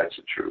 that's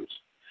the truth.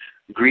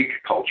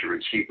 Greek culture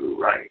is Hebrew,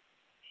 right?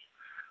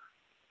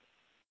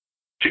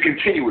 To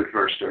continue with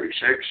verse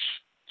 36,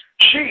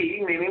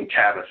 "She," meaning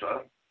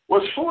Tabitha,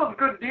 "was full of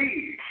good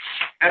deeds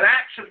and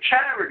acts of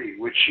charity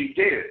which she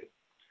did.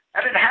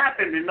 And it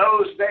happened in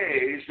those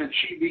days that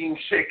she, being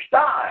sick,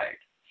 died.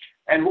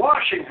 And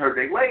washing her,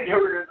 they laid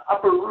her in an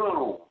upper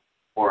room,"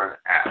 or an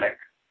attic.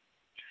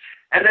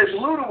 "And as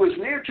Lydda was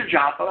near to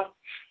Joppa,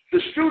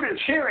 the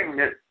students, hearing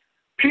that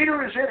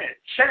Peter is in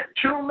it, sent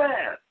two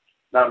men."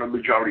 Now, the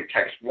majority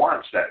text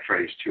wants that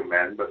phrase, two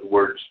men, but the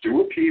words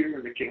do appear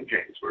in the King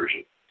James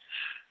Version.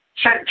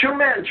 "Sent two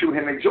men to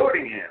him,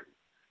 exhorting him,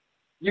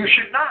 'You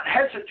should not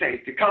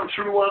hesitate to come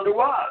through unto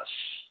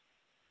us.'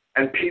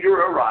 And Peter,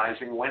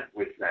 arising, went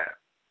with them.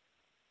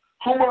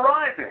 Whom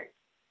arriving,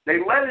 they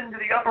led into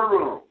the upper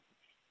room.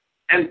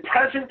 And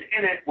present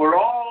in it were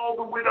all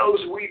the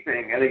widows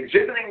weeping, and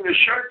exhibiting the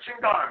shirts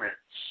and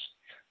garments.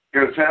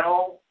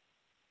 Gazelle,"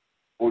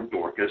 or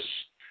Dorcas,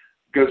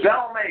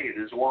 "Gazelle made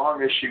as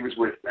long as she was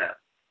with them."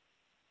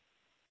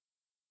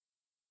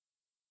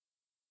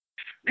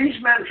 These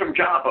men from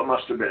Joppa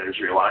must have been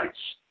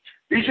Israelites.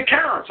 These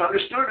accounts,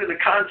 understood in the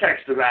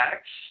context of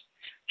Acts,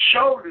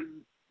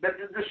 showed that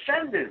the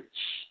descendants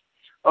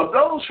of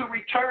those who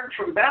returned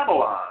from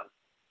Babylon,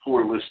 who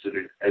were listed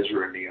in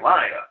Ezra and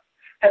Nehemiah,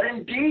 had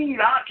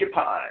indeed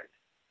occupied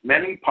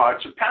many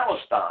parts of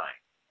Palestine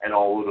and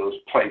all of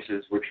those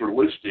places which were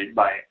listed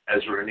by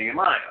Ezra and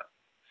Nehemiah,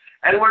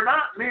 and were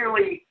not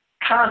merely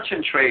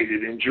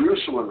concentrated in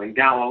Jerusalem and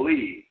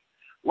Galilee.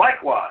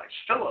 Likewise,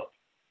 Philip,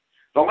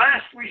 the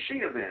last we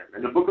see of him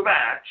in the book of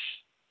Acts,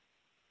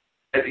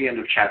 at the end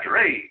of chapter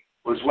 8,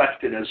 was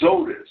left in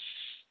Azotus,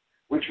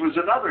 which was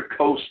another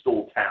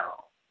coastal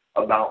town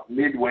about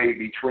midway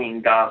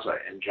between Gaza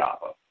and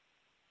Joppa.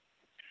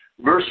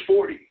 Verse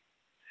 40,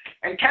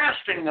 "And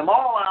casting them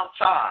all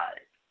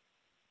outside,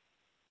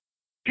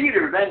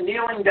 Peter, then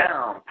kneeling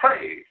down,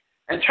 prayed,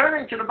 and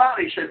turning to the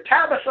body, said,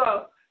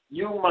 'Tabitha,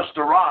 you must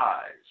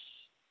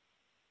arise.'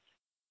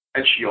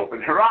 And she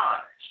opened her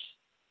eyes.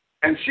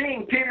 And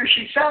seeing Peter,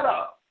 she sat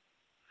up.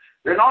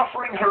 Then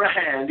offering her a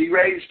hand, he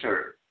raised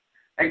her.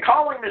 And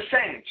calling the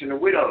saints and the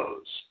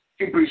widows,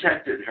 he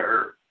presented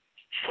her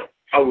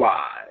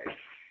alive.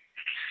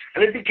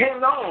 And it became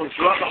known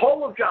throughout the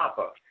whole of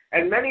Joppa,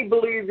 and many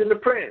believed in the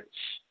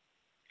prince.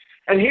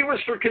 And he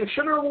was for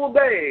considerable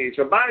days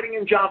abiding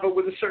in Joppa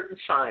with a certain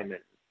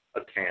Simon,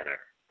 a tanner."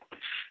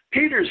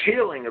 Peter's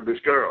healing of this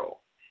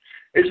girl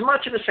is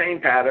much in the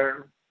same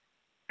pattern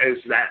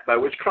as that by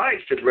which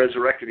Christ had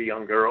resurrected a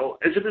young girl,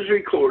 as it is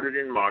recorded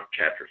in Mark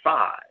chapter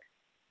 5.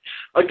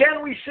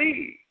 Again, we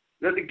see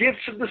that the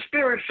gifts of the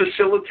Spirit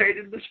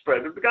facilitated the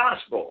spread of the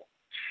gospel,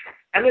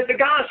 and that the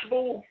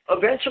gospel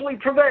eventually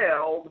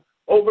prevailed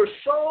over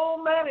so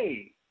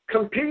many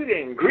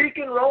competing Greek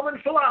and Roman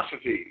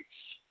philosophies,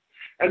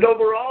 and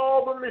over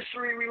all the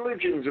mystery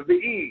religions of the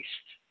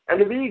East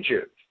and of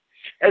Egypt,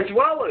 as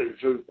well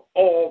as of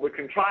all the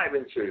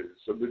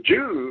contrivances of the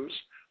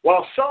Jews,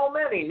 while so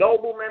many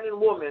noble men and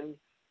women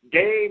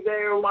gave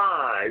their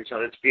lives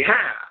on its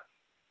behalf,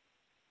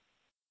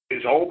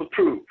 is all the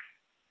proof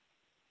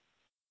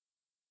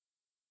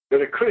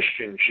that a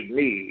Christian should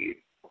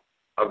need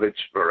of its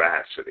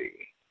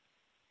veracity.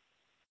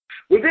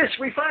 With this,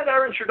 we find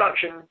our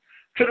introduction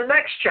to the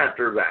next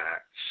chapter of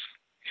Acts,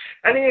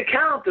 and the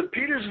account of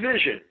Peter's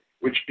vision,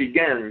 which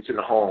begins in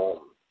the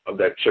home of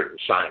that certain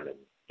Simon,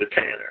 the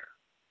tanner.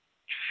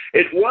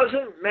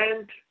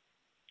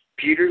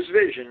 Peter's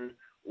vision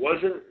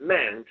wasn't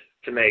meant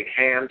to make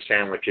ham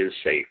sandwiches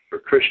safe for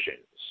Christians.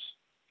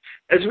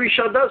 As we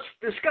shall thus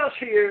discuss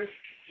here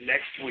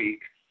next week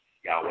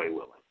Yahweh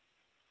willing.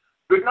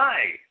 Good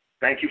night.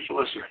 Thank you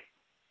for listening.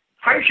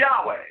 Praise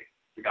Yahweh,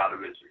 the God of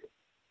Israel.